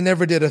they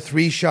never did a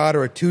 3-shot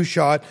or a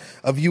 2-shot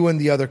of you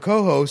and the other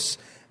co-hosts.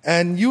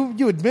 And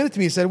you admitted to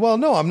me, you said, well,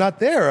 no, I'm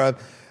not there.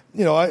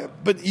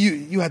 But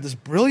you had this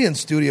brilliant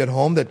studio at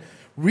home that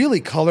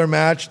really color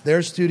matched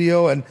their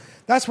studio. And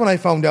that's when I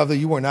found out that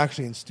you weren't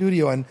actually in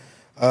studio. And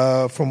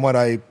from what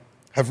I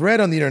have read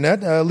on the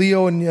internet,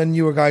 Leo and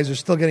you guys are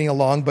still getting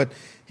along, but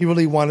he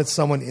really wanted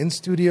someone in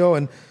studio.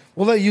 And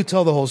we'll let you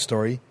tell the whole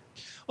story.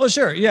 Well,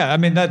 sure. Yeah. I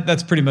mean,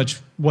 that's pretty much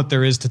what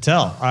there is to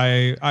tell.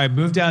 I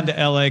moved down to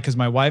LA because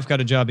my wife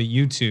got a job at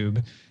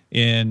YouTube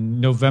in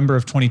November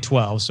of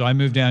 2012. So I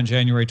moved down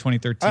January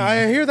 2013.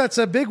 I hear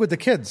that's big with the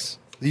kids,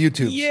 the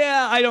YouTube.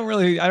 Yeah. I don't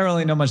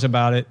really know much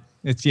about it.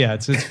 It's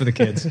for the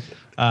kids.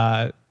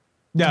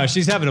 No,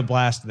 she's having a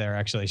blast there.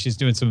 Actually, she's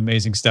doing some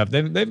amazing stuff.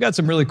 They've got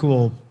some really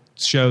cool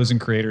shows and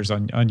creators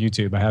on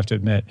YouTube. I have to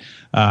admit.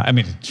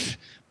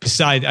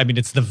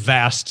 It's the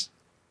vast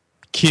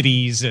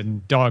kitties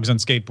and dogs on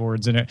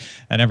skateboards and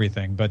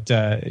everything. But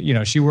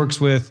she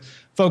works with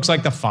folks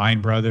like the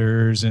Fine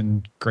Brothers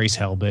and Grace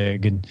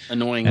Helbig and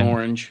Annoying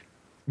Orange.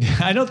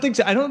 I don't think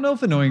so. I don't know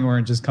if Annoying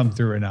Orange has come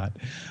through or not.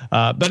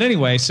 But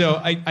anyway,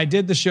 so I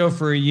did the show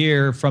for a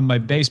year from my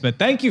basement.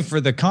 Thank you for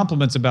the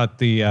compliments about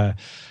the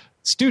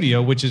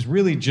studio, which is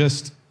really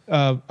just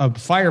a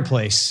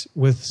fireplace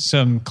with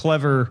some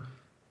clever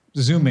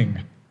zooming.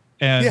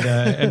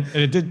 And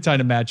it did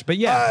kind of match. But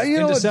yeah,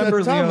 in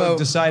December, Leo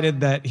decided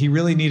that he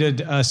really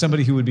needed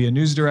somebody who would be a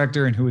news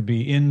director and who would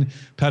be in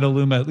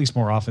Petaluma at least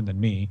more often than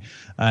me.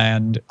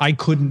 And I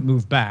couldn't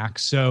move back.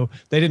 So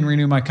they didn't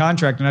renew my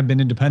contract, and I've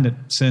been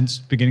independent since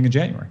beginning of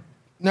January.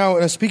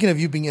 Now, speaking of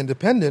you being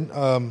independent,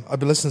 I've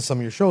been listening to some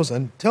of your shows.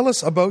 And tell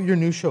us about your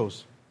new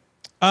shows.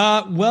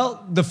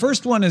 Well, the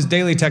first one is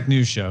Daily Tech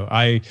News Show.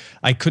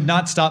 I could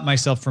not stop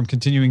myself from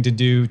continuing to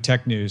do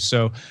tech news.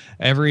 So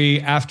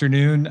every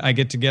afternoon I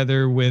get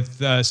together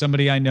with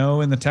somebody I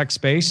know in the tech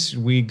space.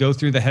 We go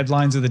through the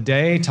headlines of the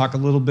day, talk a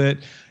little bit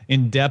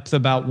in depth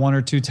about one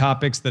or two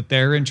topics that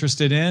they're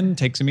interested in,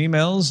 take some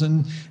emails,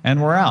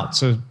 and we're out.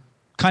 So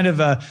kind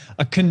of a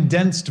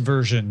condensed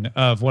version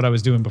of what I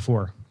was doing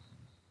before.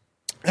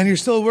 And you're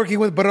still working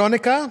with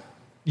Veronica?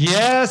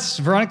 Yes,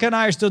 Veronica and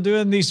I are still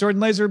doing the Sword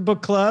and Laser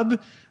Book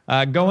Club,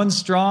 going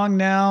strong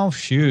now.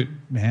 Shoot,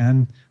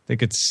 man, I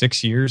think it's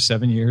 7 years,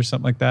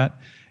 something like that.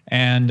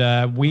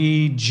 And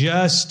we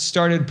just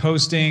started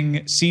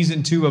posting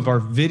season 2 of our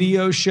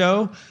video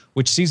show,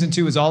 which season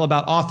 2 is all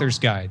about author's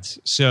guides.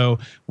 So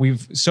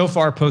we've so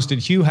far posted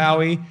Hugh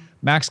Howey,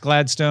 Max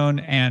Gladstone,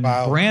 and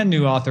brand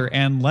new author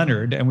Ann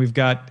Leonard, and we've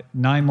got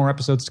 9 more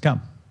episodes to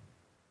come.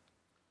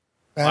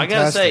 Well, I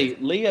gotta say,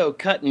 Leo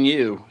cutting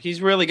you,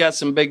 he's really got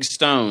some big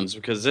stones,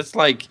 because it's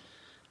like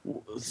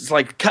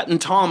cutting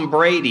Tom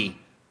Brady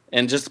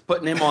and just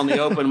putting him on the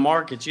open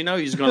market. You know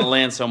he's going to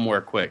land somewhere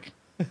quick.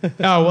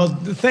 Oh, well,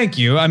 thank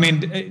you. I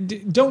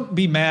mean, don't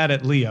be mad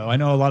at Leo. I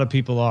know a lot of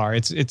people are.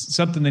 It's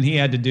something that he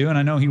had to do, and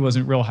I know he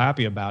wasn't real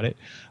happy about it.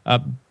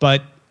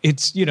 But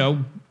it's,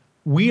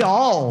 we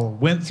all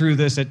went through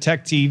this at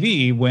Tech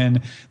TV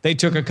when they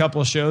took a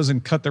couple of shows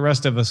and cut the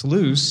rest of us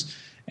loose.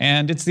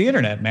 And it's the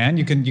internet, man.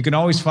 You can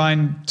always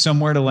find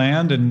somewhere to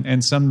land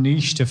and some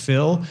niche to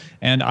fill.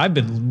 And I've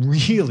been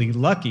really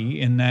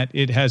lucky in that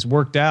it has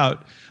worked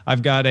out.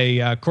 I've got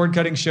a cord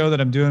cutting show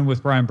that I'm doing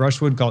with Brian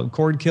Brushwood called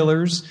Cord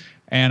Killers.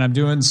 And I'm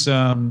doing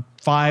some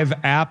 5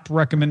 app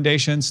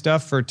recommendation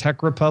stuff for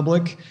Tech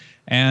Republic.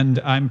 And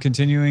I'm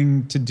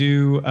continuing to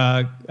do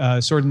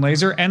Sword and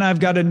Laser. And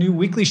I've got a new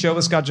weekly show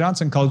with Scott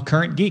Johnson called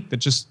Current Geek that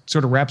just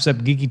sort of wraps up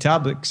geeky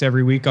topics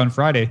every week on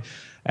Friday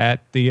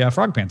at the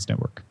Frog Pants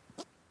Network.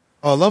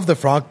 Oh, I love the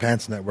Frog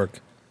Pants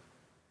Network.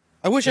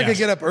 I wish I could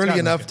get up early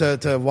enough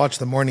to watch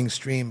the morning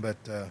stream, but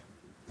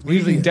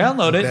we can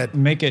download it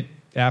and make it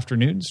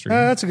afternoon stream.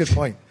 That's a good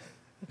point.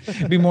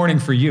 It'd be morning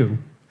for you.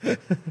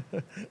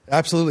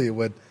 Absolutely, it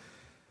would.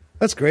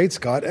 That's great,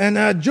 Scott.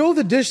 And Joe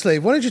the Dish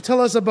Slave, why don't you tell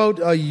us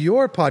about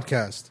your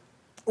podcast?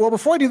 Well,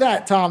 before I do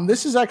that, Tom,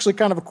 this is actually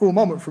kind of a cool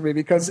moment for me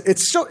because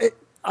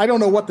I don't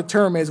know what the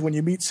term is when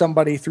you meet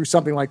somebody through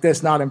something like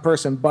this, not in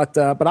person, but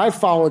I've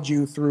followed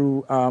you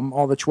through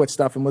all the Twitch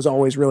stuff and was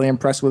always really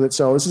impressed with it.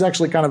 So this is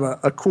actually kind of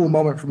a cool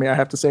moment for me. I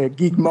have to say, a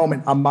geek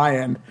moment on my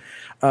end.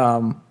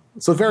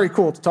 So very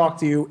cool to talk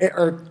to you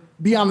or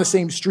be on the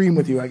same stream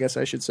with you, I guess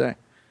I should say.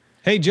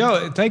 Hey,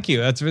 Joe, thank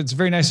you. It's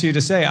very nice of you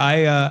to say.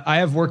 I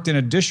have worked in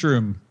a dish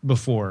room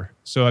before,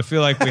 so I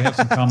feel like we have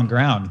some common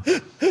ground.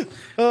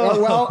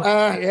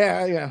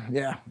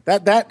 Yeah.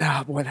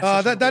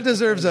 That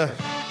deserves a...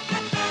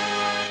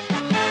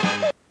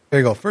 There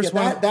you go. First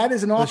one. That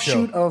is an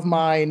offshoot of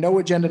my No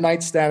Agenda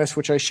Night status,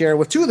 which I share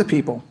with two of the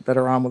people that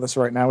are on with us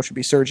right now, which would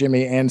be Sir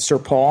Jimmy and Sir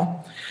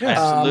Paul.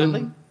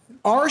 Absolutely.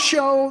 Our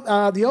show,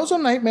 The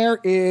Ozone Nightmare,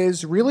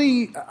 is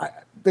really...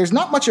 there's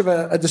not much of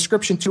a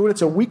description to it.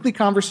 It's a weekly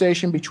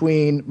conversation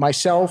between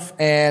myself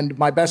and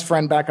my best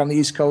friend back on the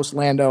East Coast,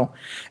 Lando.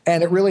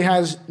 And it really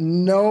has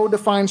no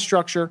defined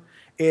structure.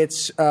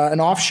 It's an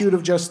offshoot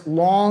of just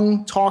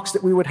long talks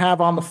that we would have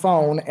on the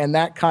phone, and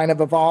that kind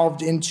of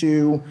evolved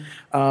into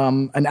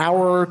an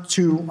hour,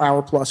 2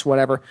 hour plus,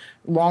 whatever,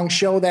 long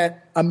show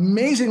that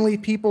amazingly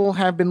people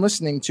have been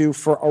listening to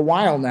for a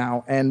while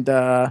now. And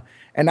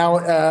now,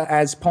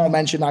 as Paul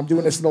mentioned, I'm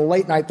doing this little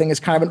late night thing as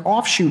kind of an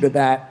offshoot of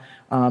that.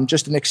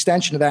 Just an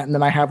extension of that. And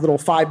then I have little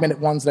 5-minute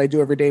ones that I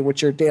do every day,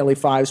 which are daily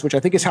fives, which I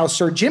think is how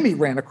Sir Jimmy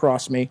ran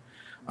across me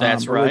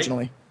That's right.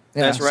 originally.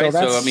 Yeah, that's right.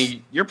 So, I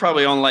mean, you're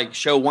probably on like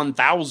show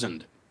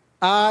 1,000.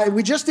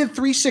 We just did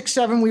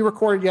 367 we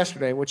recorded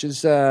yesterday, which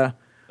is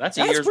that's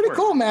pretty work.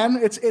 cool, man.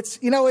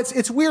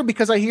 It's weird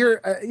because I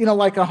hear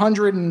like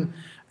 100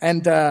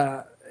 and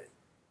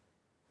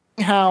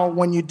how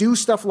when you do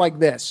stuff like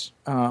this,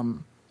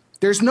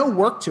 there's no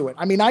work to it.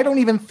 I mean, I don't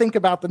even think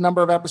about the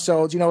number of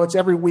episodes. It's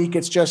every week.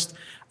 It's just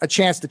a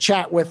chance to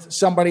chat with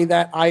somebody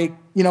that I,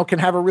 can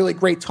have a really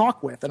great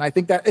talk with. And I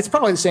think that it's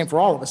probably the same for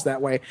all of us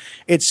that way.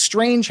 It's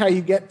strange how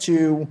you get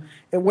to,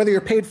 whether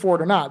you're paid for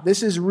it or not,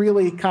 this is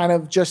really kind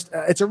of just,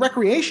 it's a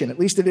recreation. At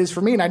least it is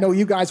for me. And I know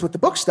you guys with the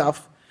book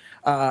stuff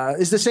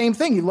is the same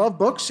thing. You love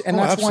books, and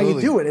that's absolutely. why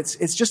you do it.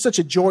 It's just such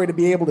a joy to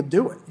be able to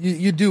do it.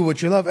 You do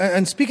what you love.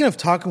 And speaking of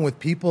talking with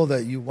people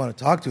that you want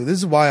to talk to, this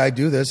is why I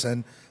do this.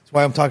 And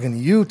why I'm talking to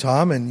you,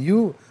 Tom, and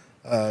you,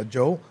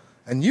 Joe,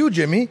 and you,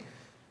 Jimmy.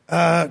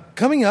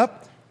 Coming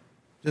up,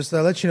 just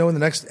to let you know, in the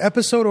next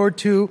episode or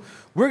two,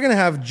 we're going to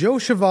have Joe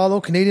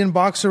Chuvalo, Canadian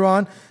boxer,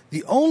 on,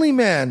 the only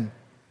man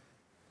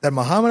that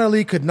Muhammad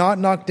Ali could not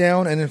knock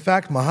down. And in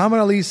fact, Muhammad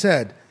Ali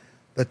said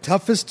the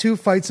toughest 2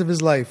 fights of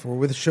his life were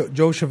with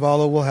Joe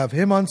Chuvalo. We'll have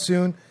him on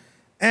soon.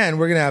 And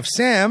we're going to have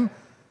Sam,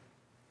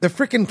 the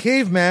frickin'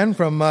 caveman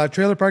from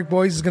Trailer Park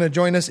Boys, is going to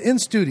join us in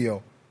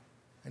studio.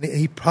 And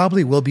he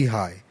probably will be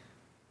high.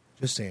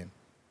 Just saying.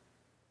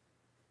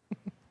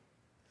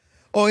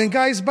 Oh, and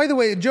guys, by the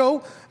way,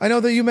 Joe, I know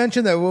that you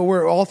mentioned that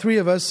we're all three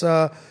of us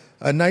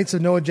Knights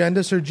of No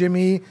Agenda, Sir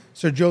Jimmy,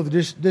 Sir Joe the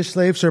Dish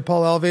Slave, Sir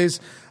Paul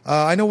Alves.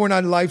 I know we're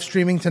not live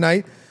streaming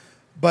tonight,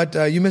 but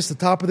you missed the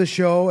top of the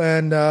show,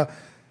 and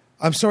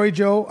I'm sorry,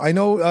 Joe. I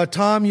know,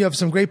 Tom, you have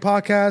some great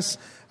podcasts.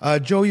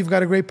 Joe, you've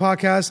got a great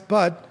podcast,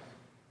 but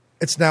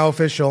it's now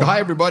official. Hi,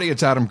 everybody.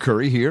 It's Adam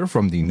Curry here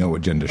from the No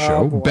Agenda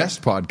Show,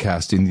 best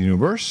podcast in the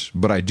universe.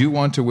 But I do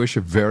want to wish a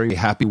very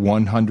happy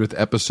 100th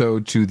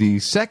episode to the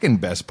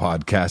second best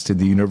podcast in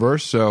the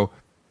universe. So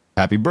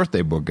happy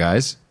birthday, book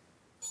guys.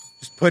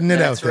 Just putting it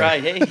That's out there.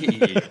 right.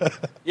 Hey.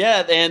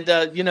 Yeah, and,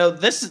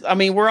 this is,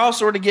 we're all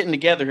sort of getting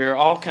together here,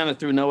 all kind of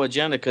through No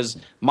Agenda, because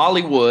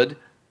Molly Wood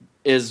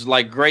is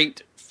like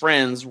great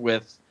friends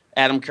with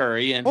Adam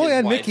Curry and his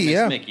wife, Mickey, Miss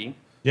yeah. Mickey.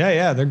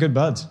 Yeah, they're good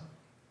buds.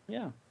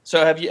 Yeah.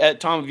 So have you,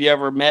 Tom? Have you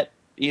ever met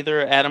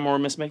either Adam or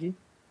Miss Mickey?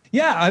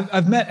 Yeah,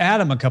 I've met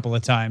Adam a couple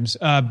of times.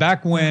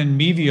 Back when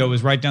Mevio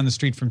was right down the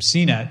street from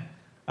CNET,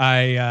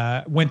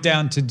 I went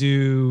down to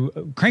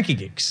do Cranky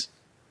Geeks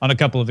on a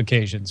couple of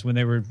occasions when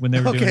they were doing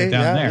it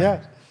down there.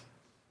 Yeah.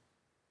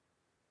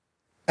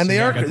 And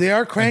So they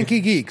are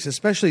cranky geeks,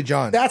 especially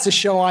John. That's a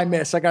show I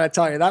miss. I got to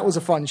tell you, that was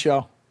a fun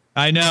show.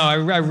 I know.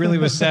 I really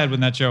was sad when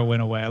that show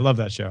went away. I love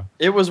that show.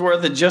 It was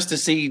worth it just to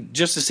see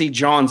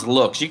John's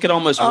looks. You could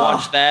almost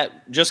watch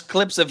that, just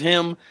clips of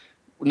him,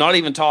 not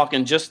even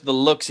talking, just the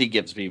looks he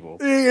gives people.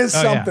 He is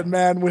something,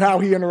 man, with how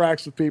he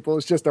interacts with people.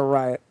 It's just a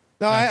riot.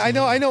 No, I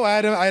know.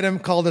 Adam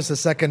called us the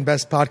second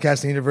best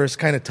podcast in the universe,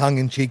 kind of tongue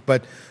in cheek,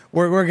 but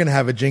we're going to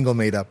have a jingle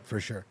made up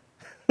for sure.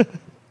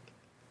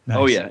 Nice.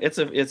 Oh yeah,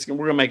 we're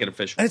gonna make it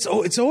official. And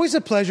it's always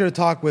a pleasure to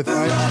talk with.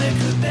 There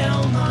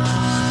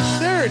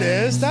it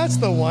is. That's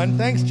the one.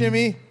 Thanks,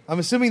 Jimmy. I'm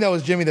assuming that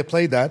was Jimmy that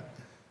played that.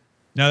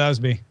 No, that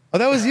was me. Oh,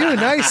 that was you.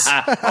 Nice.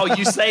 Oh,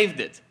 you saved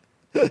it.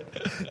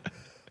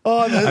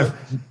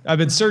 I've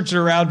been searching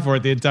around for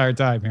it the entire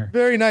time here.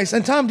 Very nice.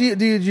 And Tom,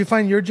 did you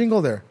find your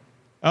jingle there?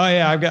 Oh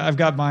yeah, I've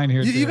got mine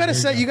here. You got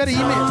to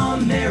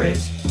email.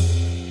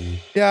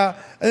 Yeah,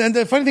 and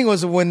the funny thing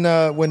was when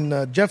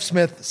Jeff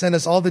Smith sent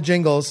us all the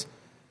jingles,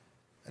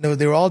 and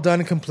they were all done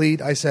and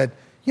complete. I said,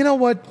 you know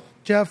what,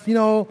 Jeff?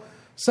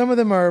 Some of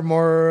them are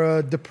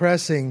more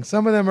depressing.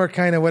 Some of them are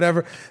kind of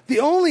whatever. The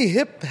only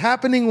hip,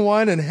 happening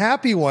one and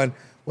happy one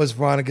was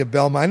Veronica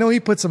Belma. I know he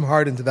put some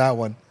heart into that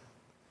one.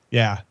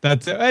 Yeah,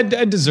 that's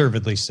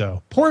deservedly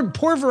so. Poor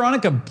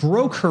Veronica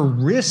broke her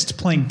wrist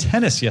playing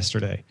tennis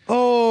yesterday.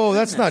 Oh,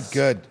 that's not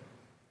good.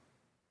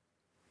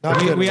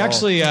 We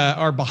actually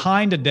are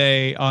behind a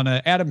day on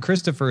an Adam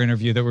Christopher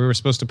interview that we were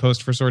supposed to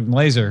post for Sword and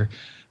Laser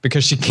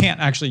because she can't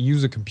actually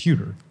use a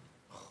computer.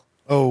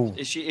 Oh,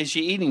 is she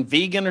eating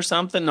vegan or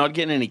something? Not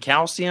getting any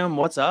calcium?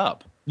 What's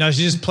up? No,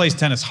 she just plays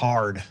tennis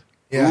hard.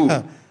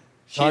 Yeah,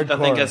 I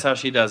think that's how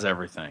she does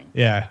everything.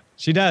 Yeah,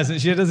 she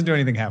does. She doesn't do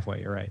anything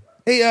halfway. You're right.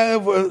 Hey,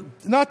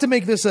 not to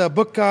make this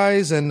Book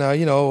Guys and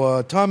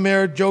Tom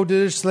Mayer, Joe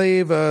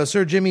Didishslave,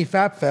 Sir Jimmy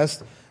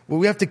Fapfest. Well,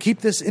 we have to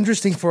keep this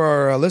interesting for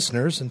our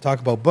listeners and talk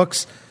about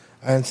books.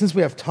 And since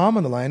we have Tom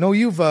on the line, I know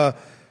you've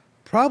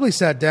probably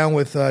sat down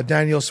with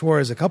Daniel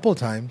Suarez a couple of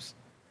times.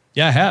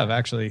 Yeah, I have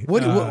actually.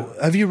 What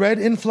have you read?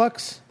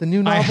 Influx, the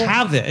new novel. I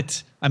have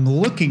it. I'm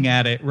looking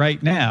at it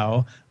right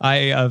now.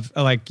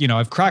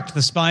 I've cracked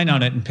the spine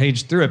on it and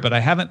paged through it, but I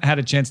haven't had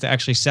a chance to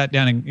actually sat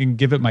down and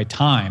give it my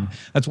time.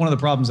 That's one of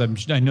the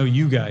problems I know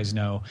you guys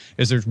know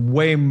is there's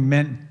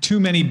too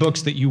many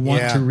books that you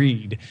want to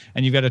read,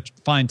 and you got to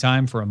find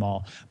time for them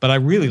all. But I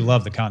really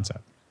love the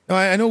concept.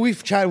 I know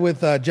we've chatted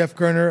with Jeff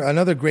Gerner,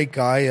 another great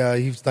guy.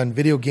 He's done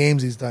video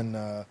games. He's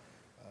done,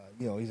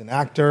 he's an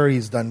actor.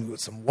 He's done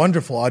some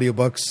wonderful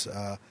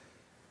audiobooks.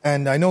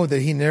 And I know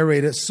that he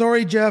narrated.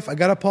 Sorry, Jeff, I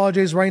got to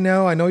apologize right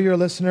now. I know you're a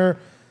listener.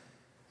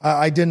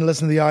 I didn't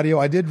listen to the audio.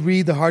 I did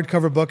read the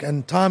hardcover book.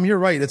 And Tom, you're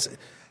right.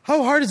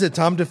 How hard is it,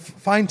 Tom, to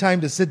find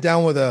time to sit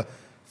down with a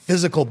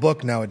physical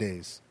book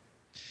nowadays?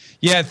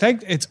 Yeah,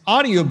 it's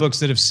audiobooks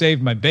that have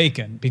saved my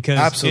bacon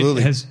because it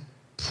has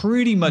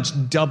pretty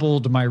much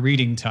doubled my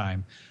reading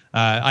time.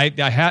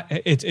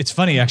 It's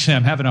funny, actually.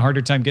 I'm having a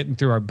harder time getting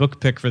through our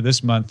book pick for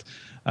this month,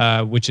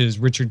 which is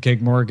Richard K.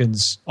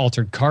 Morgan's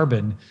Altered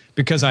Carbon,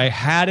 because I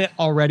had it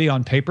already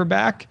on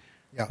paperback,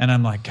 and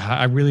I'm like, God,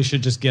 I really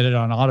should just get it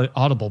on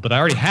Audible, but I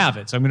already have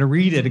it, so I'm going to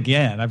read it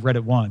again. I've read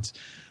it once.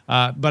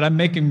 But I'm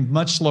making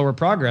much slower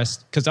progress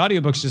because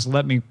audiobooks just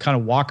let me kind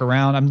of walk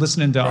around. I'm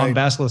listening to On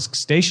Basilisk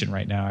Station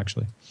right now,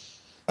 actually.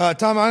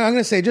 Tom, I'm going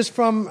to say just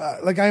from,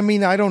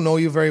 I don't know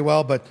you very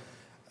well, but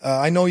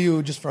I know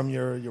you just from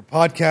your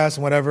podcast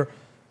and whatever,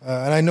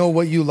 and I know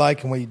what you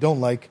like and what you don't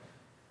like.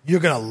 You're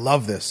going to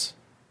love this.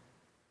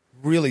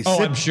 Really?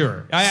 I'm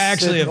sure. I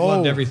actually have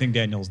loved everything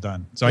Daniel's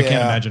done, so I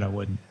can't imagine I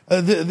wouldn't.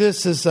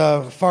 This is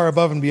far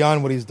above and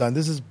beyond what he's done.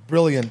 This is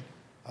brilliant.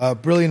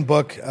 Brilliant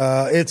book.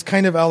 It's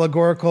kind of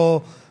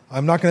allegorical.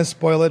 I'm not going to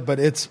spoil it, but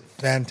it's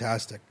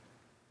fantastic.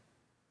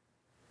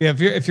 Yeah,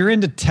 if you're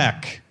into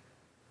tech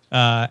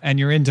and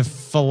you're into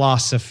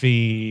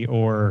philosophy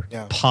or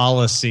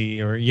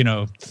policy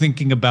or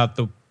thinking about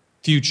the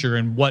future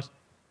and what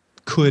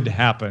could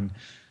happen,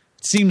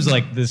 it seems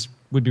like this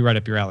would be right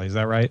up your alley. Is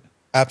that right?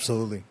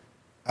 Absolutely.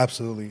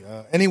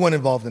 Anyone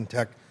involved in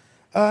tech.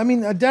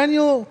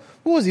 Daniel,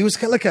 what was he? He was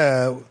like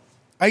a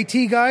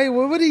IT guy.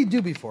 What did he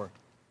do before?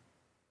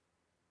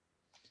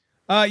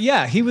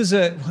 He was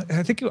I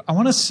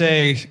want to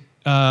say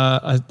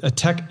a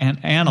tech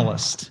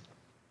analyst.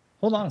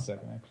 Hold on a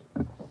second,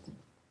 actually.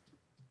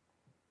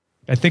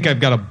 I think I've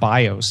got a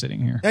bio sitting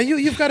here. Yeah,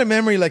 you've got a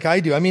memory like I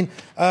do.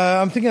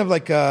 I'm thinking of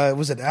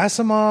was it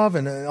Asimov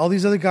and all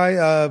these other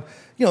guys,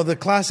 the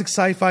classic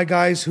sci-fi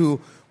guys who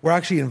were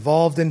actually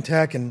involved in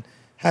tech and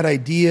had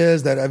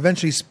ideas that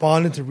eventually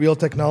spawned into real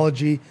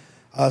technology.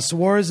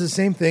 Suarez is the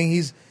same thing.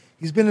 He's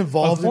been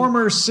involved. A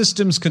former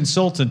systems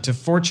consultant to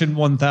Fortune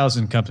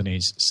 1000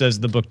 companies, says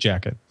the book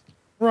jacket.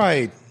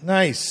 Right.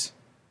 Nice.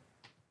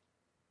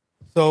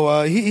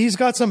 So he's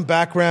got some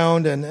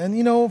background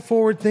and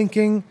forward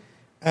thinking.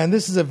 And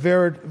this is a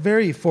very,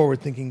 very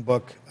forward thinking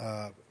book.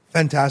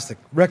 Fantastic.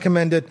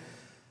 Recommend it.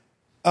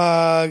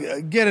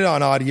 Get it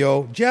on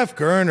audio. Jeff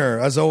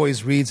Gerner, as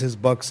always, reads his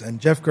books, and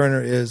Jeff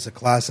Gerner is a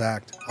class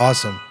act.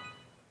 Awesome.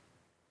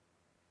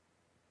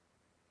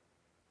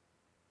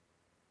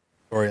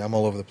 Sorry, I'm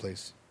all over the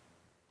place.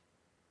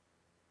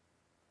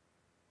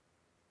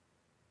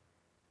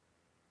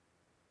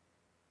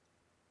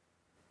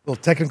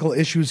 Little technical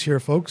issues here,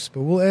 folks,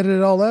 but we'll edit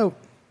it all out.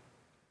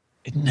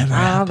 It never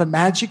happened. The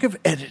magic of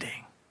editing.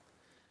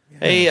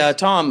 Hey,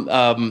 Tom,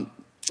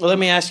 let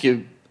me ask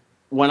you,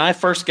 when I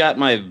first got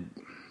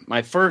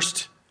my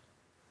first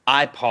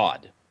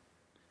iPod,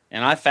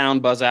 and I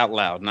found Buzz Out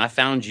Loud, and I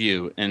found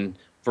you, and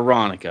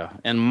Veronica,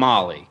 and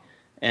Molly,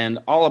 and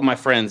all of my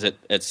friends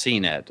at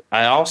CNET,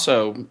 I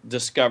also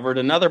discovered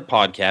another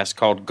podcast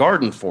called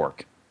Garden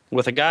Fork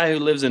with a guy who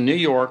lives in New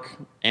York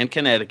and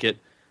Connecticut,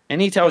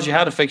 and he tells you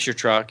how to fix your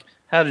truck,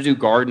 how to do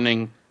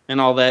gardening, and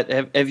all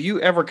that. Have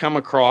you ever come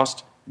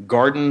across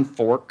Garden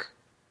Fork?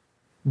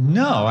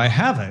 No, I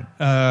haven't.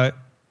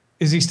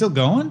 Is he still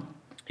going?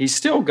 He's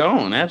still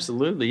going,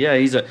 absolutely. Yeah,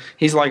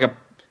 he's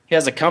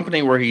has a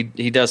company where he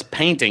does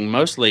painting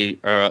mostly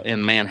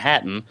in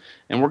Manhattan,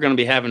 and we're going to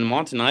be having him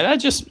on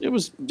tonight. It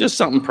was just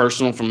something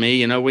personal for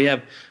me. We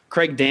have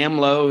Craig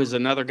Damlow, who's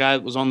another guy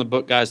that was on the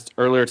Book Guys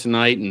earlier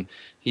tonight, and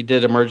he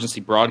did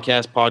Emergency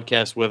Broadcast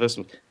podcast with us,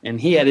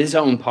 and he had his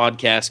own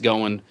podcast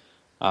going,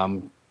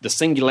 the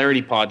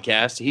Singularity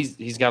Podcast.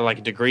 He's got like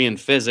a degree in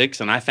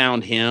physics, and I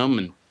found him,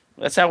 and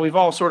that's how we've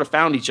all sort of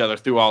found each other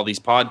through all these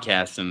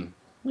podcasts. And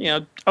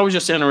I was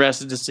just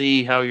interested to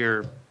see how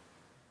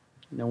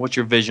what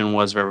your vision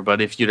was of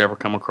everybody, if you'd ever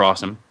come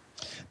across him.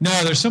 No,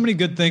 there's so many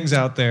good things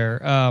out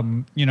there,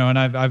 and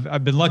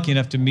I've been lucky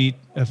enough to meet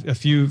a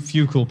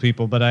few cool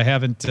people, but I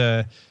haven't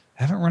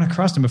run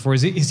across him before.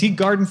 Is he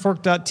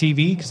gardenfork.tv?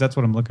 Because that's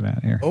what I'm looking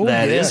at here. Oh,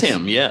 that is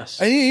him,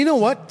 yes. And you know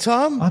what,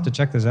 Tom? I'll have to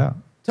check this out.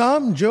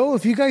 Tom, Joe,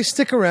 if you guys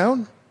stick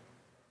around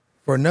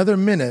for another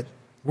minute,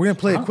 we're going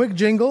to play a quick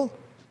jingle,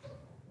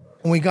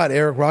 and we got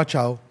Eric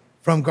Rochow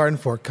from Garden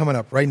Fork coming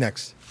up right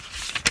next.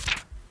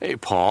 Hey,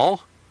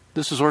 Paul.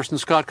 This is Orson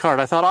Scott Card.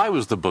 I thought I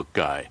was the book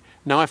guy.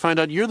 Now I find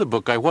out you're the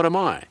book guy. What am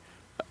I?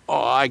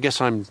 Oh, I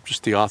guess I'm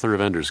just the author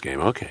of Ender's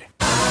Game. Okay.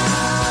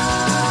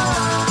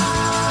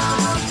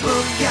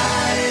 Book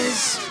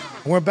Guys.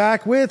 We're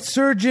back with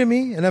Sir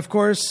Jimmy, and of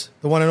course,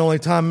 the one and only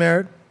Tom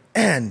Merritt,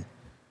 and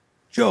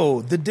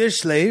Joe, the Dish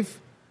Slave.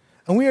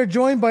 And we are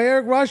joined by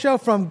Eric Rochow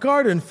from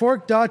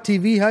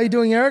gardenfork.tv. How you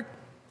doing, Eric?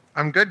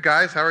 I'm good,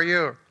 guys. How are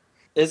you?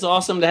 It's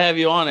awesome to have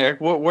you on, Eric.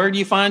 Where do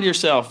you find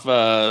yourself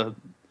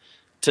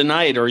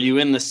tonight? Are you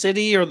in the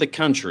city or the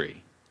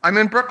country? I'm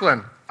in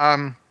Brooklyn.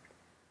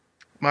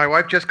 My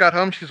wife just got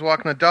home. She's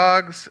walking the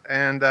dogs,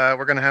 and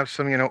we're going to have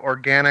some,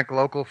 organic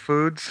local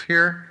foods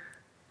here.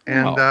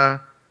 And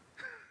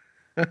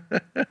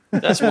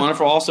that's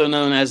wonderful. Also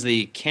known as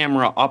the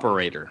camera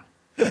operator.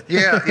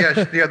 Yeah,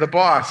 the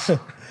boss.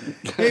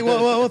 Hey,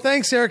 well,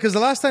 thanks, Eric. Because the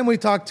last time we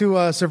talked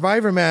to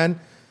Survivor Man,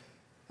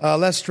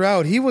 Les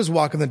Stroud, he was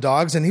walking the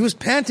dogs, and he was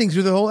panting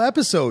through the whole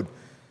episode.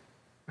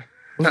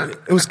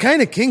 It was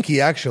kind of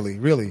kinky, actually,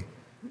 really.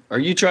 Are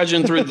you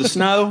trudging through the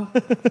snow?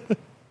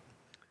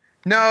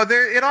 No,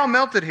 it all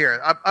melted here.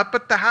 Up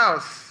at the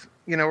house,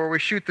 where we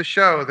shoot the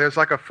show, there's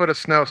like a foot of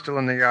snow still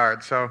in the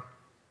yard. So,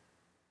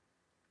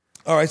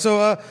 all right.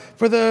 So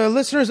for the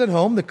listeners at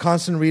home, the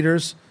constant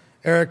readers,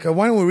 Eric,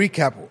 why don't we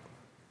recap?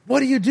 What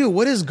do you do?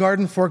 What is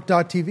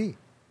gardenfork.tv?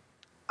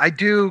 I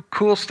do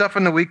cool stuff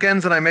on the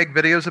weekends, and I make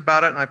videos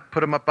about it, and I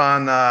put them up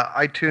on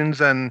iTunes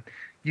and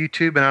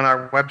YouTube and on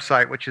our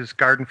website, which is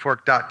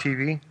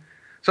gardenfork.tv.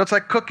 So it's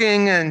like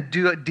cooking and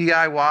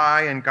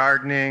DIY and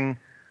gardening,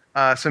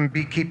 some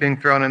beekeeping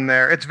thrown in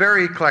there. It's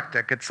very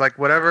eclectic. It's like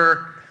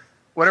whatever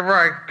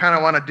I kind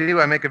of want to do,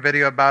 I make a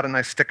video about it and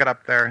I stick it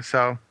up there.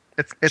 So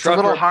it's a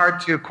little hard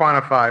to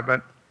quantify,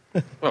 but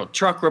well,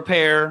 truck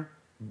repair,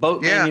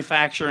 boat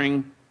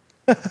manufacturing.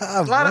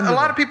 A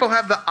lot of people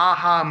have the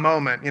aha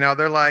moment.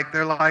 They're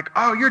like,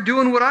 oh, you're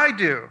doing what I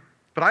do,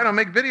 but I don't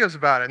make videos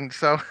about it, and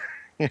so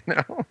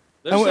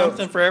There's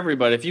something for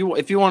everybody. If you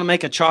want to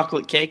make a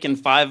chocolate cake in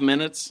 5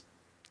 minutes,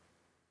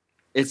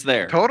 it's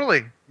there.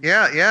 Totally.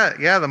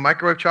 Yeah. The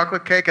microwave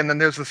chocolate cake, and then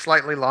there's the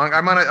slightly long.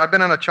 I've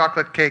been on a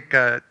chocolate cake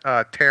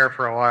tear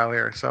for a while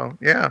here. So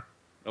yeah.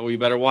 Oh, you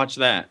better watch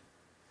that.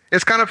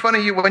 It's kind of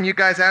funny when you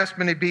guys asked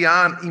me to be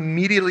on.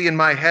 Immediately in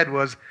my head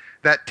was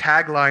that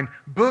tagline,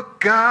 "Book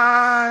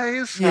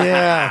Guys."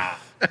 Yeah.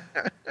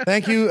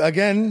 Thank you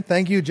again.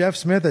 Thank you, Jeff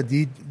Smith at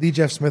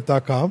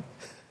thejeffsmith.com.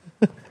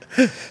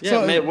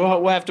 Yeah, man,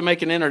 we'll have to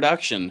make an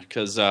introduction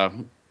because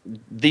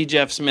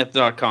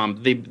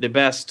thejeffsmith.com, the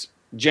best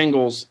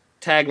jingles,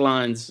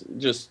 taglines,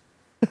 just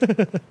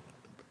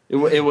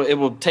it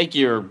will take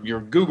your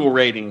Google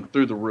rating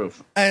through the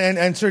roof.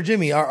 And Sir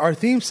Jimmy, our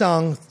theme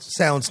song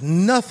sounds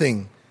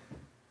nothing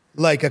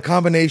like a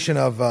combination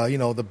of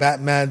the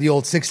Batman, the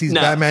old '60s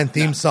Batman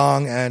theme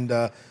song, and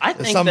I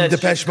think some that's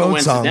Depeche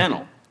Mode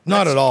song.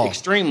 Not at all.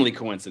 Extremely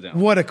coincidental.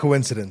 What a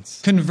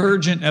coincidence!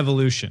 Convergent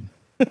evolution.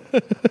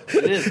 It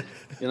is,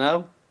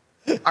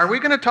 Are we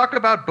going to talk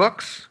about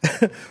books?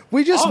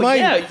 We just might.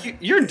 Yeah,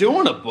 you're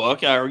doing a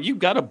book, or you've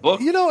got a book.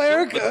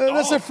 Eric,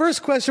 that's the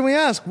first question we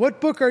ask.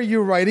 What book are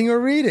you writing or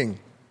reading?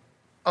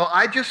 Oh,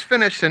 I just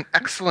finished an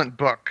excellent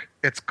book.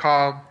 It's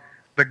called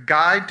The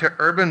Guide to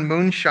Urban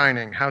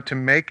Moonshining, How to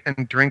Make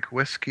and Drink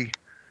Whiskey.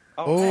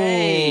 Oh,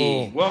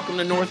 hey, welcome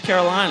to North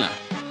Carolina.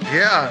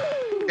 Yeah,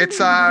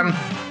 it's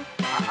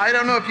I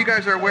don't know if you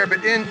guys are aware,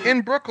 but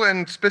in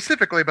Brooklyn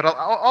specifically, but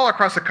all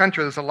across the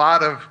country, there's a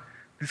lot of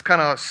these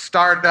kind of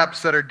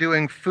startups that are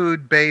doing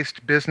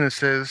food-based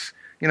businesses,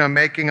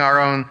 making our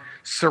own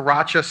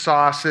sriracha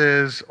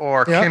sauces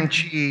or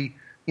kimchi,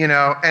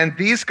 and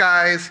these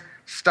guys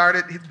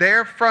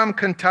they're from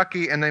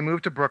Kentucky and they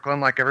moved to Brooklyn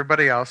like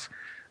everybody else.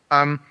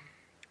 And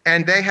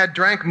they had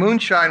drank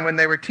moonshine when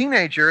they were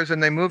teenagers,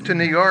 and they moved to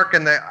New York,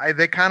 and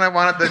they kind of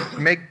wanted to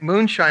make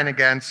moonshine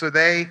again, so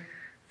they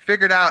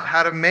figured out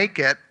how to make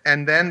it,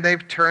 and then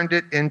they've turned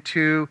it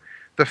into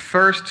the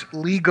first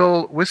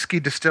legal whiskey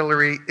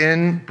distillery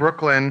in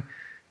Brooklyn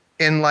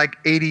in like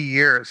 80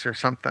 years or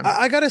something.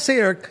 I got to say,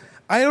 Eric,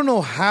 I don't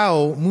know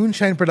how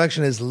moonshine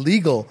production is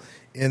legal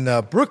in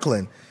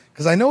Brooklyn,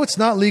 because I know it's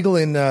not legal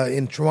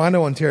in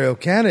Toronto, Ontario,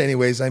 Canada.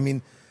 Anyways, I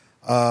mean,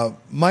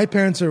 my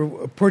parents are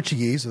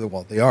Portuguese.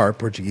 Well, they are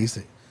Portuguese,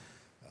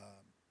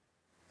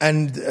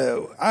 and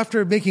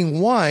after making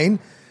wine,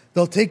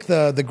 they'll take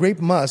the grape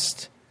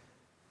must,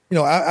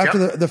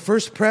 after the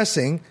first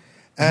pressing,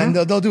 and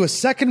they'll do a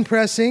second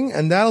pressing,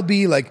 and that'll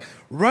be like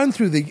run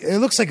through it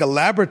looks like a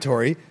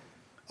laboratory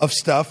of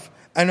stuff.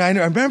 And I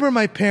remember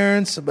my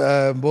parents,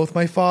 both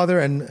my father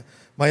and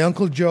my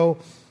Uncle Joe,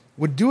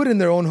 would do it in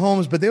their own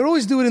homes, but they would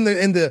always do it in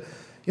the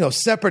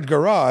separate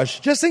garage,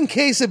 just in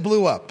case it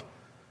blew up.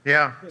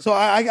 Yeah. So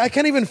I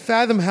can't even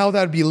fathom how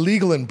that would be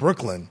legal in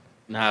Brooklyn.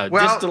 No,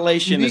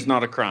 distillation is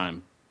not a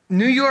crime.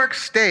 New York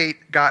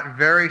State got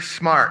very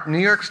smart. New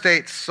York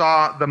State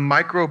saw the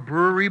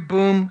microbrewery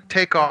boom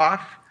take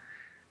off.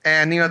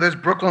 And, there's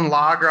Brooklyn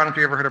Lager. I don't know if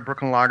you ever heard of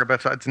Brooklyn Lager,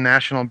 but it's a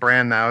national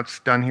brand now. It's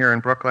done here in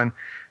Brooklyn.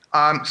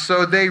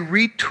 So they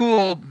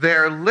retooled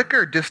their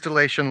liquor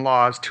distillation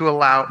laws to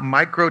allow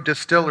micro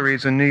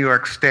distilleries in New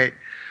York State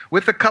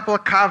with a couple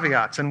of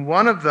caveats. And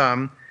one of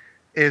them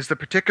is the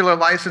particular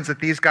license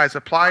that these guys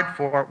applied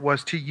for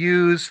was to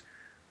use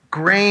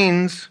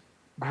grains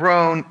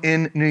grown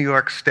in New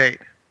York State.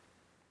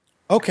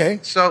 Okay.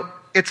 So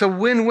it's a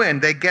win-win.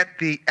 They get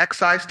the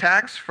excise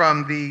tax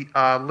from the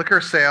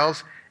liquor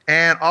sales,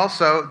 and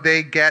also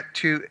they get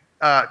to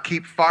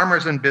keep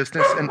farmers in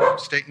business in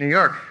upstate New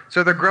York.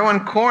 So they're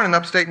growing corn in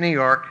upstate New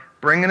York,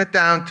 bringing it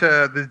down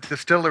to the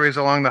distilleries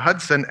along the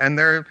Hudson, and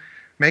they're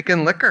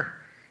making liquor.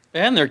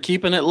 And they're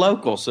keeping it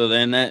local. So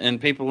then,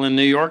 and people in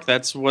New York,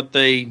 that's what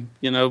they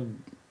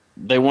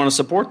want to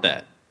support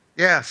that.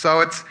 Yeah,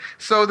 so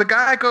the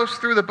guy goes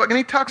through the book, and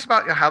he talks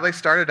about how they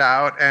started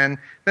out, and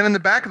then in the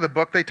back of the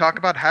book, they talk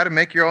about how to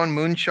make your own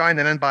moonshine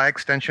and then by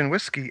extension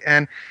whiskey,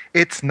 and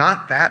it's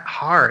not that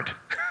hard.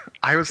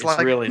 I was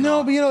really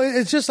no, but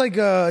it's just like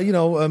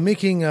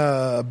making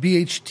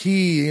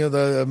BHT,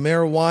 the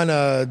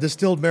marijuana,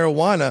 distilled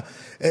marijuana.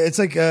 It's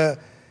like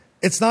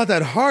it's not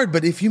that hard,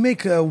 but if you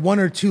make one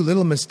or two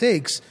little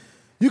mistakes,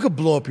 you could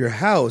blow up your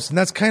house, and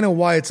that's kind of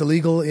why it's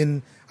illegal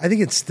I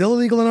think it's still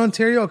illegal in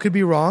Ontario. I could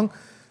be wrong.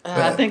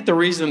 I think the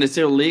reason it's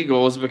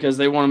illegal is because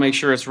they want to make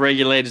sure it's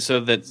regulated so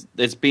that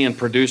it's being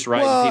produced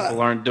right and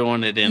people aren't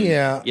doing it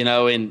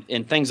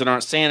in things that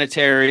aren't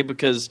sanitary,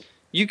 because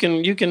you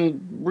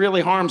can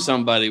really harm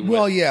somebody with,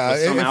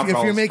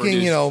 if you're making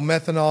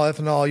methanol,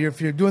 ethanol,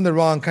 if you're doing the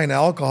wrong kind of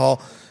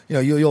alcohol,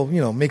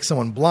 you'll make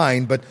someone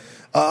blind. But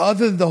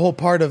other than the whole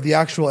part of the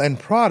actual end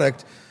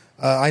product,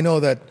 I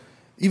know that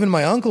even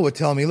my uncle would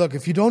tell me, look,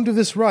 if you don't do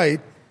this right,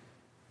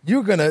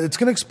 it's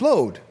gonna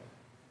explode.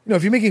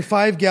 If you're making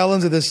 5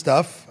 gallons of this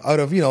stuff out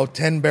of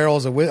 10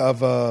 barrels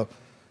of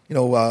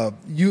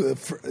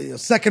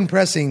second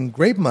pressing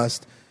grape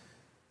must,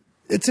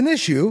 it's an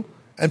issue.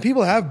 And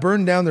people have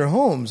burned down their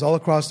homes all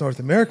across North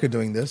America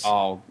doing this.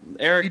 Oh,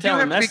 Eric, tell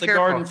them that's the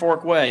Garden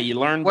Fork way. You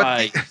learn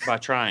by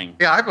trying.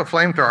 Yeah, I have a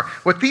flamethrower.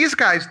 What these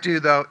guys do,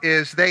 though,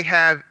 is they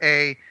have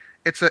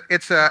it's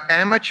a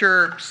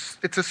amateur.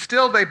 It's a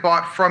still they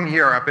bought from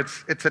Europe.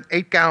 It's an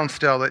 8-gallon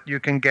still that you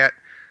can get,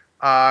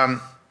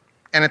 and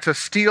it's a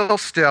steel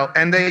still,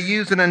 and they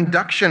use an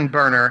induction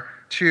burner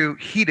to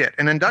heat it.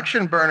 An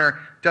induction burner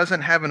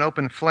doesn't have an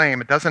open flame.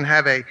 It doesn't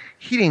have a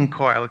heating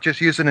coil. It just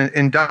uses an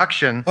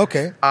induction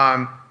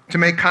to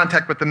make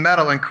contact with the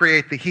metal and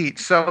create the heat.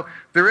 So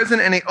there isn't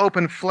any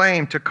open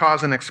flame to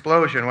cause an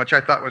explosion, which I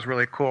thought was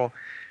really cool.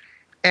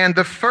 And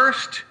the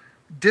first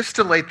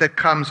distillate that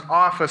comes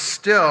off a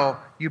still,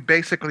 you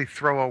basically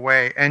throw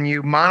away, and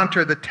you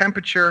monitor the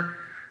temperature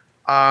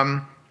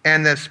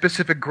and the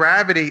specific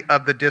gravity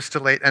of the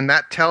distillate, and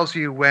that tells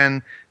you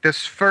when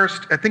this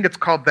first, I think it's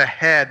called the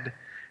head,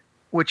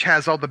 which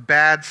has all the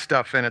bad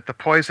stuff in it, the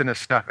poisonous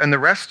stuff, and the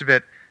rest of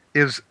it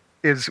is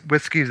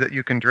whiskeys that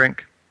you can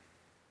drink.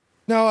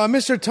 Now,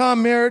 Mr.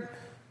 Tom Merritt,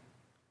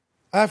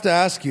 I have to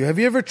ask you, have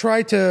you ever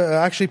tried to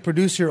actually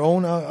produce your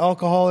own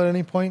alcohol at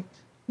any point?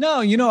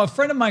 No, a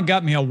friend of mine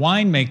got me a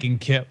winemaking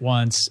kit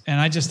once, and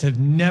I just have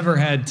never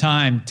had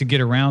time to get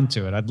around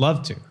to it. I'd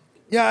love to.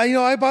 Yeah,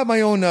 I bought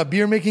my own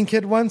beer making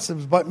kit once. It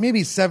was about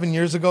maybe 7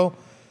 years ago.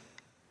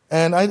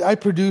 And I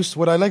produced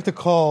what I like to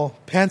call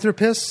panther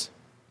piss.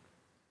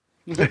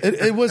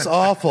 It was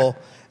awful.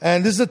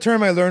 And this is a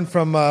term I learned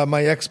from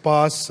my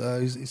ex-boss.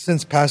 He's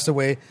since passed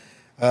away.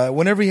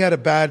 Whenever he had a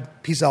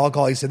bad piece of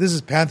alcohol, he said, this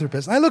is panther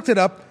piss. And I looked it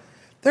up.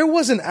 There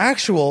was an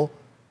actual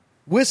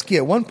whiskey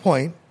at one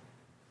point,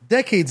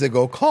 decades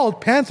ago,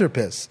 called panther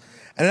piss.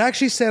 And it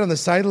actually said on the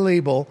side of the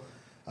label,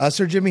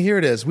 Sir Jimmy, here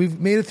it is. We've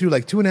made it through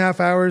like 2.5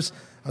 hours.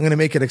 I'm going to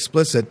make it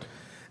explicit.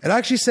 It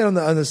actually said on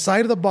the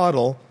side of the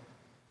bottle,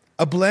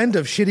 a blend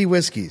of shitty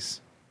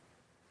whiskeys.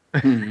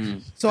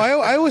 So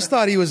I always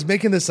thought he was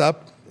making this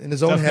up in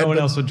his own head. No one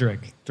else would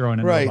drink, throwing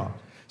in the bottle.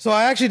 So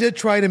I actually did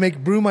try to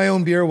brew my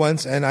own beer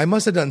once, and I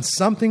must have done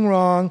something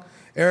wrong.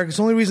 Eric, it's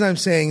the only reason I'm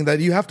saying that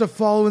you have to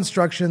follow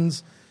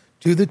instructions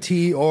to the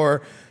T,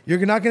 or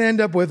you're not going to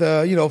end up with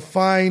a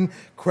fine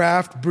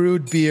craft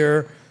brewed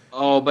beer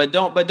Oh, but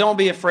don't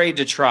be afraid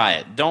to try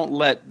it.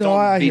 Don't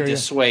I be hear ya.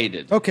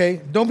 dissuaded.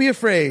 Okay, don't be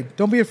afraid.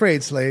 Don't be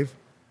afraid, Slave.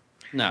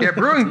 No. Yeah,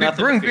 brewing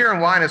Nothing to fear. beer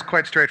and wine is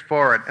quite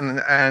straightforward,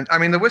 and I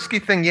mean the whiskey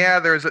thing. Yeah,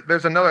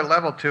 there's another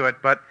level to it,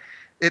 but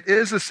it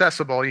is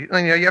accessible. You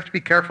have to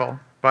be careful.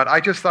 But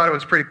I just thought it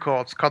was pretty cool.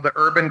 It's called The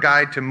Urban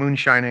Guide to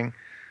Moonshining.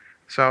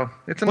 So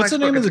it's a What's nice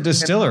the name book. of the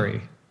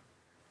distillery?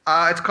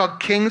 It's called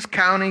Kings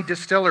County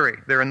Distillery.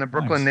 They're in the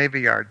Brooklyn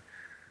Navy Yard.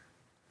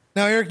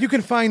 Now, Eric, you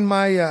can find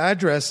my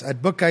address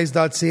at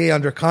bookguys.ca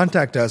under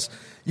Contact Us.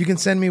 You can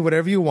send me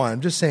whatever you want.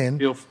 I'm just saying.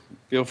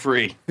 Feel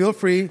free. Feel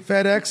free.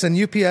 FedEx and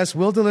UPS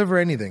will deliver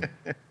anything.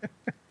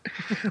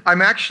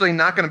 I'm actually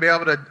not going to be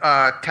able to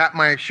tap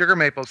my sugar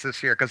maples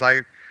this year because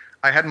I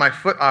had my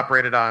foot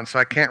operated on, so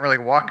I can't really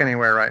walk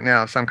anywhere right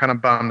now. So I'm kind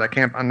of bummed.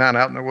 I'm not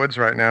out in the woods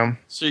right now.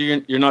 So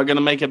you're not going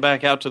to make it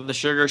back out to the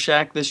Sugar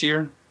Shack this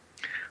year?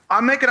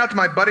 I'll make it out to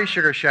my buddy's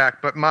Sugar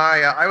Shack, but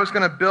I was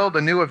going to build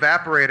a new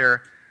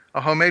evaporator,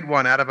 a homemade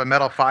one, out of a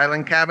metal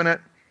filing cabinet.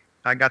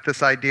 I got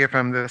this idea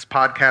from this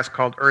podcast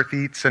called Earth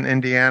Eats in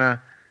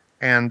Indiana,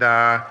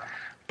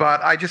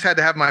 but I just had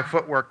to have my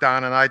foot worked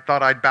on, and I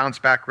thought I'd bounce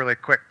back really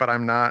quick, but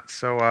I'm not.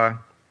 So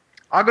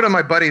I'll go to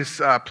my buddy's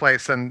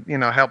place and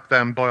help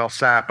them boil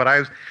sap. But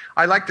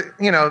I like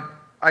to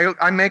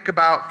I make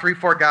about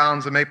 3-4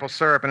 gallons of maple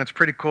syrup, and it's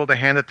pretty cool to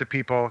hand it to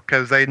people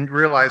because they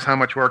realize how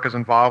much work is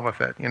involved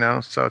with it.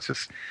 So it's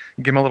just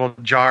you give them a little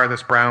jar of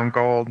this brown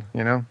gold.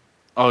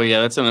 Oh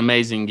yeah, that's an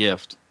amazing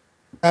gift.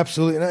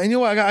 Absolutely. And you know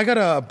what? I got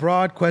a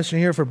broad question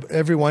here for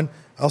everyone.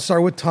 I'll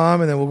start with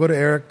Tom, and then we'll go to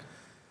Eric.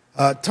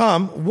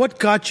 Tom, what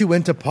got you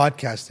into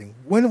podcasting?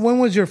 When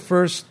was your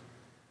first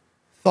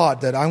thought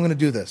that I'm going to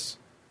do this?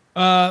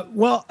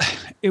 Well,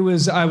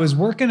 I was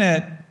working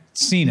at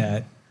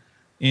CNET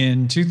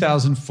in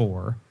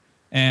 2004,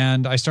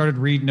 and I started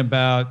reading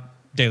about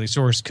Daily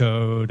Source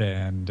Code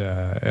and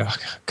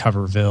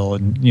Coverville,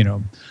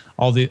 and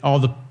all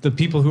the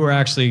people who were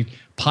actually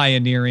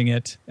pioneering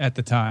it at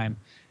the time,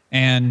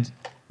 and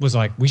was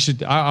like,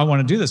 I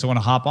want to do this. I want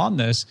to hop on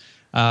this.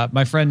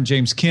 My friend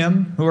James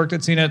Kim, who worked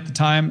at CNET at the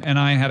time, and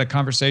I had a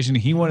conversation.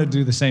 He wanted to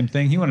do the same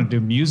thing. He wanted to do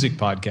music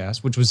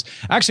podcast, which was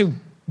actually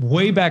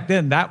way back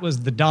then. That was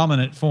the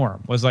dominant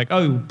form. Was like,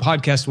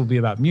 podcast will be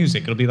about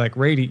music. It'll be like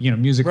radio,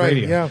 music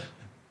radio.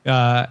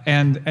 Yeah.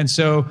 And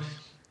so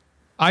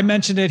I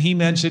mentioned it. He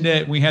mentioned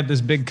it. We had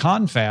this big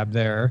confab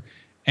there,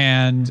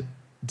 and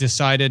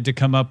decided to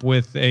come up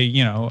with a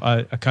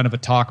kind of a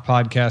talk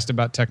podcast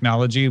about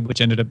technology,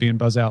 which ended up being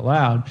Buzz Out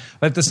Loud.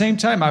 But at the same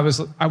time,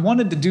 I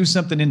wanted to do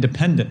something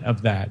independent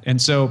of that. And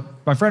so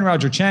my friend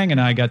Roger Chang and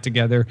I got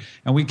together,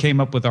 and we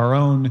came up with our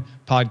own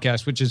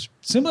podcast, which is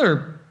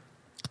similar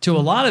to a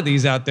lot of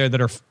these out there that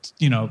are,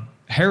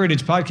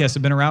 heritage podcasts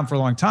have been around for a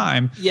long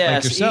time.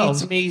 Yes, like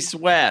yourselves. Eats Meets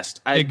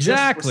West.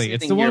 Exactly.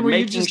 It's the one where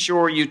making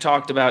sure you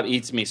talked about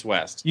Eats Meets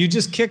West. You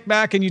just kick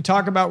back and you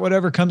talk about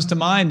whatever comes to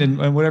mind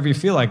and whatever you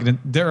feel like. And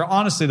they're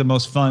honestly the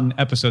most fun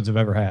episodes I've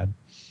ever had.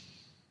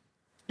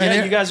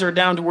 Yeah, you guys are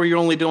down to where you're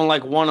only doing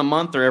like one a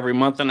month or every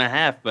month and a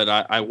half, but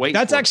I wait.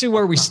 That's actually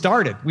where we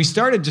started. We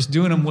started just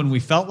doing them when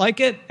we felt like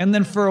it. And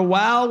then for a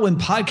while, when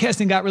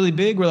podcasting got really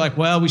big, we're like,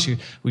 well, we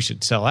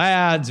should sell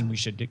ads, and we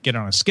should get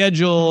on a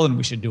schedule, and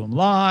we should do them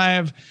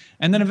live.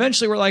 And then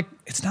eventually we're like,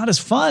 it's not as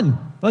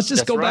fun. Let's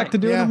just go back to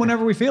doing them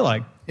whenever we feel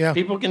like. Yeah.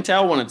 People can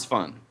tell when it's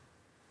fun.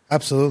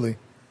 Absolutely.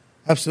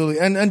 Absolutely.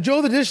 And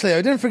Joe the Dish Layer,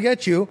 I didn't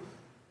forget you.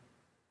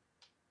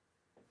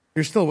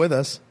 You're still with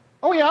us.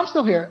 Oh yeah, I'm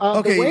still here.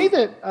 Okay. The way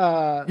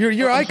that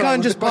your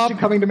icon just popped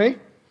coming to me.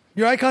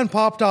 Your icon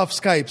popped off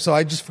Skype, so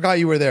I just forgot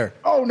you were there.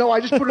 Oh no,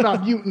 I just put it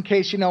on mute in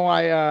case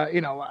I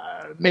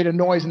made a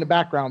noise in the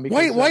background.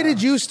 Because, why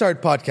did you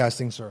start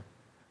podcasting, sir?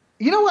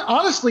 You know what?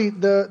 Honestly,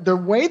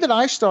 the way that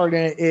I started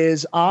it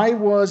is I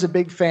was a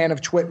big fan of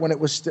Twit when it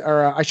was,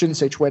 or I shouldn't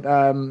say Twit,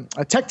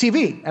 Tech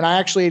TV, and I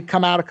actually had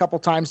come out a couple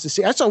times to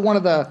see. I saw one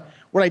of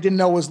what I didn't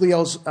know was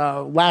Leo's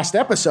last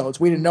episodes.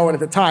 We didn't know it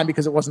at the time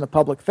because it wasn't a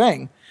public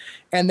thing.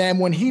 And then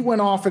when he went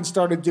off and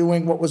started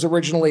doing what was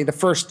originally the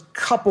first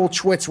couple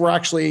Twits were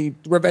actually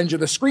Revenge of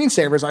the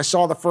Screensavers, I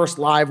saw the first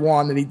live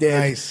one that he did.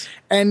 Nice.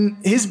 And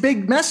his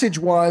big message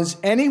was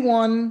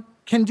anyone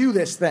can do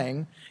this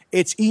thing.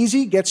 It's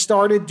easy. Get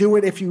started. Do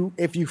it if you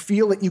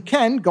feel that you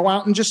can. Go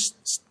out and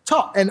just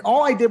talk. And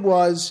all I did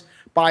was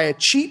buy a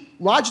cheap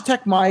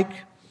Logitech mic,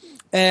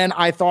 and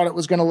I thought it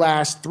was going to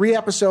last 3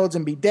 episodes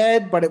and be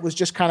dead, but it was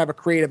just kind of a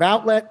creative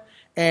outlet.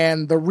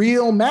 And the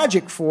real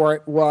magic for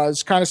it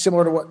was kind of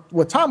similar to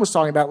what Tom was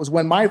talking about, was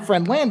when my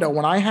friend Lando,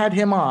 when I had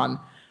him on,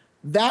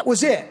 that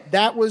was it.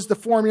 That was the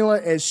formula.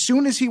 As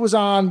soon as he was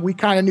on, we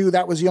kind of knew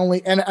that was the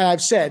only – and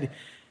I've said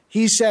 –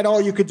 he said, "Oh,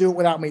 you could do it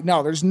without me."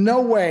 No, there's no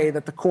way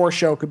that the core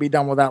show could be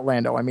done without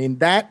Lando. I mean,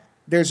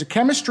 there's a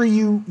chemistry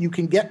you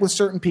can get with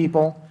certain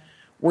people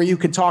where you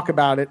can talk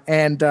about it,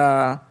 and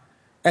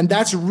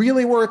that's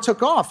really where it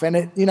took off. And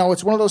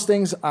it's one of those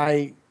things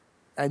I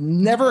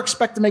never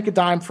expect to make a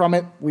dime from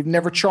it. We've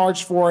never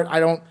charged for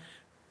it.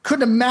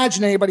 Couldn't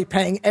imagine anybody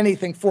paying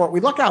anything for it.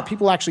 We luck out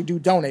people actually do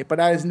donate, but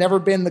that has never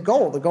been the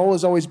goal. The goal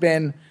has always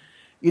been,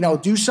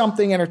 do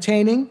something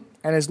entertaining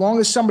And as long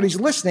as somebody's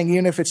listening,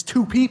 even if it's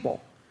 2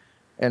 people,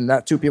 and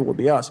that 2 people would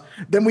be us,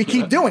 then we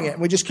keep doing it.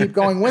 We just keep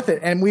going with it.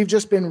 And we've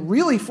just been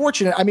really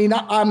fortunate. I mean,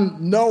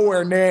 I'm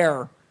nowhere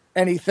near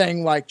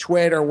anything like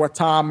Twit or what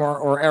Tom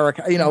or Eric,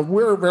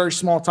 we're a very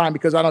small time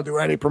because I don't do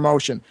any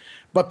promotion.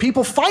 But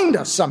people find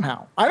us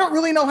somehow. I don't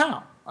really know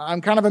how.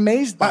 I'm kind of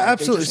amazed by it.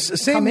 Absolutely.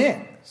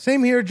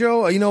 Same here,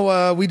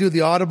 Joe. We do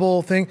the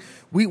Audible thing.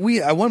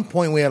 We at one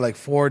point we had like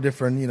 4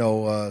 different,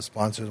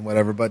 sponsors and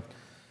whatever, but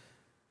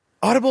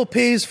Audible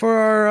pays for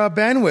our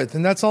bandwidth,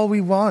 and that's all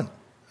we want.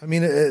 I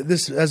mean,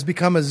 this has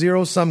become a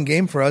zero-sum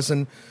game for us,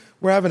 and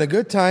we're having a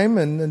good time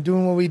and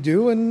doing what we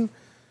do. And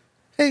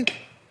hey,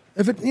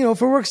 if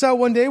it works out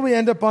one day, we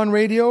end up on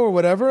radio or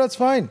whatever, that's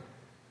fine.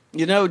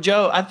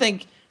 Joe, I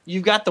think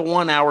you've got the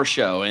 1 hour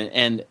show,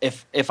 and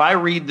if I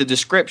read the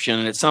description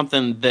and it's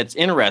something that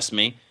interests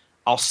me,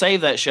 I'll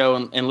save that show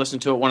and listen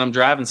to it when I'm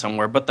driving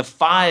somewhere. But the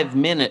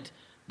 5-minute,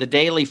 the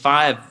daily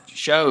 5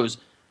 shows,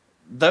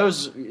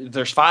 there's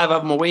 5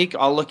 of them a week.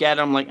 I'll look at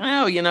them like,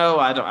 I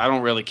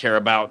don't really care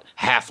about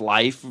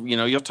Half-Life.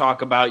 You'll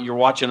talk about you're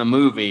watching a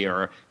movie,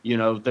 or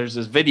there's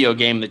this video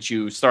game that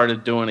you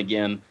started doing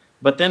again.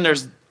 But then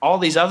there's all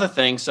these other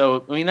things. So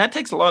that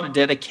takes a lot of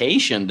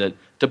dedication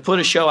to put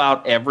a show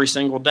out every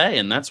single day,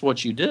 and that's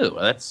what you do.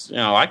 That's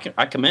I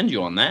commend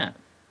you on that.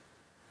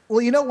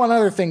 Well, one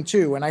other thing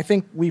too, and I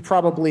think we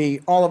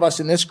probably, all of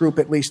us in this group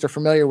at least, are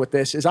familiar with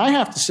this, is I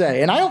have to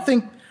say, and I don't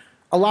think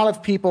a lot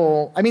of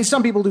people,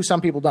 some people do,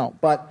 some people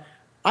don't, but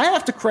I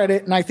have to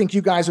credit, and I think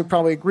you guys would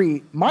probably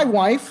agree, my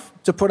wife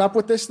to put up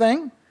with this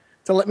thing,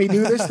 to let me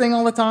do this thing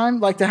all the time,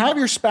 like to have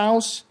your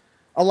spouse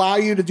allow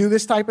you to do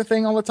this type of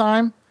thing all the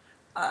time.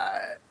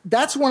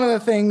 That's one of the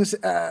things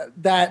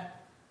that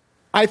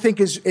I think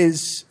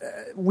is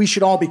we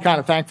should all be kind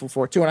of thankful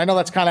for too. And I know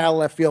that's kind of out of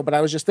left field, but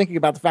I was just thinking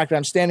about the fact that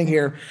I'm standing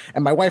here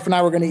and my wife and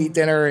I were going to eat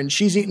dinner and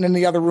she's eating in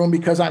the other room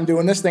because I'm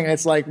doing this thing. And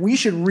it's like, we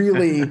should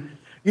really,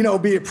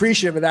 be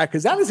appreciative of that,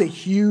 because that is a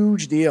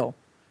huge deal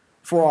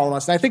for all of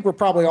us. And I think we're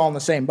probably all in the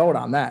same boat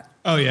on that.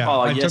 Oh yeah.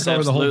 I took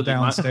over the whole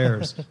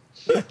downstairs.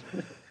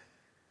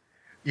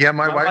 Yeah.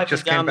 My wife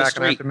just came back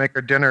and I have to make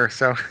her dinner.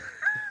 So.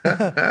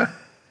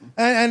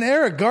 And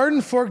Eric,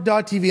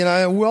 gardenfork.tv,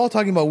 and we're all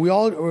talking about,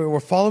 we're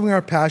following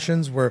our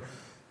passions. We're,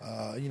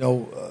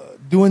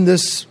 doing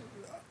this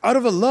out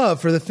of a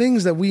love for the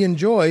things that we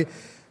enjoy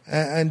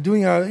and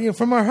doing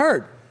from our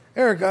heart.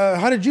 Eric,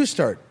 how did you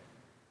start?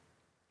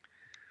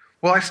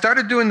 Well, I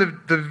started doing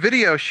the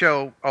video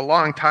show a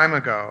long time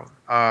ago,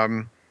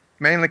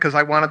 mainly because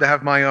I wanted to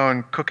have my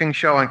own cooking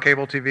show on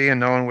cable TV and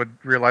no one would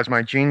realize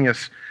my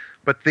genius.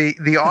 But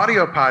the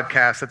audio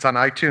podcast that's on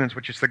iTunes,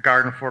 which is the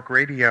Garden Fork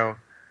Radio,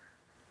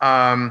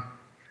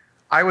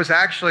 I was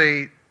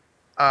actually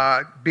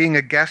being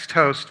a guest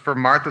host for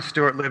Martha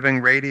Stewart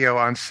Living Radio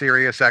on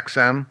Sirius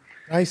XM.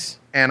 Nice.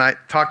 And I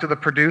talked to the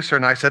producer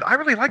and I said, I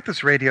really like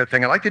this radio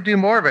thing. I'd like to do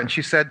more of it. And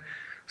she said,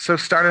 so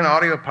start an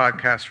audio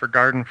podcast for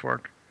Garden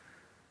Fork.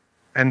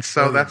 And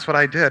so that's what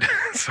I did.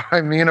 So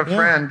me and a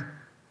friend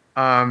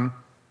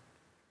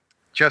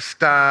just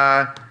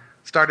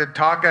started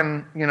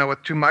talking,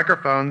 with 2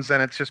 microphones,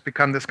 and it's just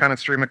become this kind of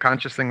stream of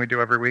conscious thing we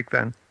do every week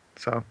then.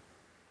 So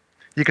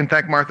you can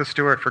thank Martha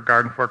Stewart for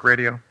Garden Fork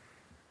Radio.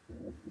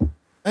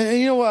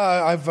 And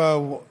I've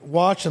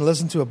watched and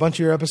listened to a bunch of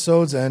your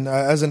episodes, and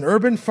as an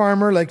urban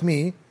farmer like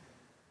me,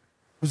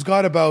 who's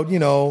got about,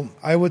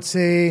 I would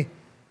say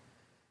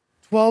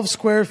 12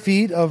 square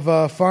feet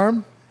of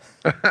farm,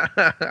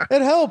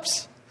 it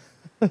helps.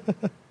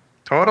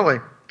 Totally.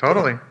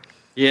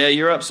 Yeah,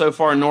 you're up so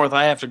far north,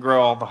 I have to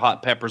grow all the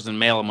hot peppers and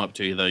mail them up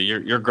to you, though.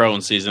 Your growing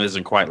season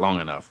isn't quite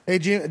long enough. Hey,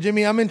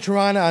 Jimmy, I'm in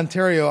Toronto,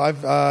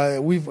 Ontario.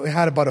 We've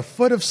had about a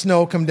foot of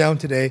snow come down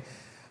today.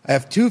 I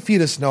have 2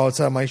 feet of snow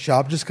outside my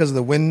shop just because of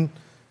the wind,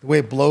 the way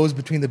it blows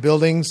between the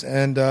buildings.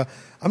 And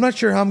I'm not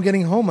sure how I'm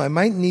getting home. I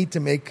might need to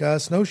make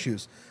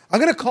snowshoes.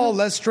 I'm going to call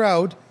Les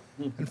Stroud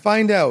and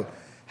find out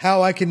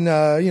how I can,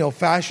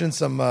 fashion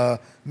some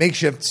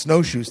makeshift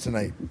snowshoes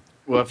tonight.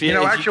 Well,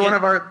 actually,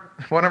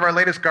 one of our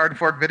latest Garden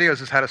Fork videos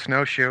has had a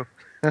snowshoe.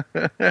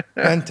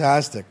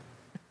 Fantastic.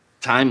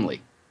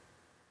 Timely.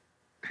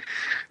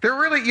 They're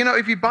really,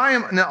 if you buy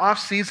them in the off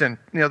season,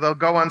 they'll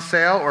go on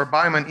sale, or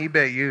buy them on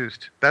eBay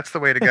used. That's the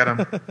way to get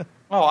them.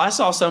 Oh, I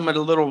saw some at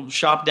a little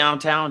shop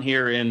downtown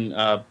here in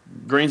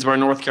Greensboro,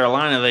 North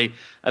Carolina.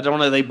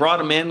 They brought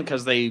them in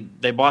because they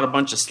bought a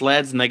bunch of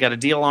sleds and they got a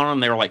deal on them.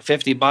 They were like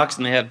 $50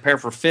 and they had a pair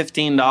for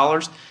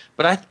 $15.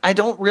 But I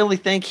don't really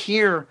think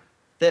here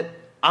that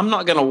I'm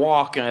not going to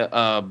walk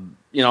a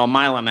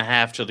mile and a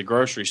half to the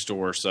grocery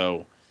store.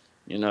 So,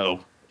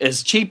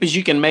 as cheap as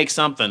you can make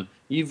something,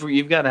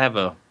 you've got to have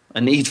a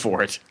need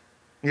for it.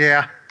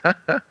 Yeah.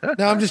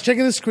 Now, I'm just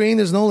checking the screen.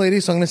 There's no lady,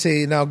 so I'm going to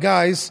say, now,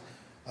 guys,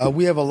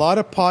 we have a lot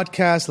of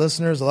podcast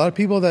listeners, a lot of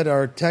people that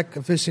are tech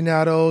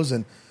aficionados,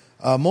 and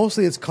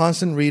mostly it's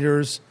constant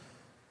readers.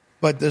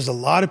 But there's a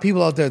lot of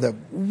people out there that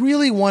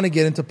really want to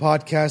get into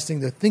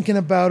podcasting. They're thinking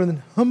about it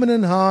and humming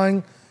and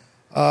hawing.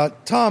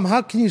 Tom,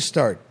 how can you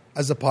start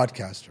as a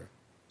podcaster?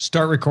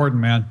 Start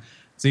recording, man.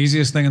 It's the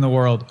easiest thing in the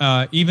world.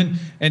 Even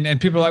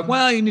and people are like,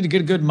 well, you need to get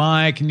a good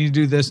mic, and you need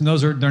to do this, and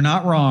they're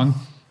not wrong.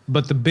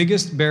 But the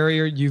biggest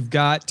barrier you've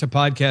got to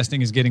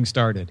podcasting is getting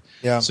started.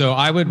 Yeah. So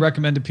I would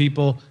recommend to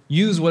people,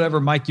 use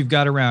whatever mic you've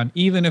got around,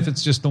 even if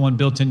it's just the one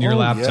built into your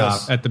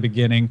laptop at the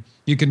beginning.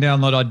 You can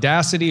download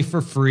Audacity for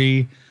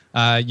free.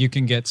 You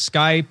can get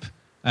Skype,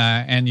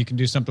 and you can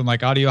do something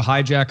like Audio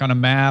Hijack on a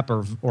map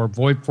or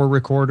VoIP for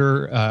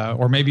Recorder,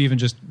 or maybe even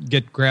just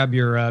grab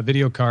your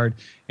video card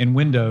in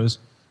Windows.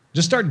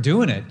 Just start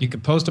doing it. You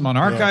can post them on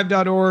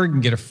archive.org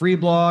and get a free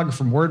blog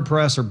from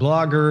WordPress or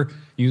Blogger.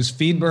 Use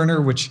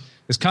FeedBurner, which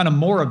is kind of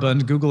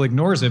moribund. Google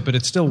ignores it, but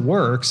it still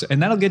works.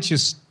 And that'll get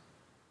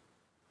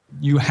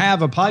you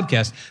have a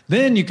podcast.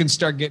 Then you can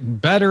start getting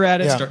better at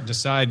it, start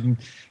deciding,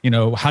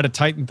 how to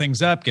tighten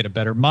things up, get a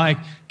better mic,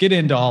 get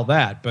into all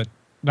that. But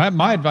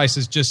my advice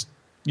is just,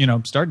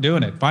 start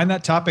doing it. Find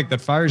that topic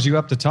that fires you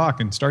up to talk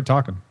and start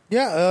talking.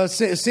 Yeah,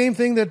 same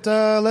thing that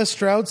Les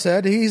Stroud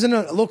said. He's a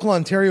local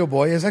Ontario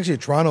boy. He's actually a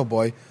Toronto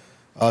boy.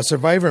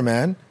 Survivor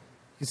Man.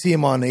 You see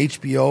him on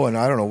HBO, and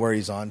I don't know where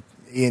he's on.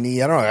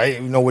 A&E. I don't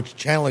even know which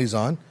channel he's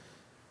on.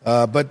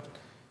 But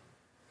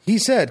he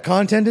said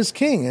content is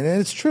king, and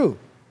it's true.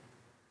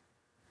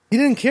 He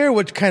didn't care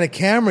what kind of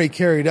camera he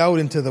carried out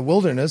into the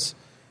wilderness.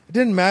 It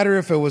didn't matter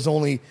if it was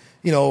only,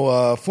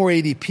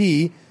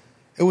 480p.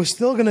 It was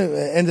still going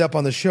to end up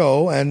on the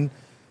show, and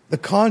the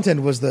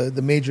content was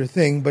the major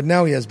thing. But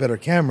now he has better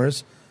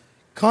cameras.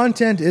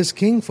 Content is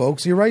king,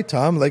 folks. You're right,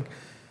 Tom. Like,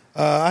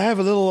 I have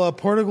a little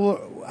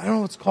portable, I don't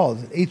know what it's called,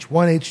 H1,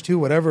 H2,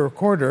 whatever,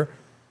 recorder.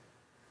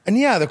 And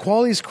yeah, the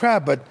quality is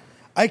crap, but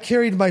I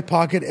carry it in my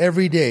pocket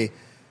every day.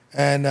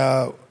 And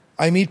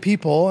I meet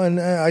people, and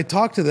I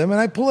talk to them, and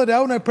I pull it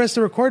out, and I press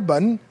the record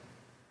button.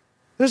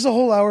 There's a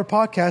whole hour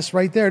podcast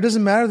right there. It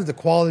doesn't matter that the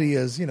quality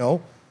is,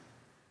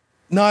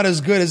 not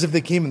as good as if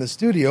they came in the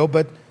studio,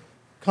 but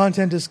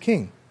content is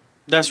king.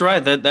 That's right.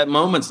 That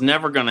moment's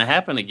never going to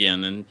happen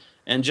again.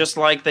 And just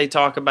like they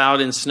talk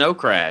about in Snow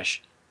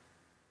Crash,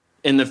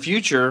 in the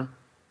future,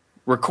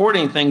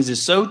 recording things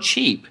is so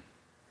cheap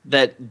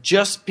that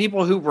just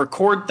people who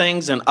record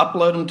things and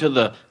upload them to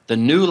the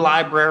new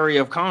Library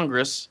of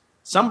Congress,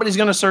 somebody's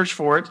going to search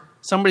for it,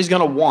 somebody's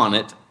going to want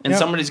it, and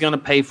somebody's going to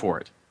pay for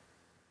it.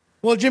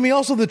 Well, Jimmy,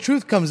 also the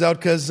truth comes out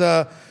because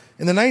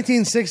in the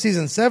 1960s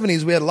and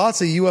 70s, we had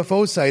lots of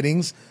UFO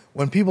sightings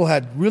when people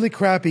had really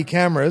crappy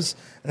cameras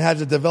and had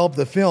to develop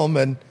the film.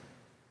 And,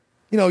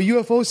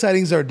 UFO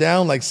sightings are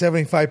down like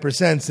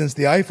 75% since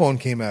the iPhone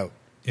came out.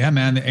 Yeah,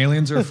 man, the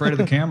aliens are afraid of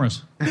the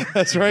cameras.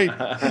 That's right.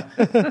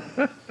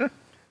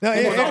 Now,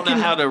 people don't know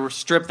how to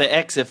strip the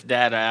EXIF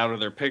data out of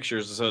their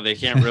pictures, so they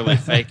can't really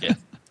fake it.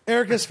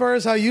 Eric, as far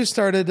as how you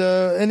started,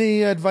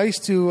 any advice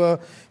to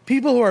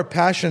people who are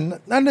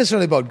passionate, not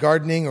necessarily about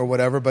gardening or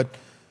whatever, but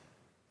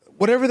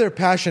whatever their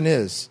passion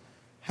is,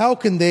 how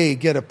can they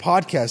get a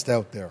podcast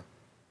out there?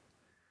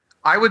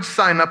 I would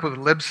sign up with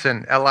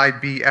Libsyn,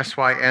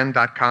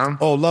 LIBSYN.com.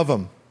 Oh, love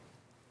them.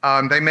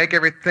 They make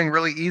everything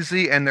really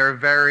easy, and they're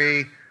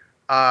very...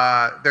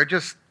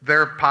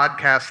 they're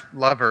podcast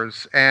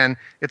lovers, and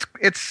it's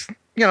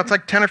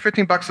like $10 or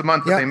 $15 a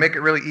month, but they make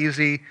it really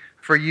easy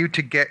for you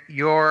to get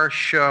your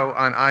show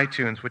on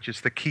iTunes, which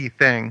is the key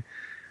thing.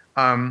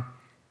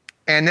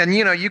 And then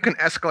you can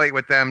escalate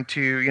with them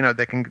to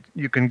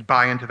you can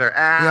buy into their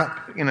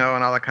app, and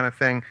all that kind of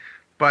thing.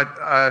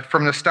 But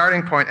from the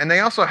starting point, and they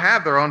also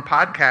have their own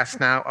podcast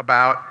now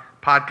about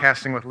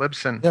podcasting with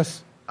Libsyn.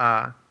 Yes.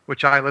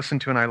 Which I listen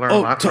to and I learn a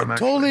lot from.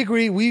 Totally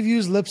agree. We've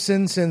used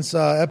Libsyn since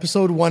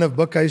episode 1 of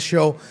Book Guys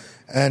Show,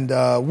 and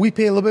we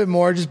pay a little bit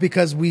more just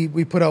because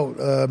we put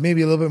out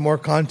maybe a little bit more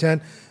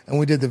content, and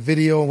we did the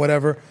video and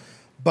whatever.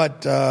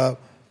 But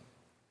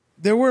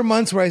there were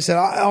months where I said,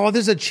 "Oh,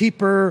 there's a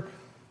cheaper,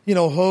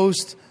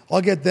 host.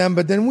 I'll get them."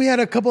 But then we had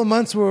a couple of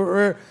months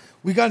where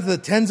we got to the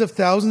tens of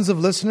thousands of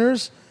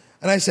listeners,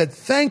 and I said,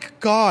 "Thank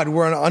God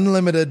we're an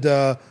unlimited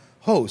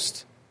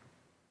host."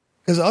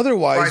 Because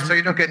otherwise... Right, so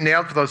you don't get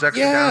nailed for those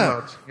extra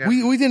downloads. Yeah.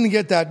 We didn't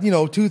get that,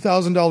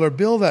 $2,000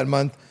 bill that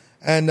month,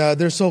 and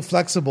they're so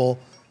flexible,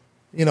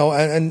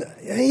 I'm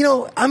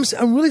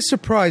really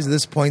surprised at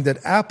this point that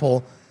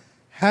Apple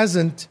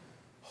hasn't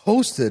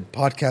hosted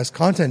podcast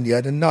content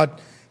yet and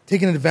not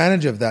taken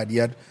advantage of that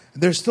yet.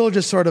 They're still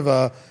just sort of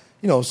a,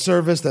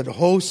 service that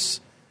hosts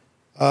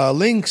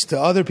links to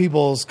other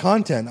people's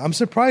content. I'm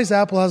surprised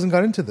Apple hasn't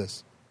got into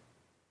this.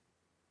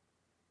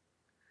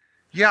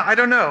 Yeah, I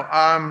don't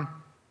know.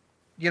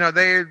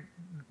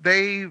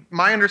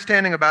 My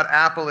understanding about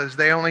Apple is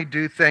they only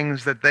do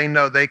things that they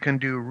know they can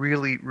do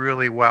really,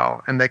 really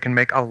well, and they can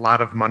make a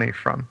lot of money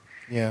from.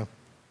 Yeah.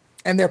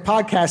 And their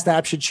podcast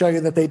app should show you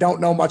that they don't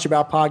know much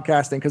about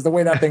podcasting, because the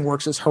way that thing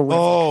works is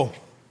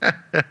horrific.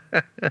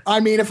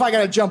 I mean, if I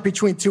got to jump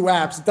between two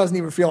apps, it doesn't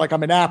even feel like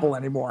I'm in Apple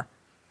anymore.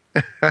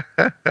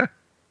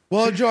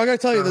 Well, Joe, I got to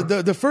tell you,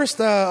 the first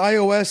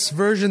iOS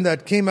version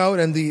that came out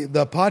and the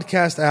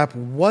podcast app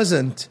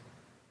wasn't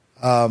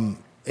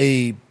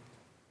a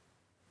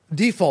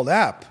default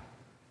app.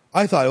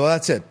 I thought, well,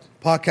 that's it.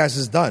 Podcast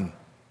is done.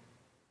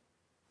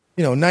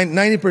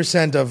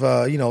 90%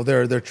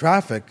 of their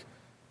traffic,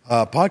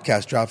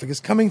 podcast traffic, is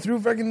coming through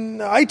freaking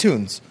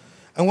iTunes.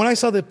 And when I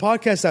saw the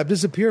podcast app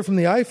disappear from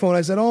the iPhone,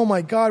 I said, "Oh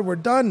my God, we're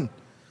done."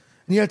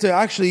 And you have to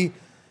actually,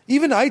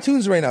 even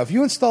iTunes right now, if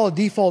you install a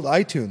default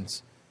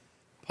iTunes,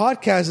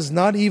 podcast is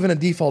not even a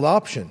default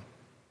option.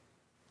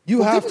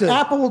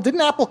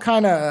 Didn't Apple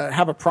kind of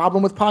have a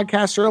problem with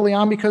podcasts early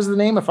on because of the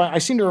name? I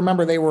seem to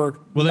remember they were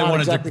they not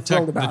wanted exactly to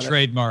thrilled protect about the it.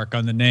 trademark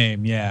on the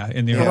name,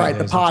 in the early the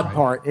days, pod that's right.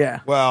 part, yeah.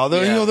 Well,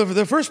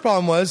 the first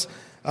problem was,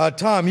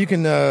 Tom, you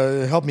can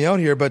help me out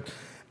here, but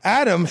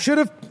Adam should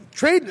have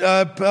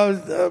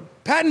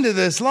patented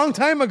this a long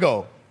time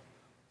ago.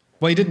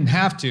 Well, he didn't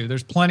have to.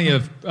 There's plenty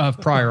of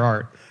prior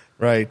art.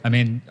 Right. I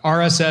mean,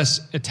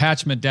 RSS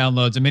attachment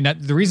downloads. I mean,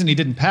 the reason he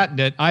didn't patent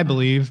it, I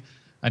believe,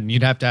 and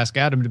you'd have to ask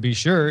Adam to be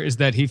sure, is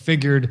that he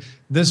figured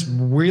this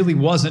really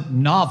wasn't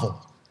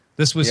novel.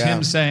 This was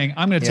him saying,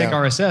 I'm going to take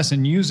RSS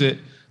and use it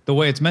the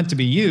way it's meant to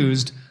be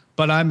used,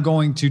 but I'm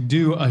going to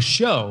do a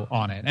show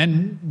on it.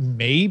 And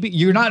maybe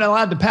you're not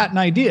allowed to patent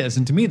ideas.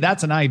 And to me,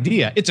 that's an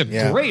idea. It's a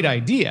great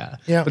idea.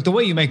 Yeah. But the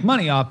way you make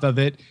money off of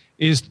it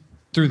is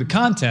through the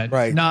content,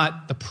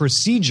 not the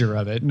procedure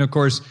of it. And of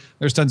course,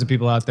 there's tons of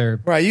people out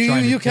there. Right.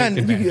 You can't.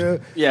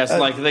 Yes,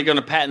 like they're going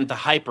to patent the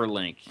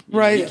hyperlink.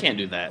 Right. You can't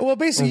do that. Well,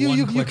 basically,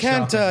 you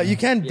can't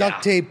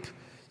duct tape.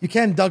 You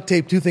can't duct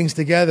tape two things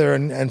together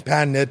and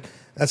patent it.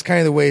 That's kind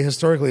of the way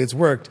historically it's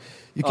worked.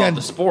 You can't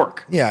the spork.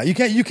 Yeah,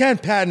 you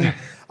can't patent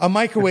a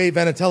microwave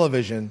and a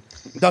television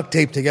duct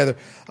tape together.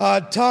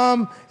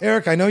 Tom,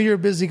 Eric, I know you're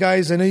busy,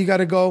 guys. I know you got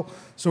to go,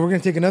 so we're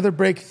going to take another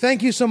break.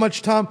 Thank you so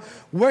much, Tom.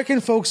 Where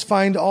can folks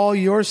find all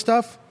your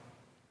stuff?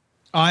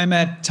 I'm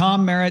at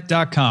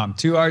tommerritt.com.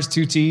 2 R's,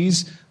 2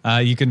 T's.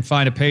 You can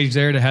find a page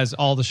there that has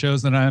all the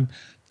shows that I'm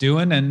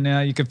doing,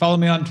 and you can follow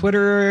me on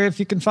Twitter if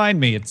you can find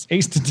me. It's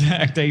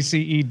AceDetect,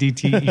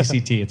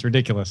 ACEDTECT. It's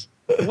ridiculous.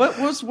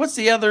 What's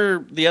the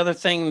other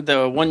thing?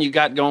 The one you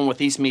got going with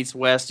East Meets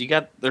West.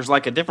 There's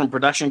like a different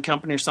production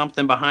company or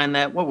something behind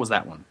that. What was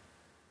that one?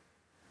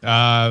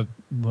 Huh?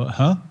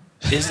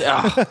 I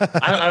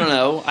don't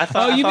know. I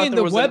thought you mean there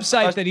the was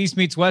website that East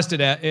Meets West is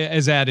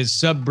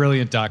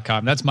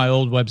subbrilliant.com. That's my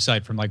old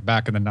website from like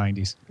back in the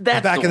 90s.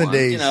 That's back in the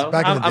days.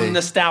 I'm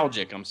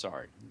nostalgic. I'm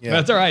sorry. Yeah.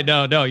 That's all right.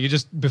 No, you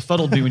just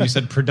befuddled me when you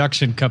said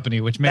production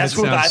company, which made it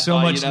sound so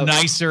much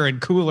nicer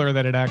and cooler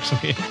than it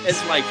actually is.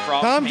 It's like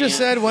Tom just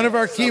said one of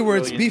our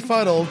keywords,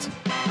 befuddled.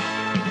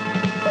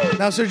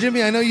 Now, Sir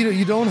Jimmy, I know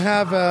you don't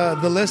have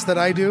the list that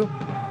I do.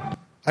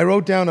 I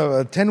wrote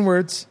down 10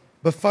 words.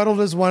 Befuddled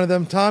is one of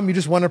them. Tom, you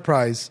just won a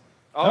prize.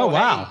 Oh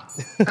wow.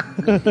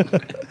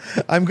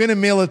 I'm going to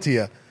mail it to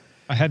you.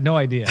 I had no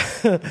idea.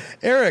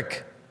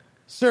 Eric,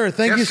 sir,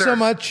 thank you so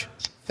much.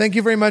 Thank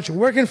you very much.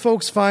 Where can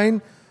folks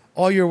find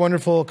all your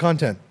wonderful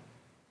content?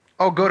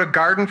 Oh, go to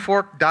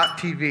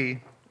gardenfork.tv,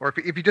 or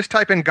if you just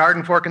type in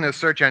Garden Fork in the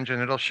search engine,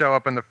 it'll show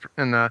up in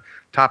the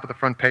top of the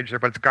front page there.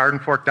 But it's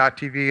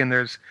gardenfork.tv, and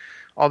there's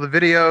all the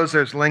videos.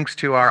 There's links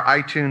to our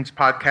iTunes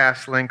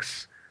podcast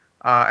links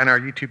and our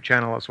YouTube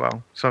channel as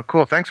well. So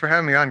cool. Thanks for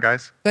having me on,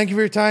 guys. Thank you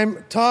for your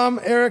time. Tom,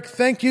 Eric,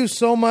 thank you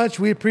so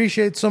much. We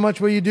appreciate so much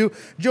what you do.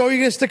 Joe, are you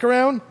going to stick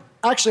around?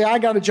 Actually, I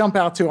got to jump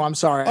out too. I'm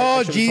sorry.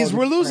 Oh, geez.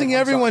 We're losing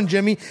everyone,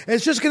 Jimmy.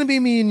 It's just going to be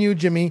me and you,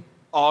 Jimmy.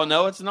 Oh,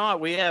 no, it's not.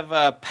 We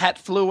have Pat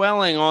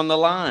Flewelling on the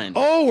line.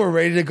 Oh, we're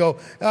ready to go.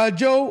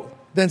 Joe,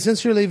 then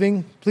since you're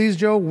leaving, please,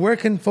 Joe, where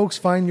can folks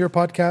find your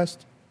podcast?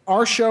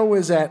 Our show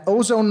is at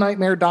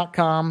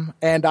ozonenightmare.com.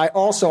 And I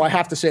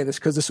have to say this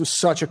because this was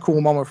such a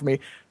cool moment for me.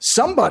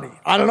 Somebody,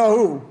 I don't know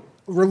who,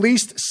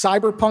 released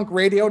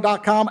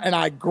cyberpunkradio.com, and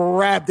I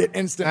grabbed it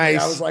instantly.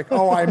 Nice. I was like,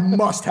 oh, I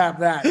must have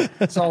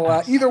that.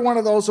 So either one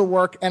of those will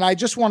work. And I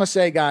just want to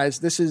say, guys,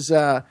 this is,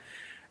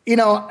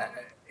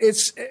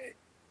 it's...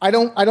 I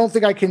don't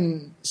think I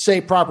can say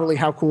properly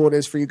how cool it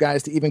is for you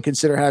guys to even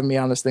consider having me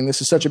on this thing.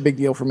 This is such a big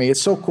deal for me.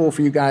 It's so cool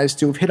for you guys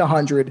to have hit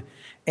 100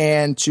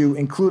 and to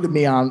include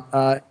me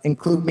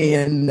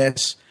in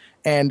this.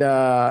 And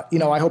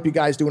I hope you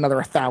guys do another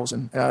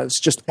 1,000.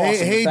 It's just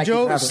awesome. Hey,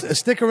 Joe,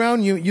 stick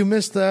around. You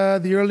missed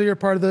the earlier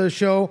part of the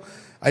show.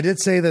 I did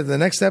say that the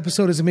next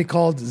episode is going to be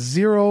called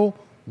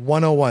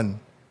 0101.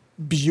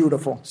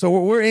 Beautiful. So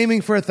we're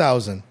aiming for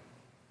 1,000.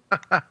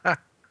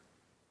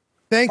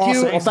 Thank you.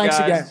 Awesome. Well, thanks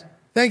again.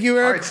 Thank you,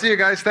 Eric. All right, see you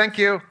guys. Thank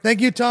you.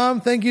 Thank you,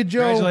 Tom. Thank you,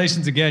 Joe.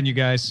 Congratulations again, you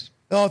guys.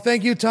 Oh,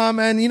 thank you, Tom.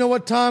 And you know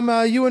what, Tom?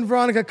 You and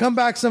Veronica, come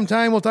back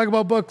sometime. We'll talk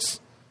about books.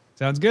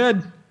 Sounds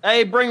good.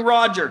 Hey, bring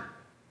Roger.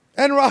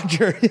 And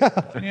Roger, yeah.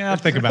 Yeah, I'll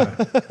think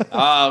about it.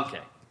 Okay.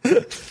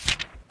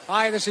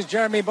 Hi, this is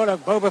Jeremy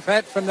Bulloch, Boba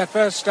Fett from the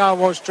first Star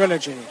Wars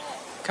trilogy.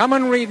 Come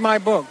and read my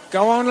book.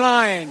 Go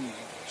online,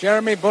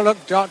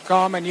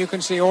 jeremybulloch.com, and you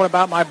can see all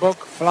about my book,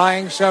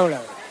 Flying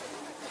Solo.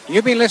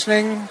 You've been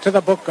listening to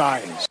The Book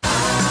Guys.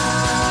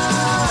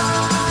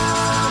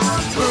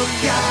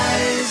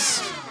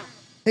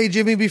 Hey,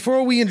 Jimmy,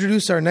 before we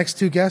introduce our next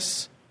two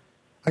guests,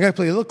 I got to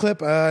play a little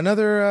clip,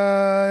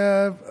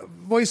 another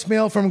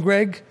voicemail from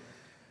Greg.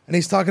 And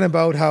he's talking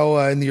about how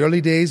in the early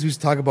days we used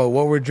to talk about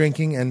what we're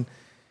drinking. And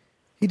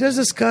he does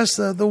discuss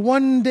the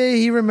one day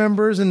he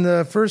remembers in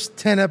the first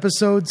 10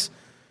 episodes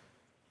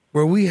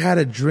where we had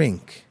a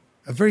drink,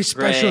 a very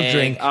special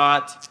drink.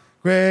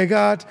 Greg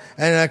Ott.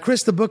 And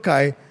Chris, the book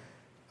guy,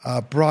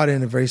 brought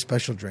in a very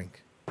special drink.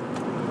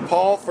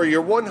 Paul, for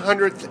your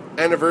 100th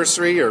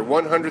anniversary or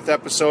 100th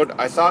episode,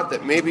 I thought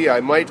that maybe I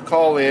might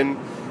call in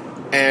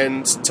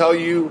and tell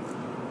you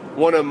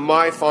one of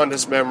my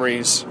fondest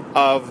memories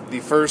of the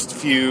first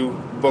few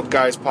Book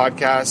Guys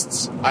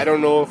podcasts. I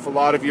don't know if a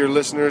lot of your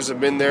listeners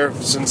have been there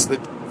since the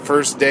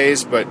first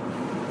days, but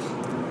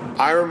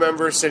I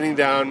remember sitting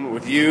down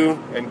with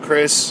you and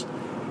Chris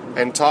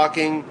and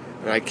talking,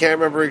 and I can't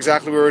remember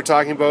exactly what we were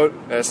talking about.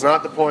 That's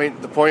not the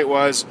point. The point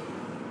was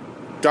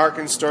Dark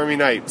and Stormy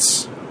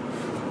Nights.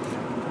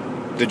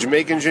 The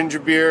Jamaican ginger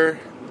beer,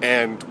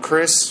 and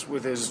Chris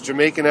with his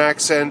Jamaican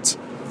accent.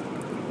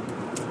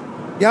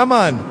 Yeah,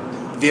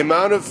 man. The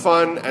amount of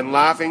fun and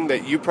laughing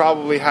that you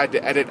probably had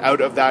to edit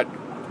out of that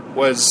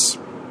was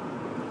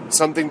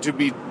something to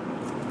be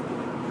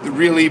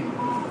really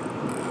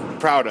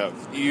proud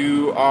of.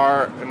 You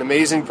are an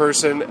amazing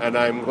person, and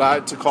I'm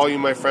glad to call you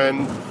my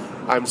friend.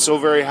 I'm so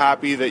very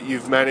happy that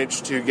you've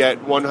managed to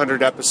get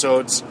 100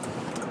 episodes,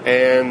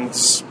 and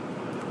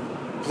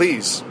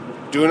please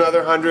do another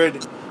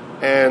 100.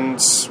 And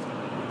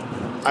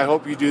I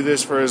hope you do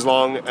this for as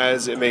long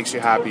as it makes you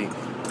happy.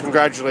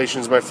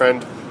 Congratulations, my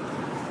friend.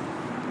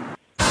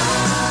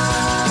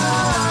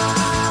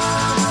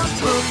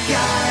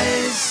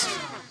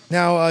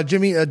 Now,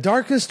 Jimmy, a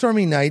Dark and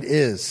Stormy Night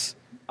is...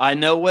 I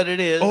know what it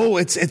is. Oh,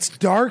 it's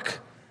dark?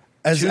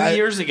 2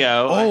 years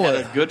ago, I had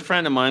a good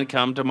friend of mine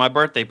come to my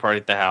birthday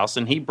party at the house,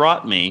 and he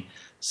brought me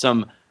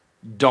some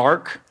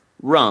dark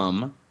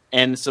rum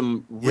and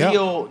some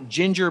real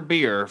ginger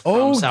beer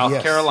from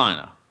South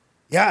Carolina.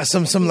 Yeah,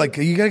 some like,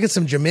 you gotta get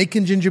some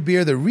Jamaican ginger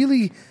beer. They're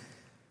really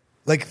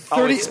like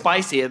 30. It's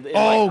spicy. It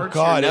hurts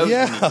God, your nose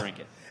when you drink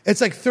it. It's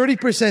like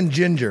 30%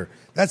 ginger.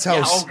 That's how.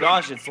 Yeah, oh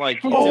gosh, it's like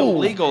it's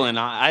illegal in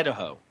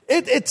Idaho.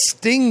 It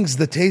stings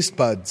the taste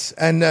buds,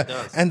 and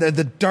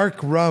the dark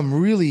rum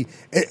really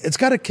it's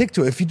got a kick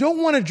to it. If you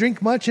don't want to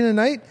drink much in a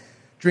night,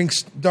 drink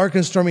Dark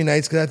and Stormy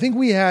Nights, because I think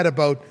we had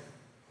about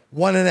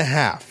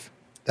 1.5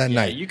 that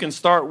night. You can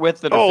start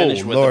with it or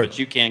finish with it, but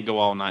you can't go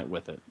all night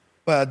with it.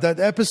 But that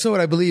episode,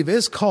 I believe,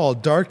 is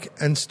called Dark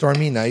and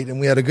Stormy Night,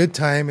 and we had a good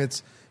time.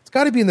 It's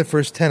got to be in the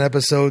first 10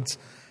 episodes.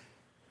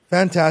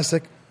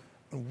 Fantastic.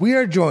 We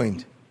are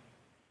joined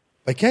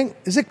by Ken.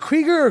 Is it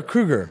Krieger or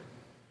Kruger?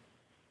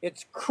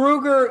 It's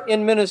Kruger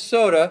in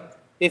Minnesota.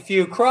 If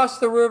you cross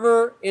the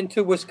river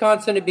into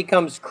Wisconsin, it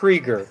becomes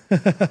Krieger.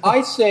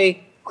 I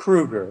say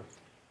Kruger.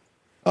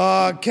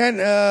 Ken,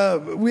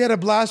 we had a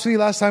blast with you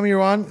last time you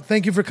were on.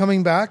 Thank you for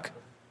coming back.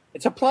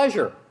 It's a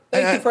pleasure.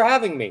 Thank you for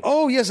having me.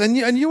 Oh, yes. And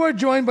you are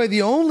joined by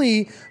the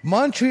only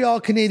Montreal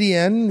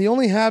Canadian, the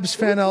only Habs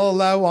fan I'll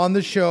allow on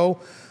the show.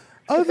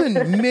 Other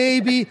than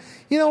maybe,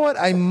 you know what?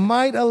 I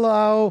might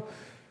allow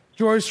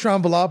George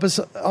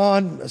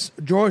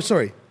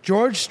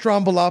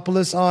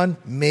Stroumboulopoulos on,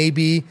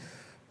 maybe.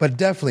 But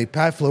definitely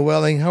Pat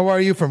Flewelling. How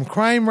are you from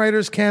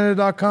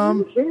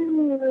CrimeWritersCanada.com?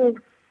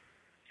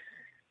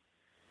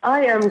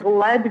 I am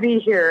glad to be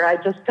here. I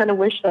just kind of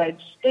wish I'd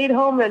stayed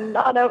home and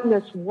not out in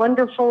this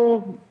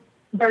wonderful,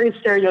 very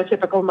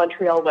stereotypical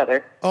Montreal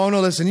weather. Oh, no,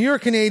 listen, you're a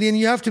Canadian.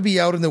 You have to be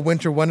out in the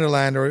winter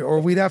wonderland, or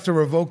we'd have to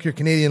revoke your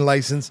Canadian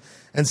license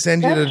and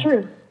send you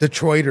to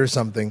Detroit or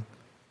something.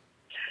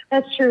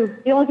 That's true.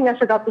 The only thing I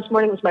forgot this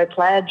morning was my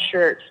plaid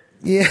shirt.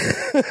 Yeah.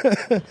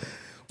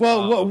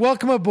 Well,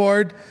 welcome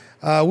aboard.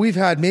 We've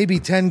had maybe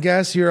 10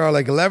 guests. You're our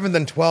 11th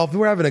and 12th.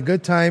 We're having a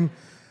good time.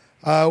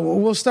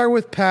 We'll start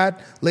with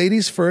Pat.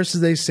 Ladies first,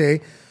 as they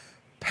say.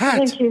 Pat,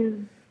 thank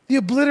you. The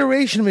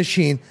Obliteration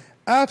Machine.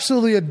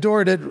 Absolutely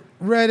adored it,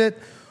 read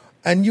it,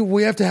 and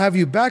we have to have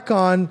you back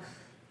on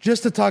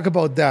just to talk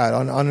about that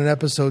on an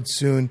episode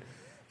soon.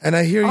 And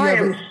I hear I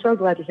am so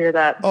glad to hear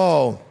that.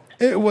 Oh,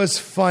 it was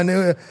fun.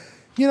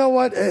 You know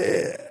what?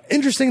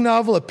 Interesting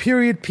novel, a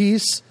period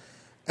piece,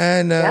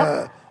 and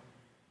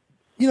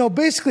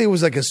basically it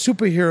was like a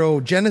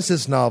superhero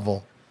Genesis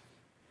novel.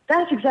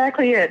 That's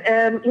exactly it.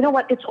 And you know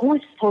what? It's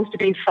always supposed to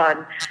be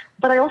fun.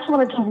 But I also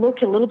wanted to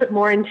look a little bit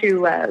more into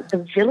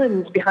the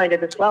villains behind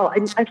it as well.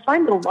 I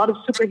find that a lot of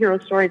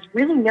superhero stories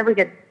really never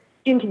get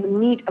into the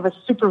meat of a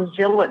super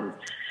villain.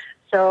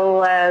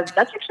 So that's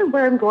actually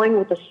where I'm going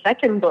with the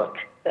second book,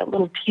 that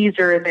little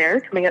teaser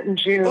there coming out in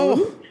June.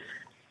 Oh.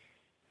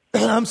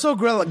 I'm so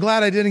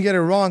glad I didn't get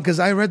it wrong, because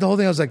I read the whole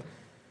thing. I was like,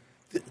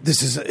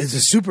 this is a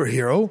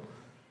superhero.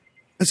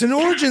 It's an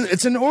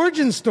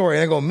origin story.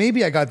 And I go,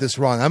 maybe I got this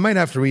wrong. I might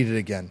have to read it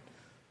again.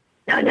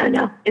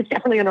 No. It's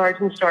definitely an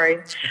origin story.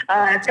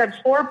 I've got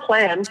 4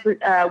 plans,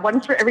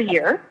 one for every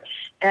year.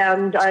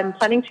 And I'm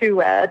planning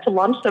to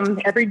launch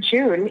them every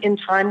June in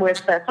time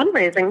with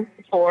fundraising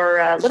for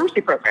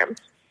literacy programs.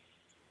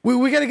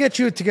 We got to get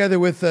you together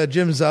with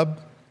Jim Zub.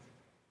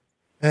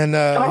 And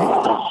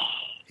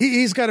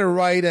he's got to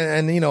write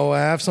and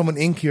have someone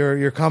ink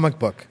your comic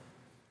book.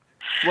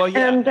 Well,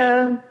 yeah.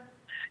 And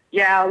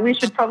Yeah, we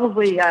should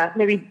probably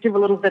maybe give a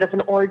little bit of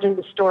an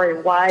origin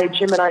story why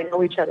Jim and I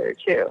know each other,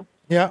 too.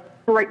 Yeah.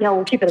 For right now,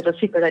 we'll keep it as a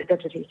secret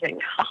identity thing.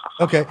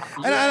 Okay.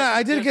 And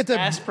I did get to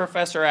ask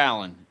Professor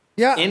Allen.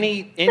 Yeah.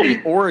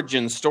 Any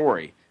origin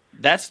story.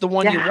 That's the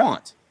one you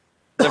want.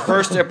 The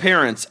first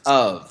appearance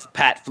of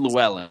Pat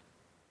Llewellyn.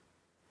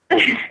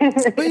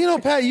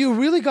 But Pat, you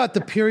really got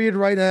the period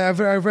right. I've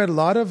read a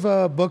lot of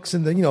books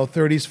in the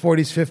 30s,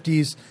 40s,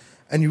 50s,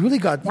 and you really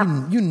got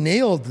you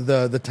nailed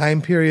the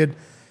time period.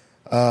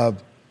 As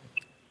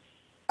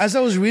I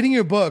was reading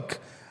your book,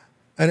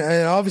 and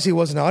obviously it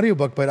was an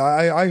audiobook, but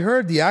I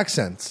heard the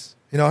accents.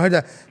 I heard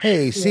that.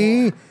 Hey,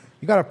 see, you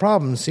got a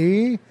problem.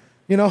 See,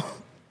 Well,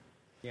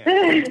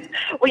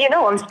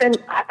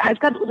 I've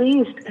got at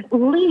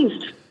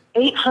least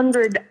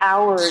 800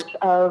 hours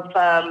of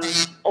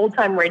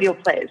old-time radio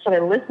plays that I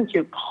listen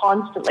to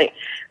constantly.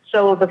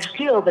 So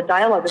the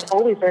dialogue is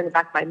always there in the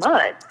back of my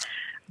mind.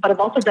 But I've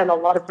also done a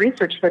lot of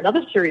research for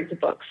another series of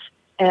books,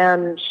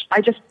 and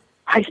I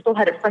still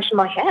had it fresh in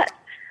my head.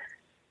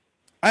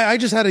 I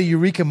just had a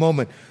eureka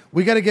moment.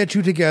 We got to get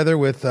you together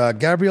with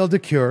Gabrielle de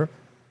Cuir,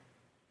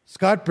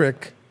 Scott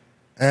Brick,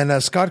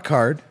 and Scott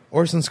Card,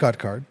 Orson Scott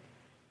Card.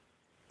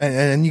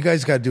 And you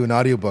guys got to do an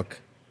audiobook,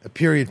 a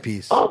period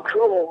piece. Oh,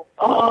 cool.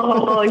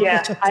 Oh,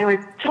 yeah. I would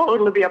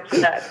totally be up for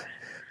that.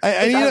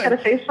 I've got a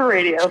face for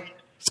radio.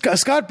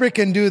 Scott Brick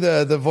can do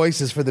the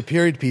voices for the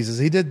period pieces.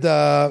 He did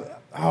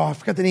I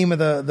forgot the name of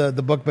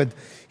the book, but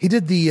he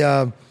did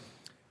the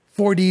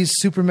 40s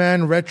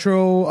Superman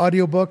retro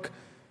audiobook,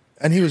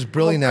 and he was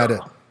brilliant at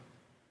it.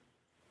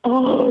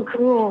 Oh,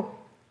 cool.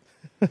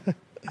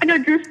 I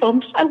got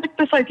goosebumps. I like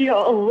this idea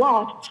a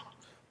lot.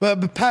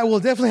 But Pat, we'll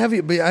definitely have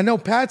you. But I know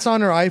Pat's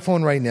on her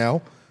iPhone right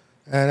now,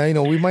 and I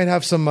know we might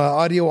have some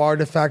audio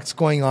artifacts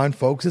going on,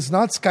 folks. It's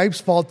not Skype's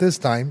fault this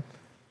time.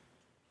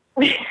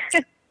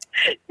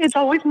 It's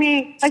always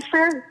me, I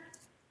swear.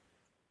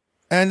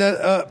 And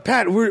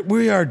Pat,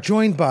 we are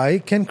joined by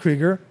Ken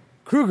Kruger,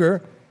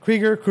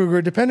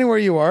 depending where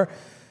you are.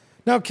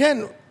 Now,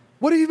 Ken,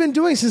 what have you been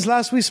doing since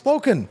last we've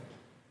spoken?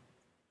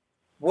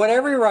 What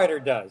every writer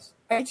does.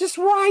 I just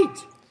write.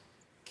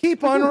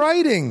 Keep on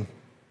writing.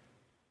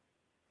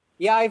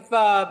 Yeah,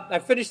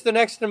 I've finished the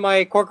next in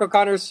my Cork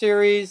O'Connor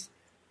series.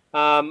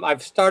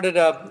 I've started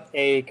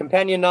a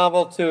companion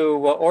novel to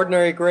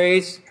Ordinary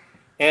Grace,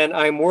 and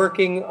I'm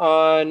working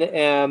on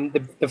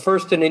the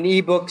first in an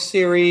ebook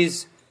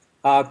series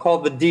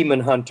called The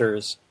Demon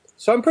Hunters.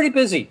 So I'm pretty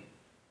busy.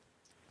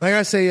 I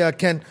gotta say,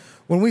 Ken,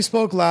 when we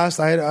spoke last,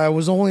 I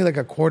was only like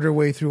a quarter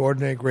way through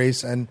Ordinary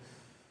Grace, and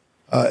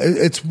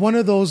it's one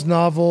of those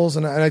novels,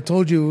 and I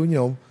told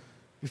you,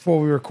 before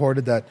we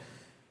recorded that,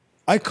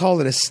 I call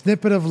it a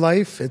snippet of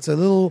life. It's a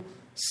little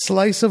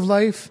slice of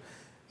life.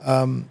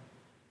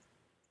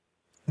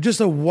 Just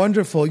a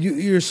wonderful,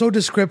 you're so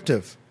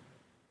descriptive.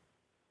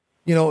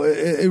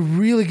 It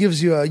really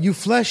gives you you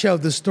flesh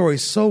out the story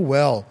so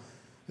well.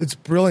 It's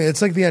brilliant.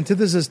 It's like the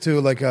antithesis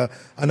to like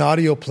an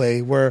audio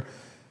play where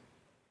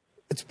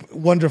it's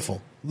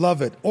wonderful.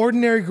 Love it.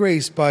 Ordinary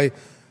Grace by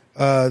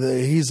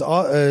his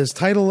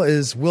title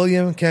is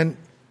William Kent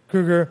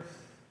Kruger.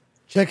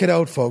 Check it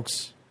out,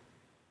 folks.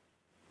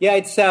 Yeah,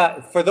 it's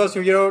for those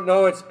of you who don't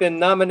know, it's been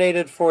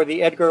nominated for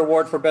the Edgar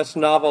Award for Best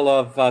Novel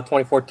of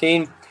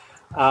 2014.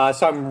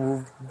 So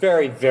I'm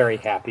very, very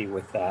happy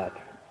with that.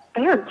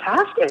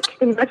 Fantastic.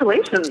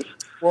 Congratulations.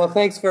 Well,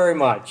 thanks very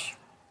much.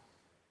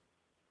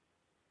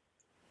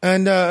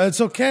 And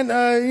so, Ken,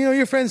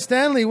 your friend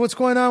Stanley, what's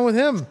going on with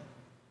him?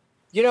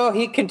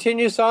 He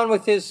continues on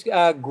with his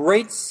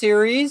great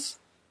series.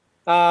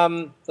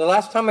 The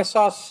last time I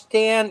saw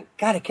Stan,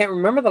 God, I can't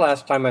remember the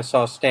last time I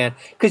saw Stan.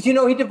 Because, he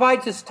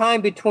divides his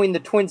time between the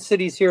Twin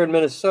Cities here in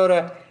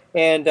Minnesota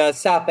and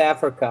South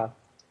Africa.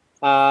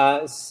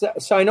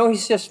 So I know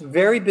he's just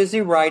very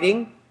busy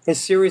writing.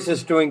 His series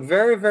is doing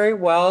very, very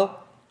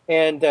well.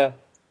 And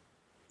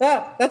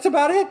that's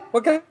about it.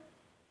 Okay.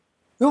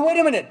 Oh, wait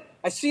a minute.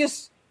 I see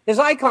his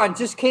icon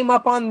just came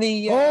up on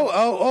the...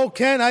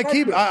 Ken,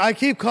 I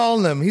keep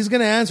calling him. He's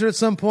going to answer at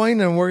some point,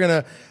 and we're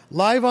going to,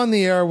 live on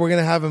the air, we're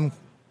going to have him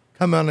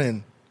come on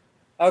in.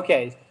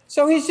 Okay.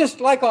 So he's just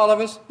like all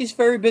of us. He's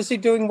very busy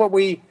doing what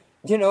we,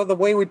 the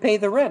way we pay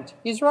the rent.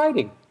 He's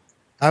writing.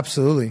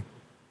 Absolutely.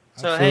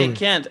 So, hey,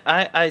 Kent,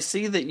 I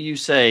see that you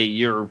say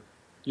your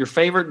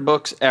favorite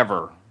books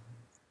ever.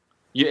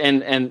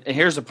 And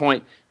here's the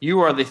point.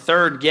 You are the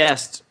third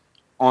guest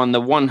on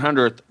the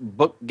 100th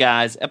Book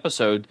Guys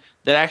episode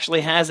that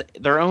actually has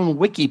their own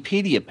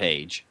Wikipedia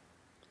page.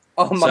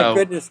 Oh, my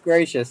goodness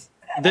gracious.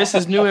 This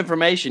is new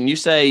information. You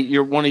say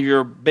one of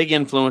your big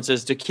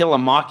influences To Kill a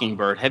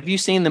Mockingbird. Have you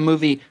seen the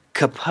movie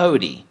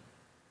Capote?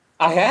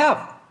 I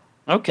have.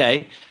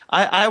 Okay.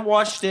 I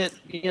watched it,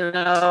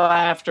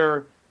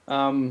 after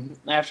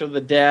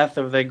the death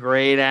of the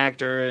great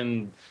actor,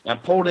 and I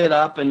pulled it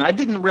up, and I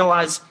didn't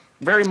realize,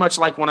 very much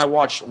like when I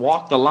watched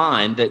Walk the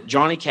Line, that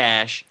Johnny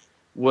Cash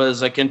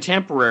was a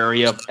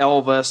contemporary of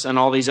Elvis and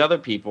all these other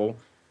people,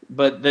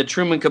 but that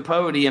Truman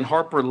Capote and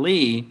Harper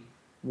Lee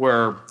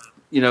were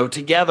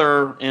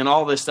together and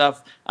all this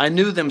stuff. I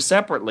knew them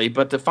separately,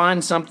 but to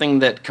find something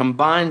that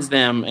combines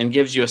them and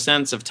gives you a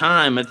sense of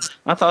time,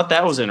 I thought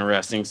that was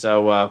interesting.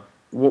 So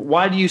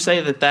why do you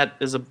say that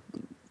is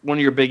one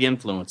of your big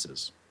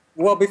influences?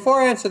 Well,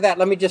 before I answer that,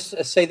 let me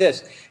just say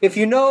this. If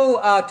you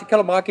know To Kill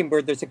a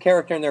Mockingbird, there's a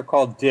character in there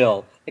called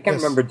Dill. I can't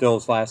remember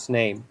Dill's last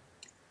name.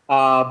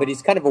 But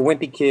he's kind of a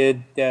wimpy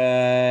kid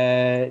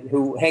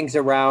who hangs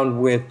around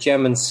with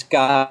Jem and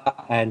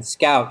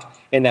Scout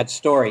in that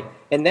story.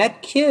 And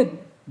that kid,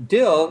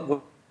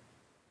 Dill,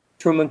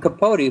 Truman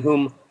Capote,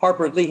 whom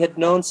Harper Lee had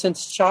known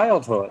since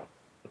childhood.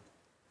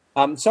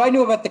 So I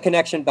knew about the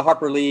connection, the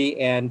Harper Lee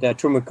and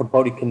Truman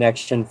Capote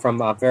connection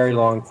from a very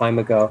long time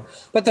ago.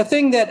 But the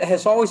thing that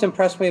has always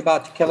impressed me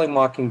about To Kill a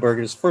Mockingbird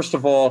is, first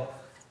of all,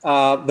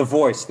 the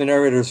voice, the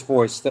narrator's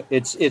voice.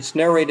 It's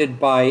narrated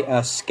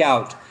by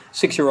Scout,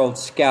 6-year-old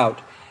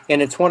Scout.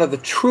 And it's one of the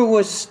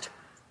truest,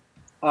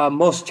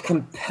 most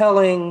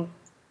compelling,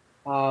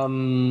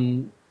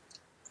 most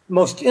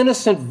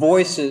innocent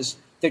voices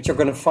that you're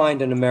going to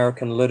find in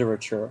American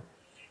literature.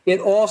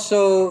 It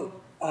also...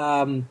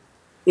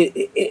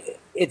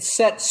 It's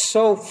set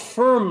so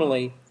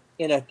firmly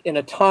in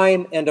a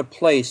time and a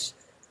place.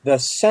 The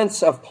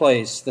sense of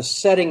place, the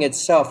setting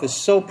itself is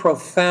so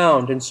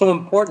profound and so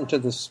important to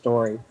the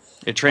story.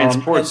 It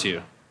transports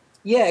you.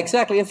 Yeah,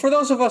 exactly. And for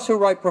those of us who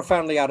write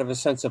profoundly out of a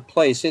sense of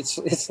place,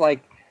 it's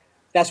like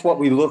that's what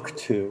we look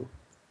to.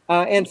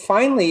 And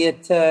finally,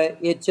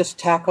 it just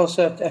tackles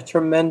a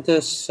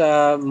tremendous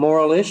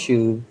moral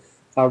issue,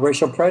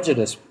 racial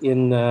prejudice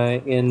in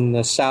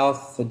the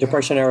South, the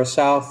Depression-era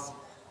South.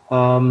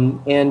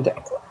 And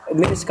I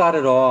mean, it's got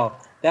it all.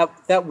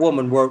 That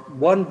woman wrote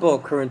one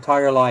book her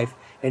entire life,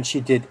 and she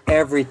did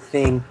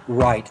everything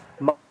right.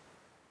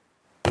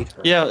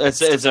 Yeah,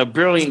 it's a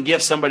brilliant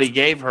gift somebody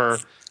gave her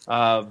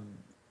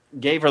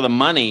the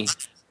money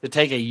to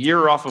take a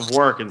year off of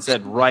work and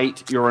said,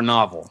 "Write your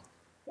novel."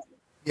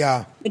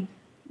 Yeah. And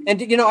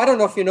I don't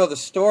know if you know the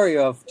story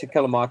of To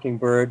Kill a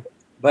Mockingbird,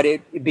 but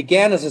it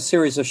began as a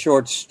series of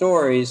short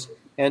stories,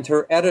 and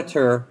her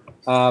editor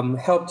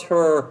helped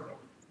her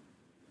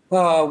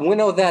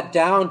winnow that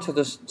down to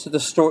the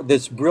story,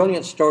 this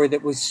brilliant story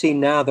that we see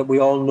now that we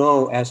all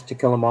know as To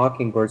Kill a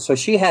Mockingbird. So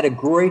she had a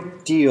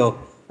great deal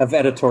of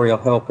editorial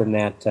help in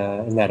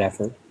that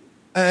effort.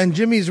 And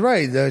Jimmy's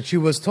right. She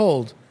was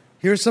told,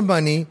 "Here's some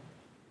money.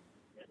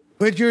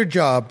 Quit your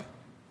job.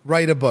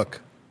 Write a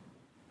book."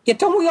 Yeah,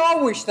 don't we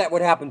all wish that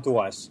would happen to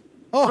us?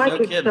 Oh, I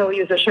could so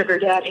use a sugar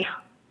daddy.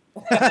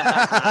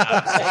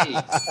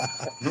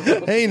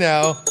 Hey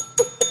now.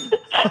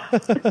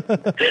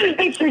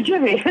 Hey, Sir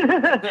Jimmy.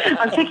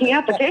 I'm taking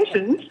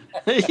applications.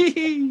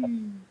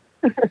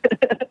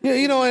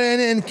 Yeah,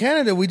 and in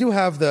Canada, we do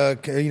have the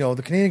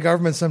Canadian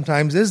government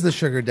sometimes is the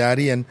sugar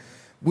daddy, and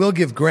we'll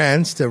give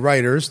grants to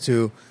writers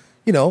to,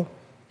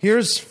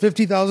 here's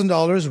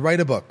 $50,000, write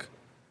a book.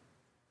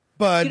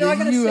 But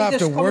you have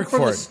to work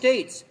for it.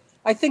 States,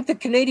 I think the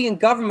Canadian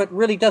government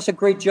really does a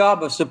great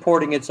job of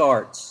supporting its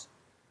arts.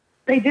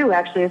 They do,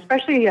 actually,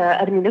 especially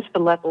at a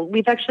municipal level.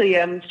 We've actually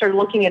started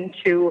looking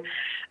into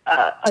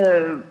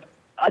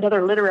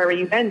another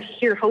literary event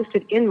here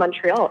hosted in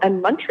Montreal.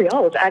 And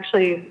Montreal is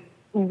actually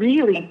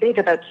really big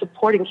about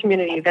supporting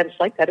community events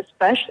like that,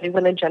 especially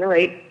when they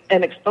generate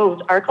and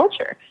expose our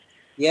culture.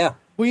 Yeah.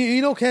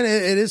 Well, Ken,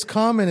 it is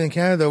common in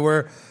Canada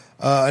where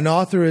an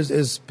author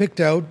is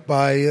picked out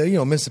by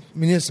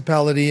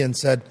municipality and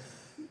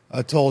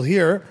told,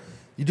 here,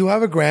 you do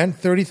have a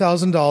grant,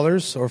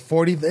 $30,000 or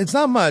 $40,000. It's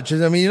not much.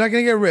 I mean, you're not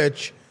going to get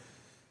rich.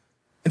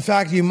 In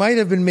fact, you might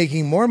have been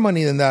making more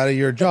money than that at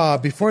your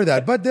job before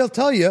that. But they'll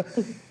tell you,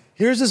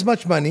 here's as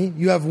much money.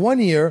 You have 1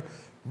 year.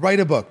 Write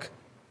a book.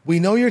 We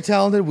know you're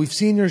talented. We've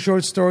seen your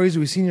short stories.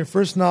 We've seen your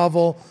first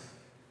novel.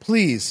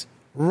 Please,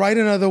 write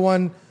another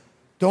one.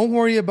 Don't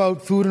worry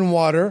about food and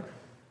water.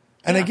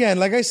 And again,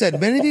 like I said,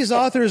 many of these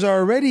authors are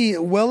already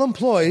well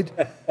employed.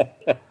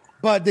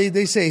 But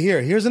they say,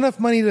 here's enough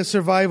money to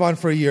survive on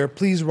for a year.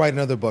 Please write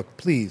another book,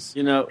 please.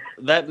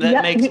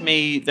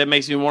 That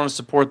makes me want to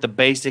support the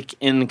basic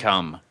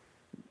income.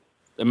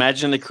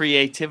 Imagine the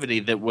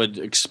creativity that would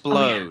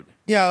explode.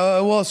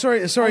 Yeah.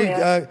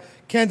 Sorry,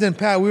 Kent and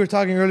Pat. We were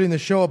talking earlier in the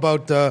show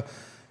about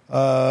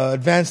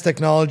Advanced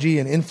Technology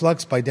and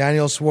Influx by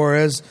Daniel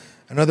Suarez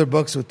and other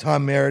books with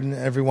Tom Merritt and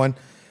everyone.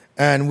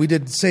 And we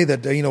did say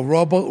that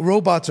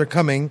robots are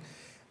coming,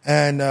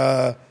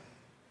 and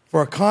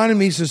for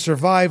economies to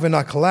survive and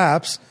not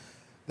collapse,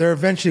 there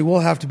eventually will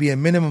have to be a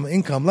minimum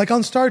income. Like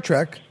on Star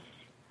Trek,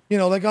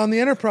 like on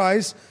the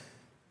Enterprise,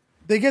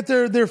 they get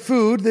their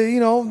food.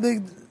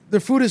 Their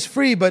food is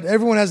free, but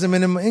everyone has a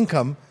minimum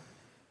income.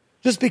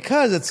 Just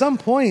because at some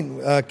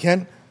point,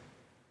 Kent,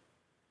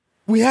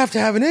 we have to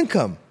have an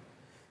income.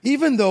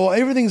 Even though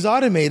everything's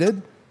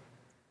automated,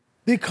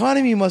 the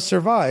economy must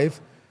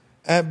survive.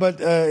 But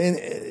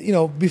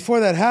before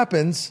that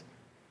happens,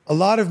 a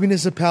lot of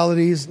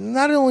municipalities,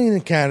 not only in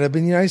Canada, but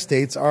in the United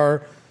States,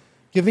 are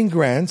giving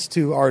grants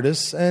to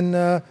artists, and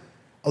a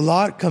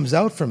lot comes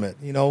out from it.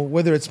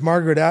 Whether it's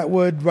Margaret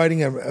Atwood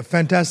writing a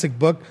fantastic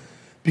book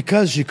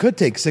because she could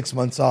take 6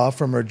 months off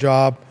from her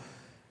job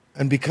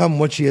and become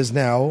what she is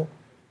now,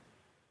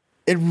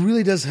 it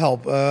really does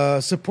help.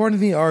 Supporting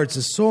the arts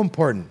is so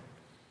important.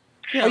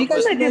 Yeah,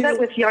 didn't they do that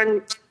with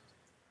Jan?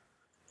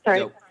 Sorry.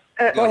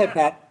 Go ahead,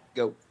 Pat.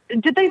 Go.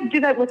 Did they do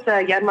that with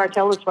Jan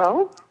Martel as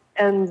well?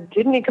 And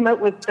didn't he come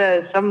out with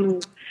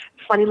some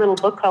funny little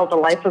book called The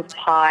Life of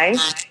Pi?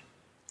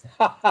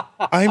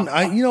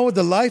 You know what?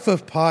 The Life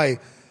of Pi.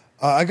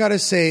 I gotta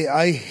say,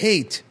 I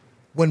hate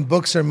when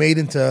books are made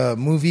into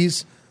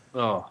movies.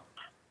 Oh.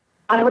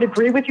 I would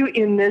agree with you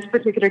in this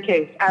particular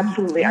case.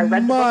 Absolutely. I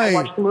read the book, I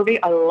watched the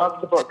movie, I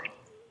loved the book.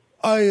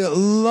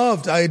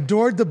 I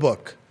adored the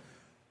book.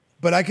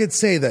 But I could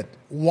say that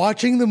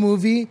watching the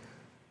movie,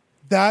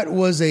 that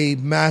was a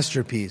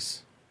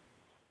masterpiece.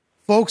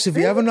 Folks, if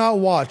you have not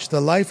watched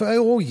The Life,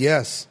 oh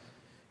yes.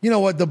 You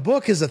know what? The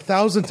book is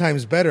 1,000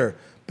 times better.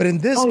 But in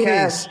this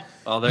case...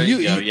 Oh, there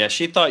you go. Yeah,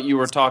 she thought you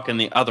were talking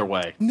the other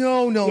way.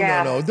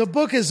 No. The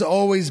book is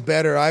always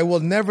better. I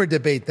will never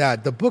debate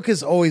that. The book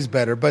is always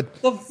better,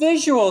 but... The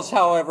visuals,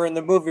 however, in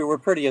the movie were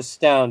pretty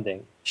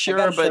astounding.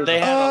 Sure, but they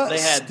had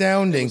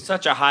astounding.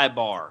 Such a high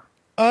bar.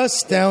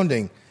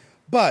 Astounding.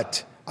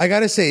 But I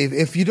got to say,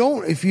 if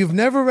you've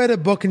never read a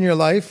book in your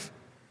life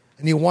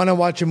and you want to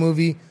watch a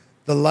movie,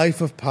 The Life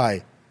of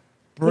Pi.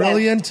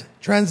 Brilliant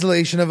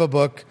translation of a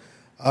book.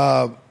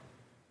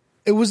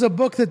 It was a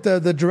book that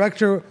the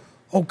director...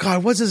 Oh,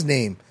 God, what's his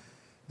name?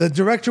 The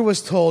director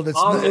was told... it's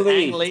Ang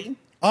Lee.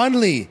 Ang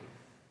Lee.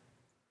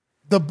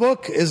 The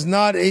book is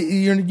not...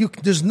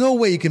 there's no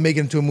way you can make it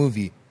into a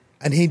movie.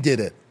 And he did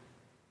it.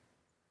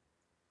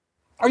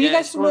 Are you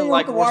guys familiar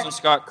with with Orson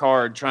Scott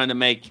Card trying to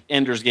make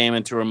Ender's Game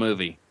into a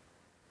movie?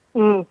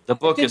 The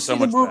book is so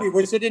much the movie. better.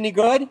 Was it any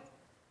good?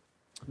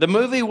 The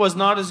movie was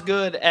not as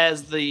good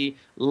as the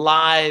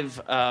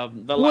live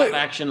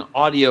action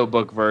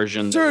audiobook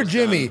version. Sir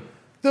Jimmy,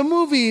 the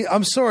movie,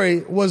 I'm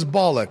sorry, was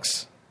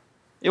bollocks.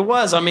 It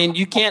was. I mean,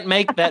 you can't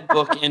make that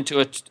book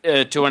into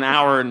to an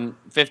hour and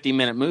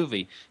 50-minute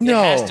movie. It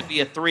has to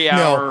be a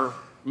 3-hour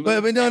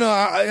movie. But no,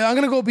 I'm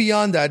going to go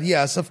beyond that.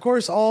 Yes, of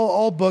course,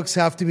 all books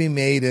have to be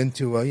made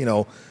into,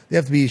 they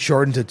have to be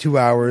shortened to 2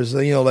 hours.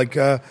 Like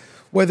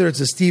whether it's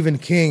a Stephen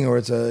King or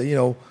it's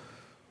a,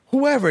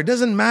 whoever, it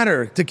doesn't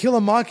matter. To Kill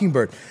a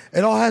Mockingbird,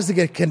 it all has to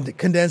get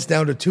condensed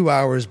down to 2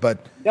 hours.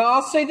 But now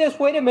I'll say this.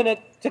 Wait a minute.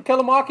 To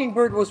Kill a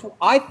Mockingbird was,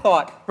 I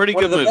thought, pretty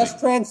one good of the movie. best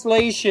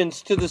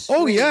translations to the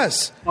screen. Oh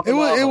yes,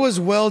 it was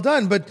well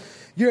done. But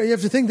you have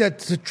to think that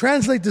to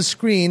translate the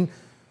screen,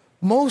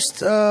 most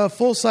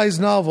full-size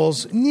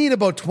novels need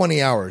about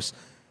 20 hours,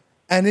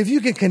 and if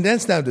you can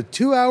condense down to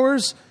 2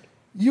 hours,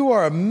 you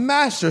are a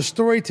master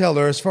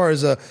storyteller as far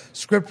as a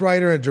script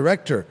writer and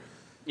director.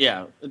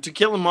 Yeah, To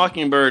Kill a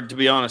Mockingbird, to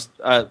be honest,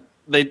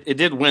 it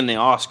did win the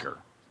Oscar.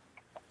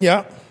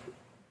 Yeah.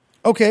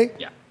 Okay.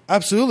 Yeah.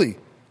 Absolutely.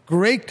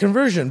 Great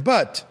conversion,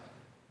 but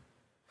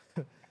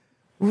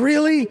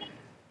really?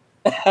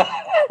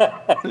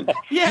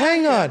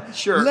 Hang on.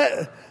 Sure.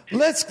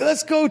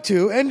 Let's go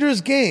to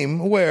Ender's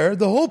Game, where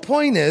the whole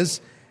point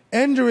is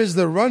Ender is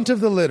the runt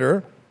of the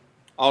litter.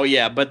 Oh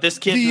yeah, but this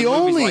kid in the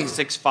movie's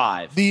like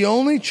 6'5". The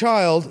only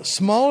child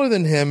smaller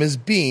than him is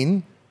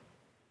Bean.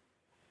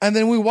 And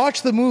then we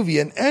watch the movie,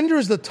 and Ender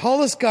is the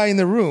tallest guy in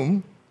the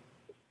room,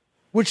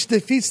 which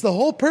defeats the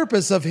whole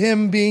purpose of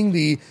him being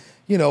the,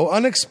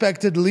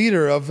 unexpected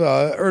leader of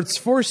Earth's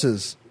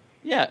forces.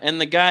 Yeah,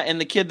 and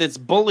the kid that's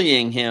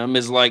bullying him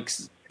is like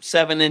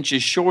 7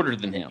 inches shorter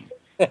than him.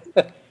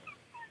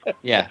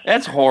 Yeah,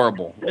 that's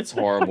horrible. It's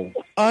horrible.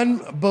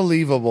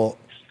 Unbelievable.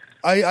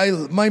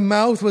 My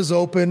mouth was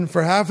open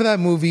for half of that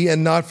movie,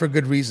 and not for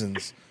good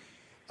reasons.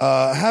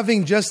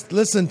 Having just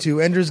listened to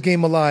Ender's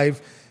Game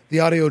Alive, the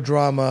audio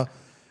drama,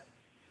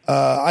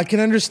 I can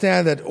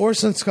understand that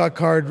Orson Scott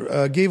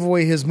Card gave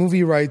away his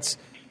movie rights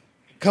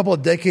a couple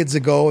of decades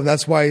ago, and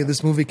that's why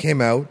this movie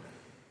came out.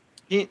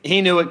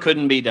 He knew it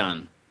couldn't be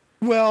done.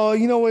 Well,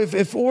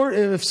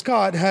 if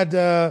Scott had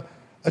a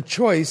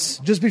choice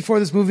just before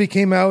this movie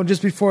came out,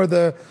 just before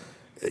the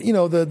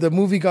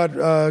movie got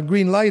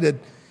green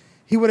lighted,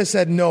 he would have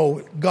said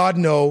no. God,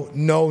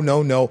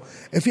 no.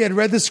 If he had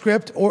read the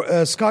script,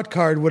 or Scott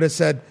Card would have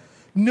said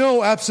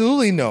no,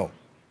 absolutely no.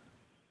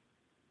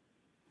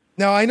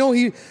 Now I know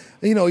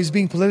he's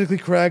being politically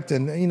correct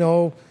and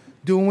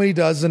doing what he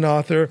does as an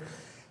author.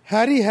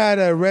 Had he had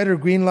a red or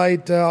green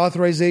light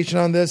authorization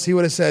on this, he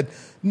would have said,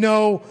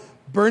 no,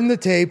 burn the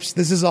tapes.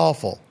 This is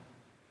awful.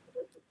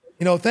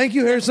 Thank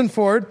you, Harrison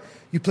Ford.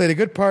 You played a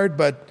good part,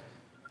 but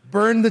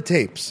burn the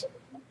tapes.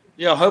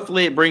 Yeah,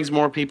 hopefully it brings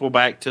more people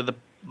back to the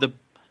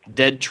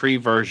Dead Tree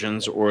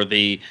versions or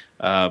the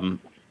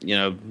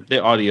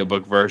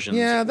audiobook versions.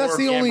 Yeah, that's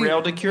the only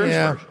Gabrielle de Cure's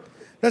version.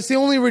 That's the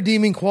only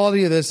redeeming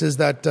quality of this is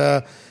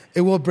that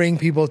it will bring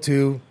people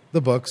to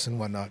the books and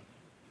whatnot.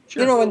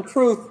 Sure. In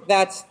truth,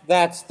 that's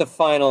the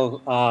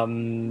final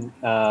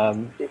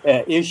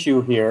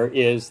issue here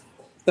is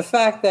the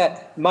fact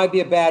that it might be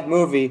a bad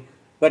movie,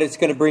 but it's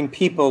going to bring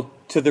people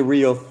to the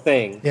real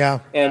thing. Yeah.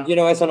 And,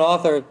 as an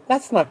author,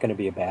 that's not going to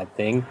be a bad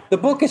thing. The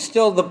book is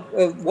still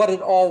what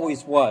it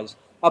always was.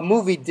 a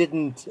movie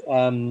didn't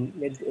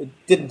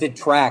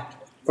detract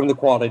from the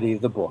quality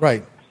of the book.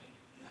 Right.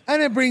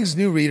 And it brings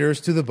new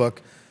readers to the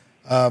book.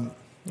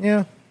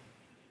 Yeah.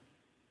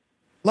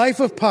 Life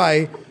of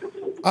Pi,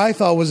 I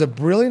thought was a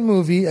brilliant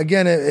movie.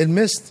 Again, it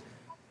missed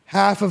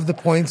half of the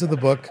points of the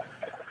book.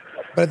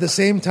 But at the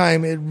same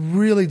time, it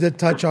really did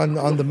touch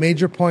on the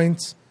major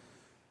points.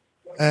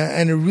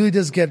 And it really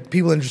does get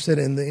people interested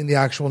in the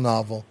actual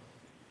novel.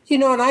 You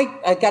know, and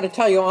I got to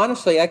tell you,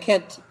 honestly, I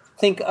can't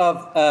think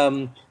of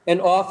an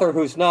author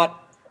who's not,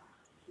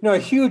 a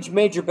huge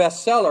major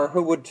bestseller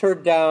who would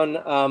turn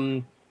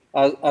down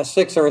a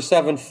 6 or a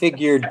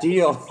 7-figure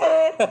deal,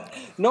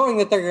 knowing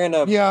that they're going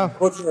to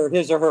butcher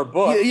his or her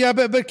book. Yeah,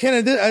 but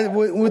Ken,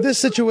 with this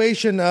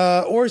situation,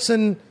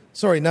 Orson,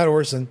 sorry, not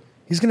Orson,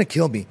 he's going to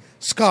kill me.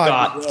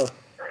 Scott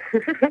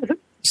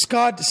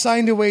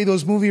signed away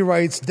those movie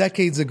rights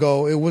decades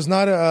ago. It was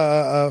not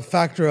a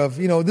factor of,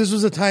 this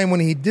was a time when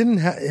he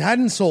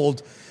hadn't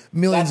sold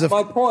millions That's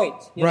of. my point.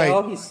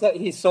 Right.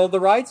 He sold the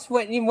rights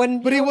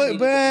when. But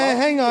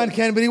hang on,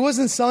 Ken. But he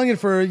wasn't selling it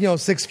for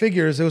 6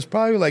 figures. It was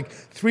probably like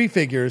 3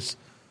 figures,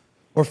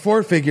 or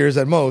 4 figures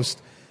at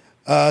most.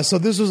 So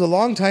this was a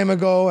long time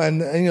ago,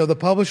 and the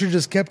publisher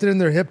just kept it in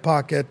their hip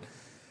pocket.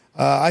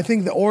 I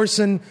think that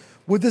Orson,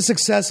 with the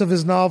success of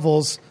his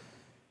novels,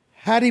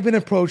 had he been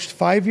approached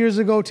 5 years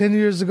ago, 10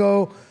 years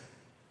ago,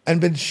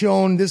 and been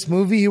shown this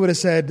movie, he would have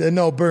said,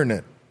 "No, burn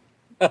it."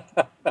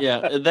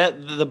 Yeah,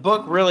 the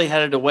book really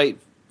had to wait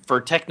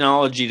for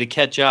technology to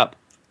catch up.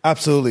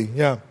 Absolutely,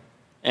 yeah.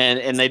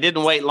 And they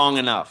didn't wait long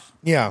enough.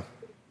 Yeah.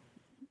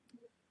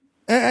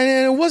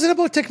 And it wasn't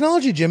about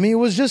technology, Jimmy. It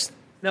was just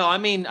no. I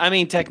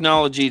mean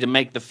technology to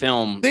make the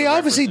film. They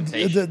obviously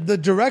the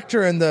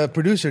director and the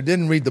producer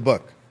didn't read the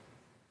book.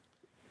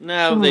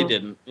 No, they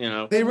didn't.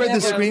 They read the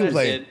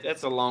screenplay.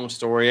 That's a long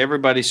story.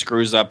 Everybody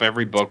screws up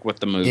every book with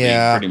the movie,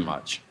 pretty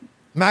much.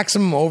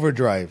 Maximum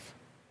Overdrive.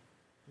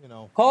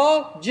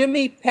 Paul,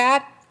 Jimmy,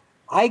 Pat,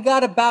 I got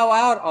to bow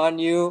out on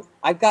you.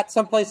 I've got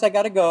someplace I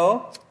got to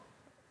go.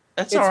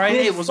 That's all right.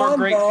 It was our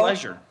great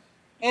pleasure.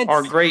 And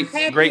our great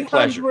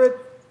pleasure.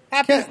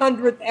 Happy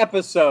 100th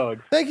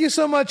episode. Thank you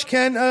so much,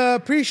 Ken.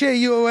 Appreciate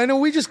you. I know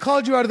we just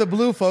called you out of the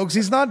blue, folks.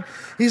 He's not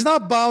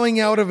bowing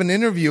out of an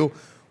interview.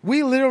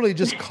 We literally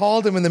just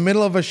called him in the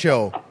middle of a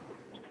show.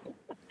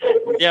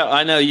 Yeah,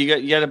 I know.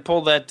 You got to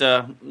pull that.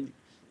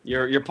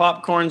 Your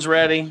popcorn's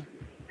ready.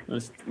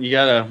 You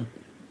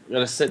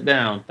gotta sit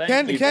down.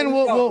 Ken,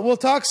 we'll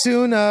talk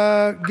soon.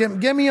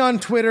 Get me on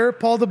Twitter,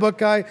 Paul the Book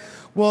Guy.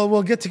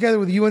 We'll get together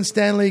with you and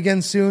Stanley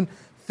again soon.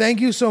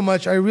 Thank you so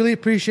much. I really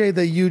appreciate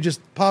that you just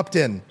popped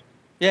in.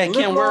 Yeah,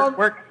 Ken,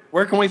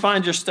 where can we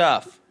find your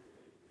stuff?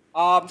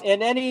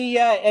 In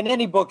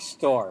any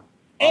bookstore.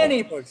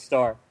 Any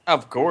bookstore.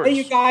 Of course. Hey,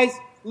 you guys,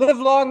 live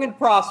long and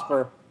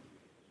prosper.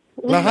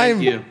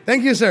 Thank you.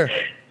 Thank you, sir.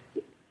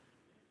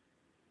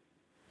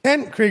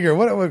 Ken Krieger,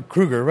 what a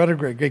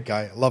great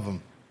guy. I love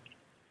him.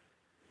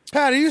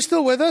 Pat, are you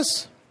still with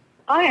us?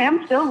 I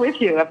am still with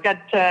you. I've got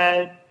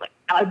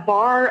a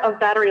bar of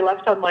battery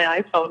left on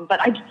my iPhone, but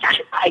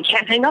I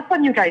can't hang up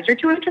on you guys. You're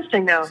too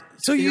interesting now.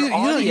 So your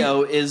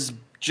audio is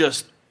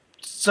just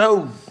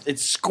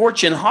it's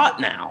scorching hot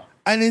now.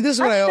 I mean, this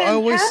is what I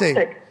always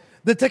say.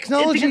 The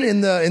technology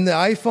in the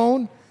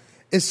iPhone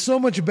is so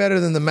much better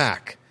than the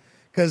Mac.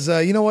 Because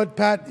you know what,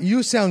 Pat?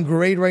 You sound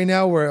great right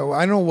now. Where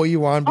I don't know what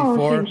you were on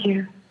before. Oh, thank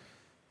you.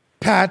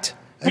 Pat,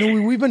 I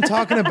know we've been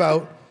talking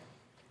about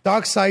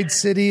Dockside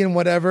City and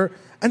whatever,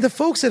 and the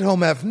folks at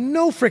home have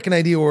no freaking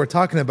idea what we're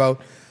talking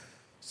about.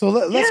 So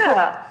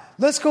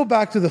let's go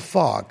back to the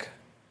fog.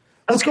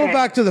 Let's go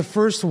back to the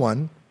first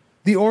one,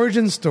 the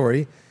origin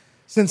story.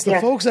 Since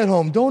the folks at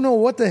home don't know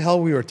what the hell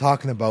we were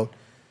talking about,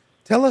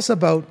 tell us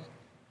about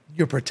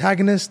your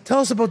protagonist.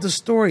 Tell us about the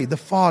story, the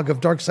fog of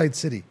Dockside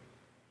City.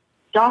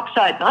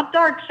 Dockside, not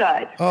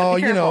Darkside. Oh,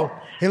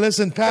 Hey,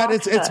 listen, Pat,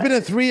 it's been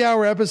a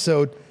 3-hour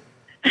episode.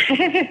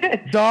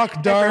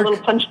 Dark. A little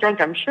punch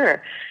drunk, I'm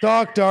sure.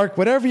 Dark,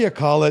 whatever you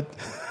call it.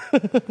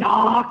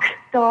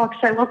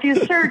 Dockside. Well, if you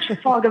search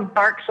Fog of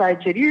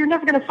Darkside City, you're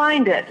never going to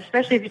find it.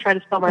 Especially if you try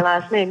to spell my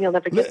last name, you'll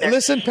never get there.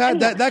 Listen, Pat,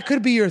 that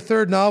could be your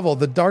third novel,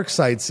 The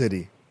Darkside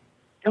City.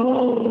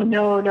 Oh,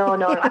 no.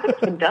 I think it's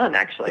been done,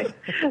 actually.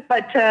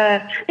 But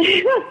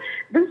this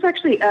is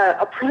actually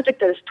a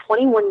project that is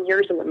 21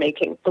 years in the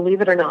making,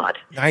 believe it or not.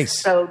 Nice.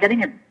 So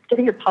getting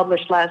it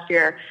published last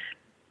year,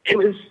 it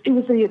was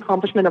the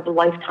accomplishment of a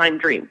lifetime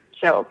dream.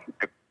 So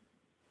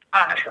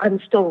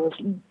I'm still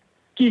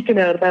geeking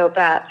out about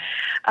that.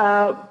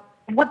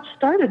 What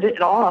started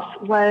it off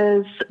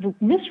was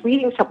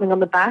misreading something on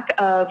the back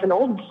of an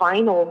old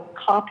vinyl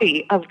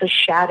copy of The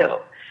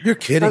Shadow. You're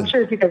kidding. I'm not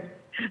sure if you guys...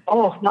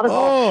 Oh, not at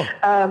all.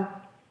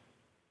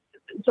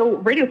 So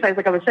radio signs,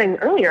 like I was saying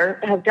earlier,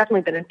 have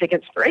definitely been a big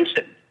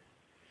inspiration.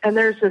 And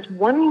there's this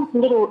one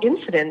little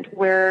incident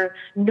where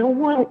no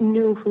one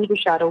knew who The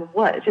Shadow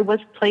was. It was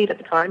played at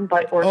the time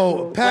by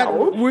Orson Pat,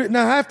 Welles.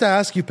 now I have to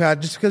ask you,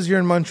 Pat, just because you're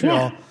in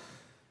Montreal.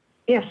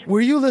 Yes.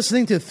 Were you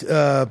listening to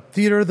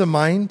Theater of the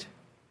Mind?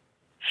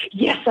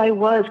 Yes, I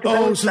was.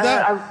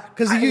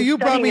 Because you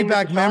brought me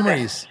back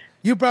memories.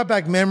 You brought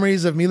back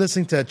memories of me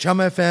listening to Chum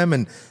FM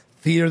and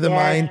Theater of the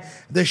Mind,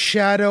 The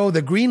Shadow,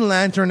 The Green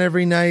Lantern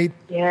every night.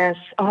 Yes.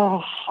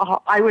 Oh,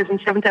 I was in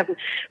seventh heaven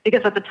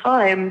because at the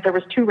time there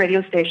was 2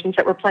 radio stations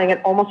that were playing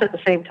it almost at the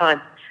same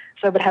time.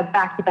 So I would have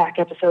back-to-back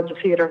episodes of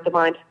Theater of the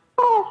Mind.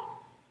 Oh.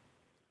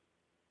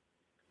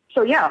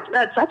 So yeah,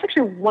 that's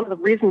actually one of the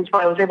reasons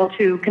why I was able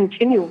to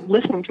continue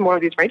listening to more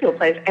of these radio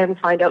plays and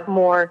find out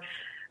more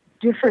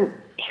different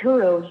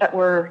heroes that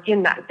were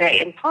in that day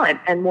and time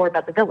and more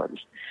about the villains.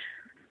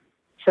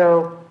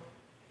 So,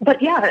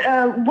 but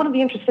yeah, one of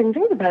the interesting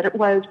things about it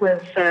was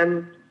with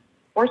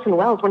Orson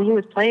Welles, when he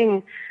was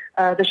playing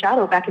The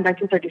Shadow back in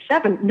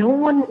 1937, no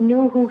one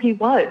knew who he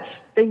was.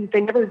 They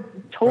never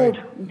told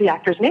the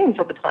actors' names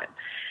at the time.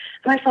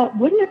 And I thought,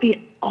 wouldn't it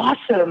be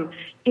awesome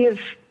if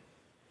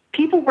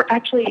people were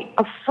actually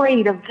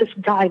afraid of this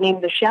guy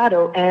named The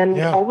Shadow,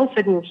 and all of a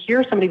sudden you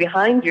hear somebody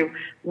behind you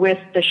with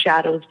The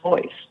Shadow's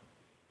voice?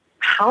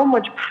 How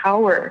much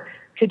power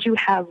could you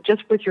have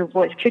just with your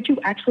voice? Could you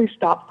actually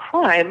stop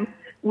crime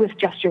with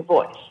just your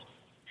voice?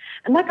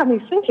 And that got me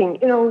thinking,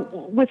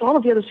 with all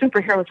of the other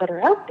superheroes that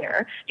are out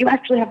there, you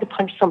actually have to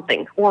punch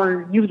something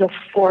or use a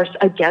force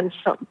against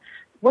them.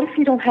 What if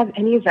you don't have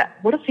any of that?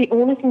 What if the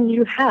only thing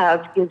you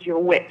have is your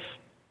wits?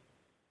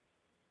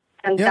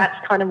 And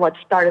that's kind of what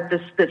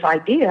started this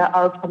idea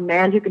of a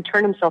man who can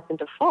turn himself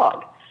into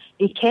fog.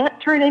 He can't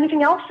turn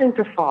anything else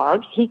into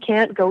fog. He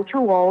can't go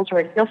through walls or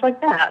anything else like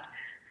that.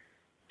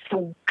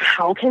 So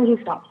how can he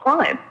stop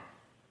crime?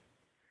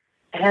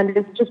 And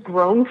it's just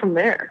grown from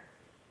there.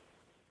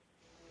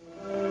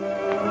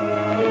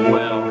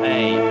 Well,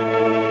 hey.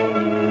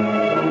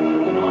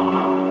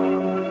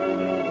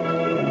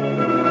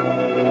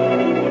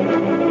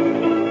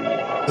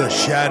 The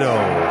Shadow.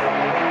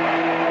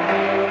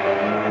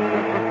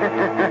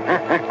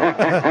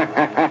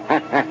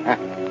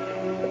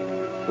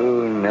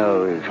 Who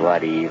knows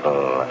what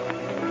evil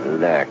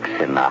lurks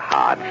in the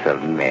hearts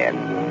of men?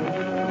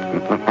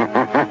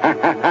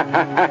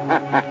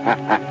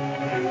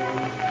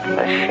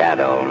 The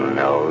Shadow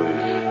knows.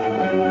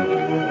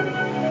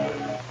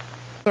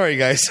 Sorry,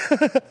 guys.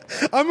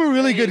 I'm a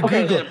really good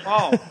Googler.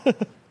 Paul.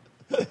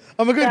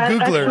 I'm a good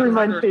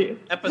Googler.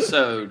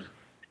 Episode.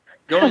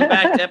 Going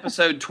back to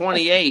episode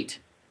 28,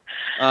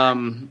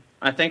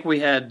 I think we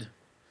had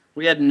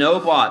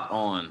Nobot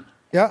on.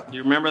 Yeah. Do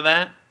you remember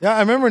that? Yeah, I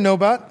remember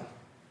Nobot.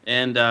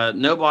 And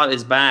Nobot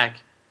is back.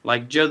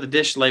 Like Joe the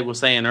Dish Slave was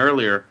saying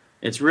earlier,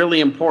 it's really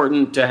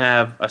important to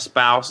have a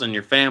spouse and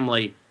your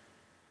family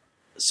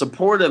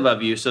supportive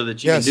of you so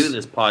that you can do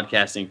this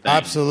podcasting thing.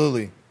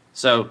 Absolutely.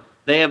 So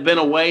they have been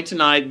away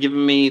tonight,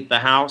 giving me the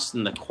house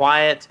and the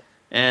quiet,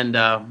 and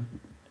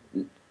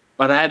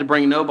but I had to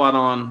bring Nobot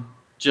on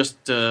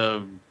just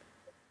to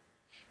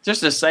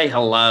say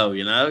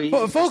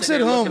hello. Folks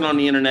at home looking on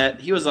the internet.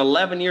 He was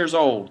 11 years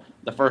old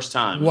the first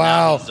time.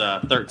 Wow. Now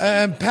he's 13.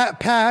 And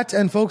Pat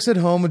and folks at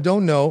home who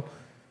don't know,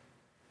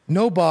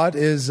 Nobot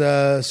is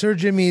Sir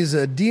Jimmy's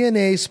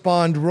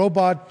DNA-spawned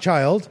robot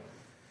child.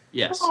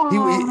 Yes.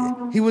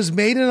 He was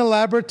made in a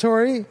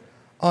laboratory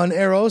on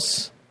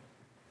Eros,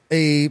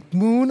 a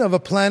moon of a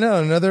planet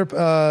on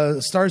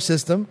another star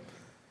system.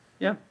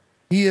 Yeah.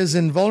 He is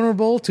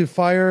invulnerable to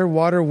fire,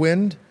 water,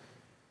 wind.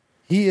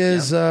 He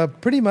is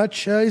pretty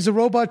much, he's a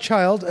robot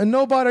child. And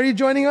Nobot, are you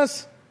joining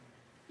us?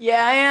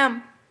 Yeah, I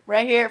am.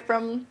 Right here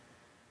from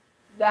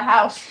the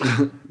house.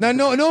 Now,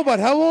 Nobot,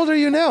 how old are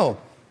you now?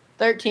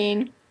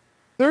 13.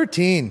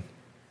 13.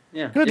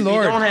 Yeah. Good if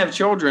Lord. you don't have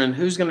children,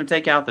 who's going to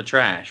take out the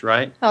trash,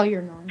 right? Oh,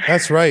 you're not.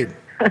 That's right.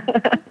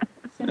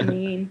 So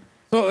mean.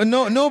 So,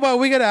 Nobot,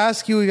 we got to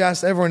ask you, we've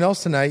asked everyone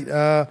else tonight,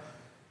 have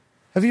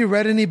you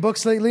read any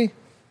books lately?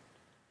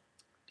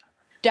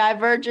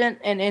 Divergent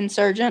and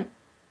Insurgent.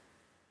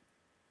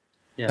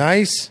 Yeah.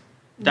 Nice.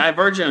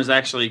 Divergent is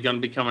actually going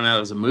to be coming out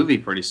as a movie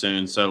pretty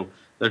soon, so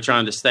they're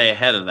trying to stay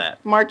ahead of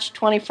that. March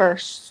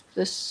 21st.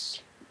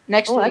 This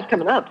next week. That's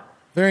coming up.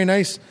 Very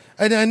nice.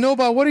 And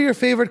Nobot, what are your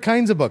favorite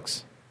kinds of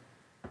books?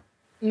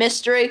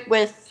 Mystery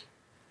with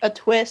a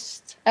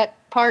twist at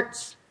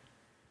parts.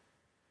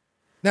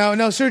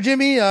 Now, Sir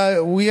Jimmy,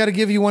 we got to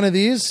give you one of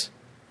these.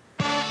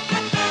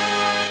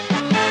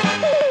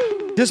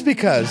 Just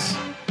because.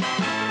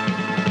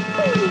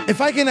 If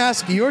I can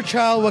ask your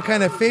child what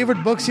kind of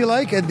favorite books you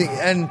like,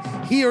 and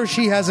he or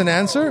she has an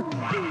answer,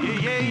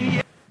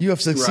 you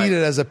have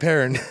succeeded as a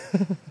parent.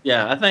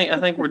 Yeah, I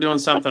think we're doing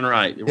something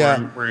right.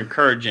 We're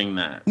encouraging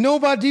that.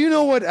 Nobot, do you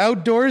know what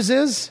outdoors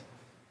is?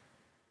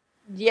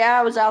 Yeah,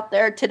 I was out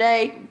there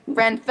today.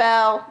 Friend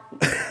fell.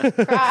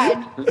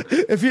 Cried.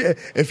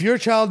 If your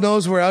child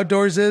knows where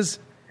outdoors is,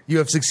 you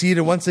have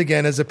succeeded once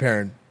again as a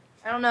parent.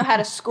 I don't know how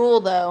to school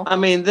though. I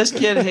mean, this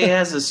kid he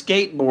has a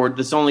skateboard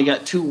that's only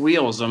got 2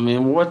 wheels. I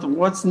mean,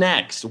 what's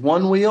next?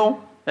 1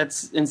 wheel?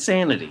 That's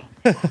insanity.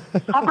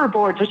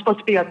 Hoverboards are supposed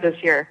to be up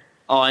this year.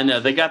 Oh, I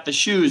know. They got the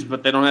shoes,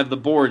 but they don't have the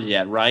board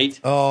yet, right?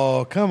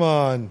 Oh, come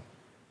on.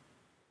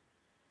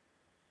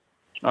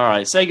 All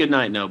right. Say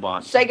goodnight,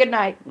 Nobot. Say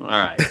goodnight. All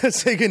right.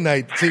 Say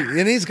goodnight. See,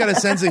 and he's got a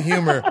sense of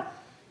humor.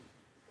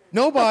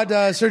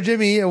 Nobot, Sir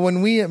Jimmy,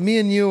 when me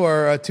and you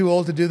are too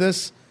old to do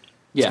this,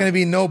 Yeah. it's going to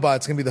be Nobot.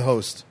 It's going to be the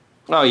host.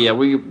 Oh yeah,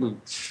 we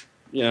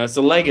it's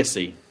a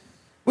legacy.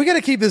 We got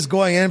to keep this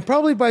going, and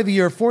probably by the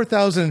year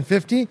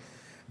 4050,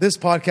 this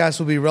podcast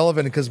will be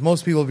relevant because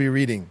most people will be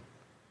reading.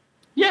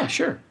 Yeah,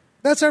 sure.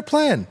 That's our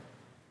plan.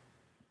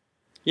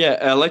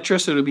 Yeah,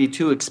 electricity would be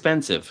too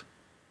expensive.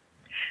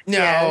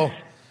 No,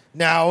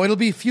 it'll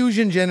be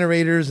fusion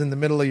generators in the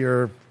middle of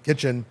your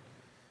kitchen.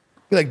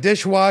 Be like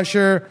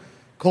dishwasher,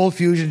 cold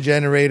fusion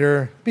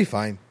generator. Be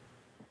fine.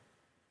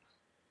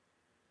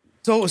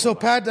 So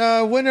Pat,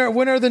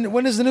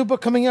 when is the new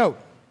book coming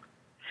out?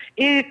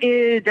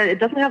 It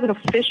doesn't have an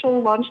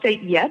official launch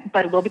date yet,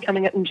 but it will be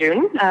coming out in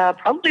June,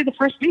 probably the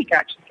first week,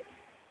 actually.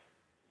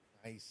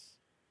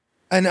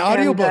 And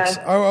audiobooks.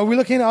 Are we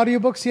looking at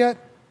audiobooks yet?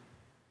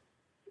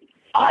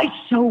 I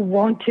so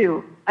want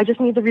to. I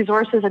just need the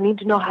resources. I need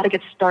to know how to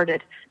get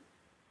started.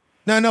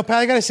 No, Pat,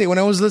 I got to say, when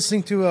I was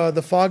listening to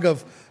The Fog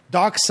of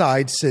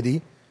Dockside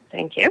City.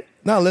 Thank you.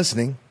 Not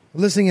listening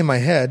in my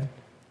head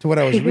to what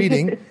I was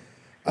reading.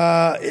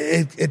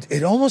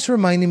 It almost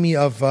reminded me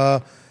of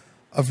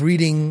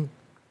reading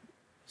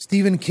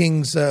Stephen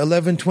King's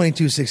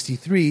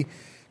 11/22/63,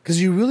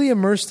 because you really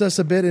immersed us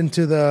a bit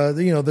into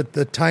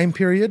the time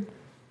period.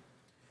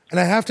 And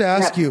I have to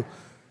ask you,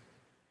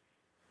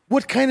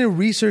 what kind of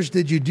research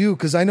did you do?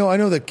 Because I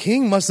know that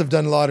King must have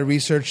done a lot of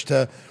research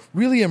to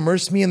really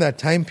immerse me in that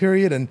time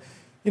period and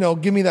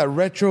give me that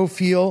retro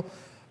feel.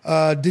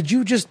 Did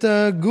you just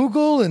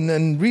Google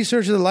and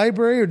research at the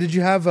library, or did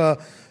you have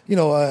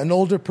an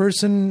older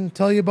person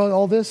tell you about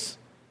all this?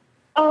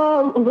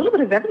 A little bit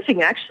of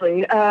everything,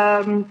 actually.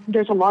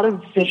 There's a lot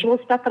of visual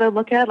stuff that I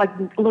look at. Like,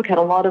 look at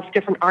a lot of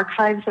different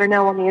archives that are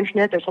now on the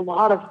internet. There's a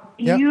lot of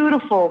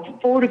beautiful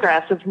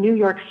photographs of New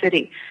York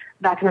City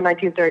back in the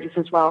 1930s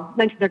as well,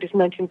 1930s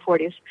and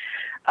 1940s.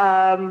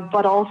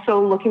 But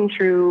also looking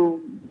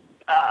through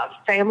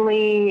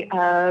family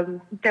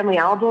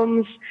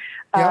albums.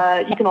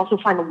 You can also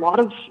find a lot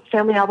of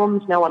family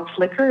albums now on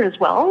Flickr as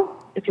well,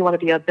 if you want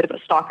to be a bit of a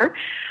stalker.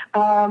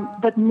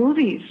 But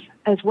movies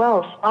as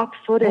well, stock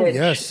footage,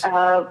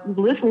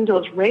 listening to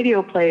those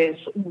radio plays,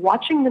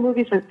 watching the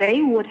movies that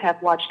they would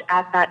have watched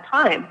at that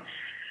time,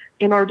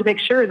 in order to make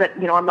sure that,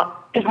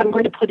 if I'm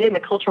going to put in a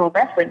cultural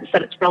reference,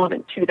 that it's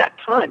relevant to that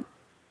time.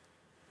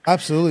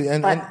 Absolutely.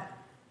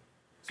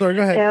 Sorry,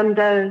 go ahead.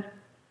 And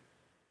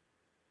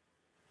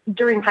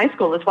during high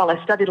school as well,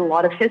 I studied a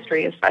lot of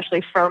history,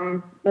 especially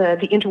from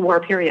the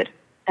interwar period.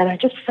 And I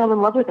just fell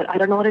in love with it. I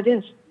don't know what it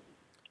is.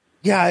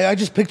 Yeah, I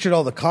just pictured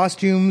all the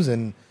costumes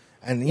and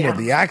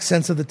the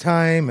accents of the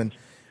time, and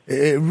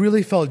it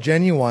really felt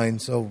genuine.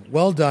 So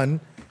well done.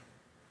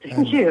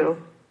 Thank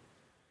you.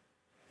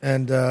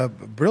 And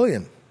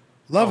brilliant.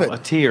 Love it. A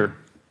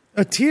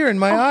tear in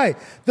my eye.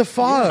 The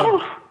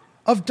Fog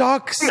of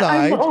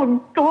Dockside.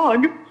 Oh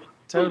God.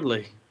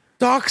 Totally.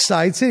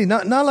 Dockside City.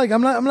 Not like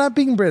I'm not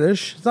being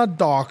British. It's not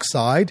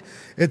Dockside.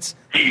 It's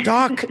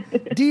Dock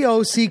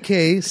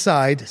DOCK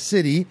side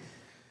city,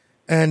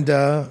 and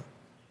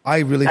I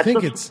really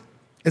think it's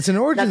an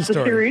origin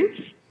story.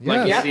 Series.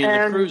 Like you see in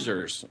the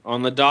cruisers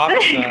on the dock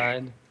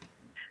side.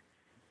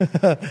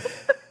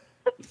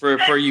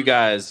 for you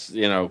guys,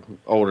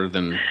 older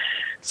than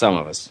some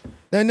of us.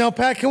 Now,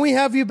 Pat, can we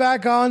have you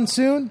back on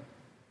soon?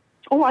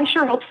 Oh, I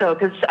sure hope so,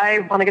 because I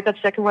want to get that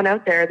second one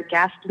out there, The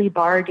Ghastly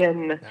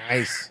Bargain.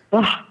 Nice.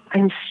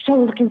 I'm so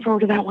looking forward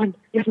to that one.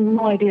 You have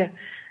no idea.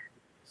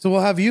 So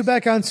we'll have you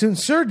back on soon.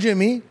 Sir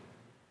Jimmy,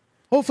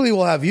 hopefully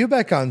we'll have you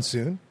back on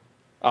soon.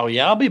 Oh,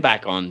 yeah, I'll be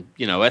back on,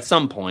 at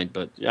some point,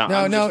 but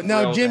yeah.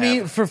 Now,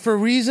 Jimmy, for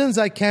reasons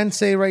I can't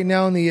say right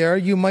now in the air,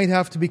 you might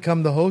have to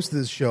become the host of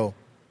this show.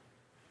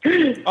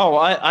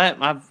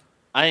 Oh,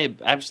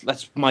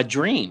 that's my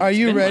dream. Are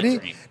you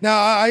ready? Now,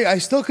 I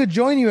still could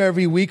join you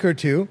every week or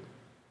two.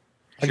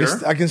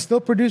 Sure. I can still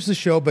produce the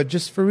show, but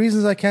just for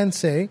reasons I can't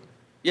say.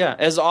 Yeah,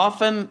 as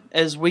often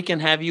as we can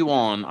have you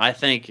on, I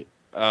think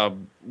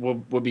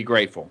we'll be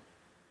grateful.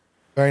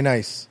 Very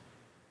nice.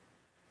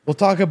 We'll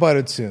talk about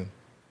it soon.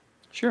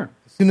 Sure.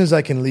 As soon as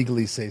I can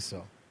legally say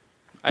so.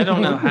 I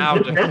don't know how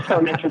to. That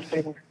sounds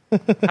interesting.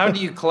 How do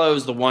you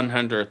close the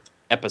 100th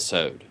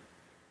episode?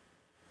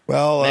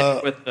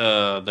 Well, with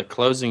the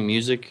closing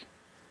music.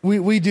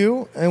 We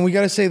do, and we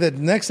got to say that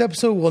next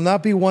episode will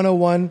not be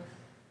 101.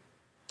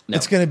 No.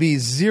 It's going to be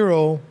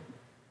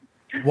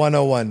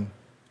 0101.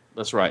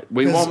 That's right.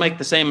 We won't make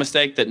the same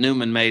mistake that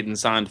Newman made in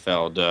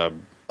Seinfeld.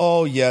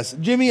 Oh yes,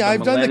 Jimmy,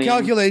 I've done the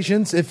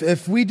calculations.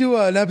 If we do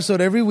an episode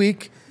every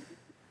week,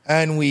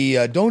 and we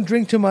don't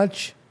drink too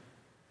much,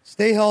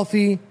 stay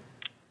healthy,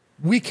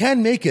 we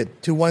can make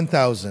it to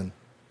 1,000.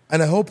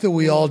 And I hope that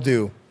we all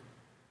do.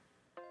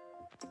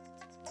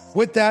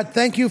 With that,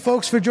 thank you,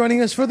 folks, for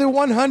joining us for the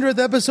 100th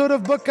episode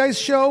of Book Guys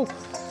Show.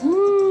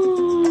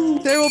 Woo!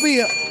 There will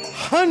be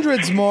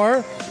hundreds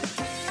more.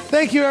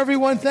 Thank you,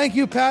 everyone. Thank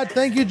you, Pat.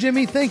 Thank you,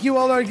 Jimmy. Thank you,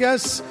 all our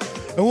guests.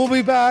 And we'll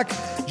be back.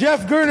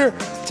 Jeff Gerner,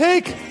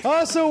 take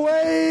us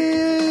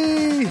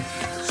away.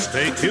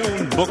 Stay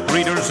tuned, book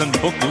readers and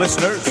book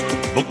listeners.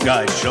 Book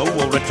Guy Show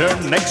will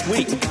return next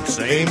week.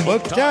 Same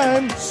book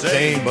time,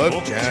 same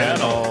book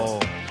channel.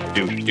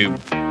 Doop.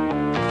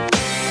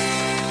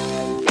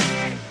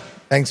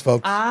 Thanks,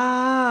 folks.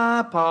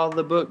 Paul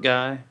the Book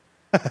Guy.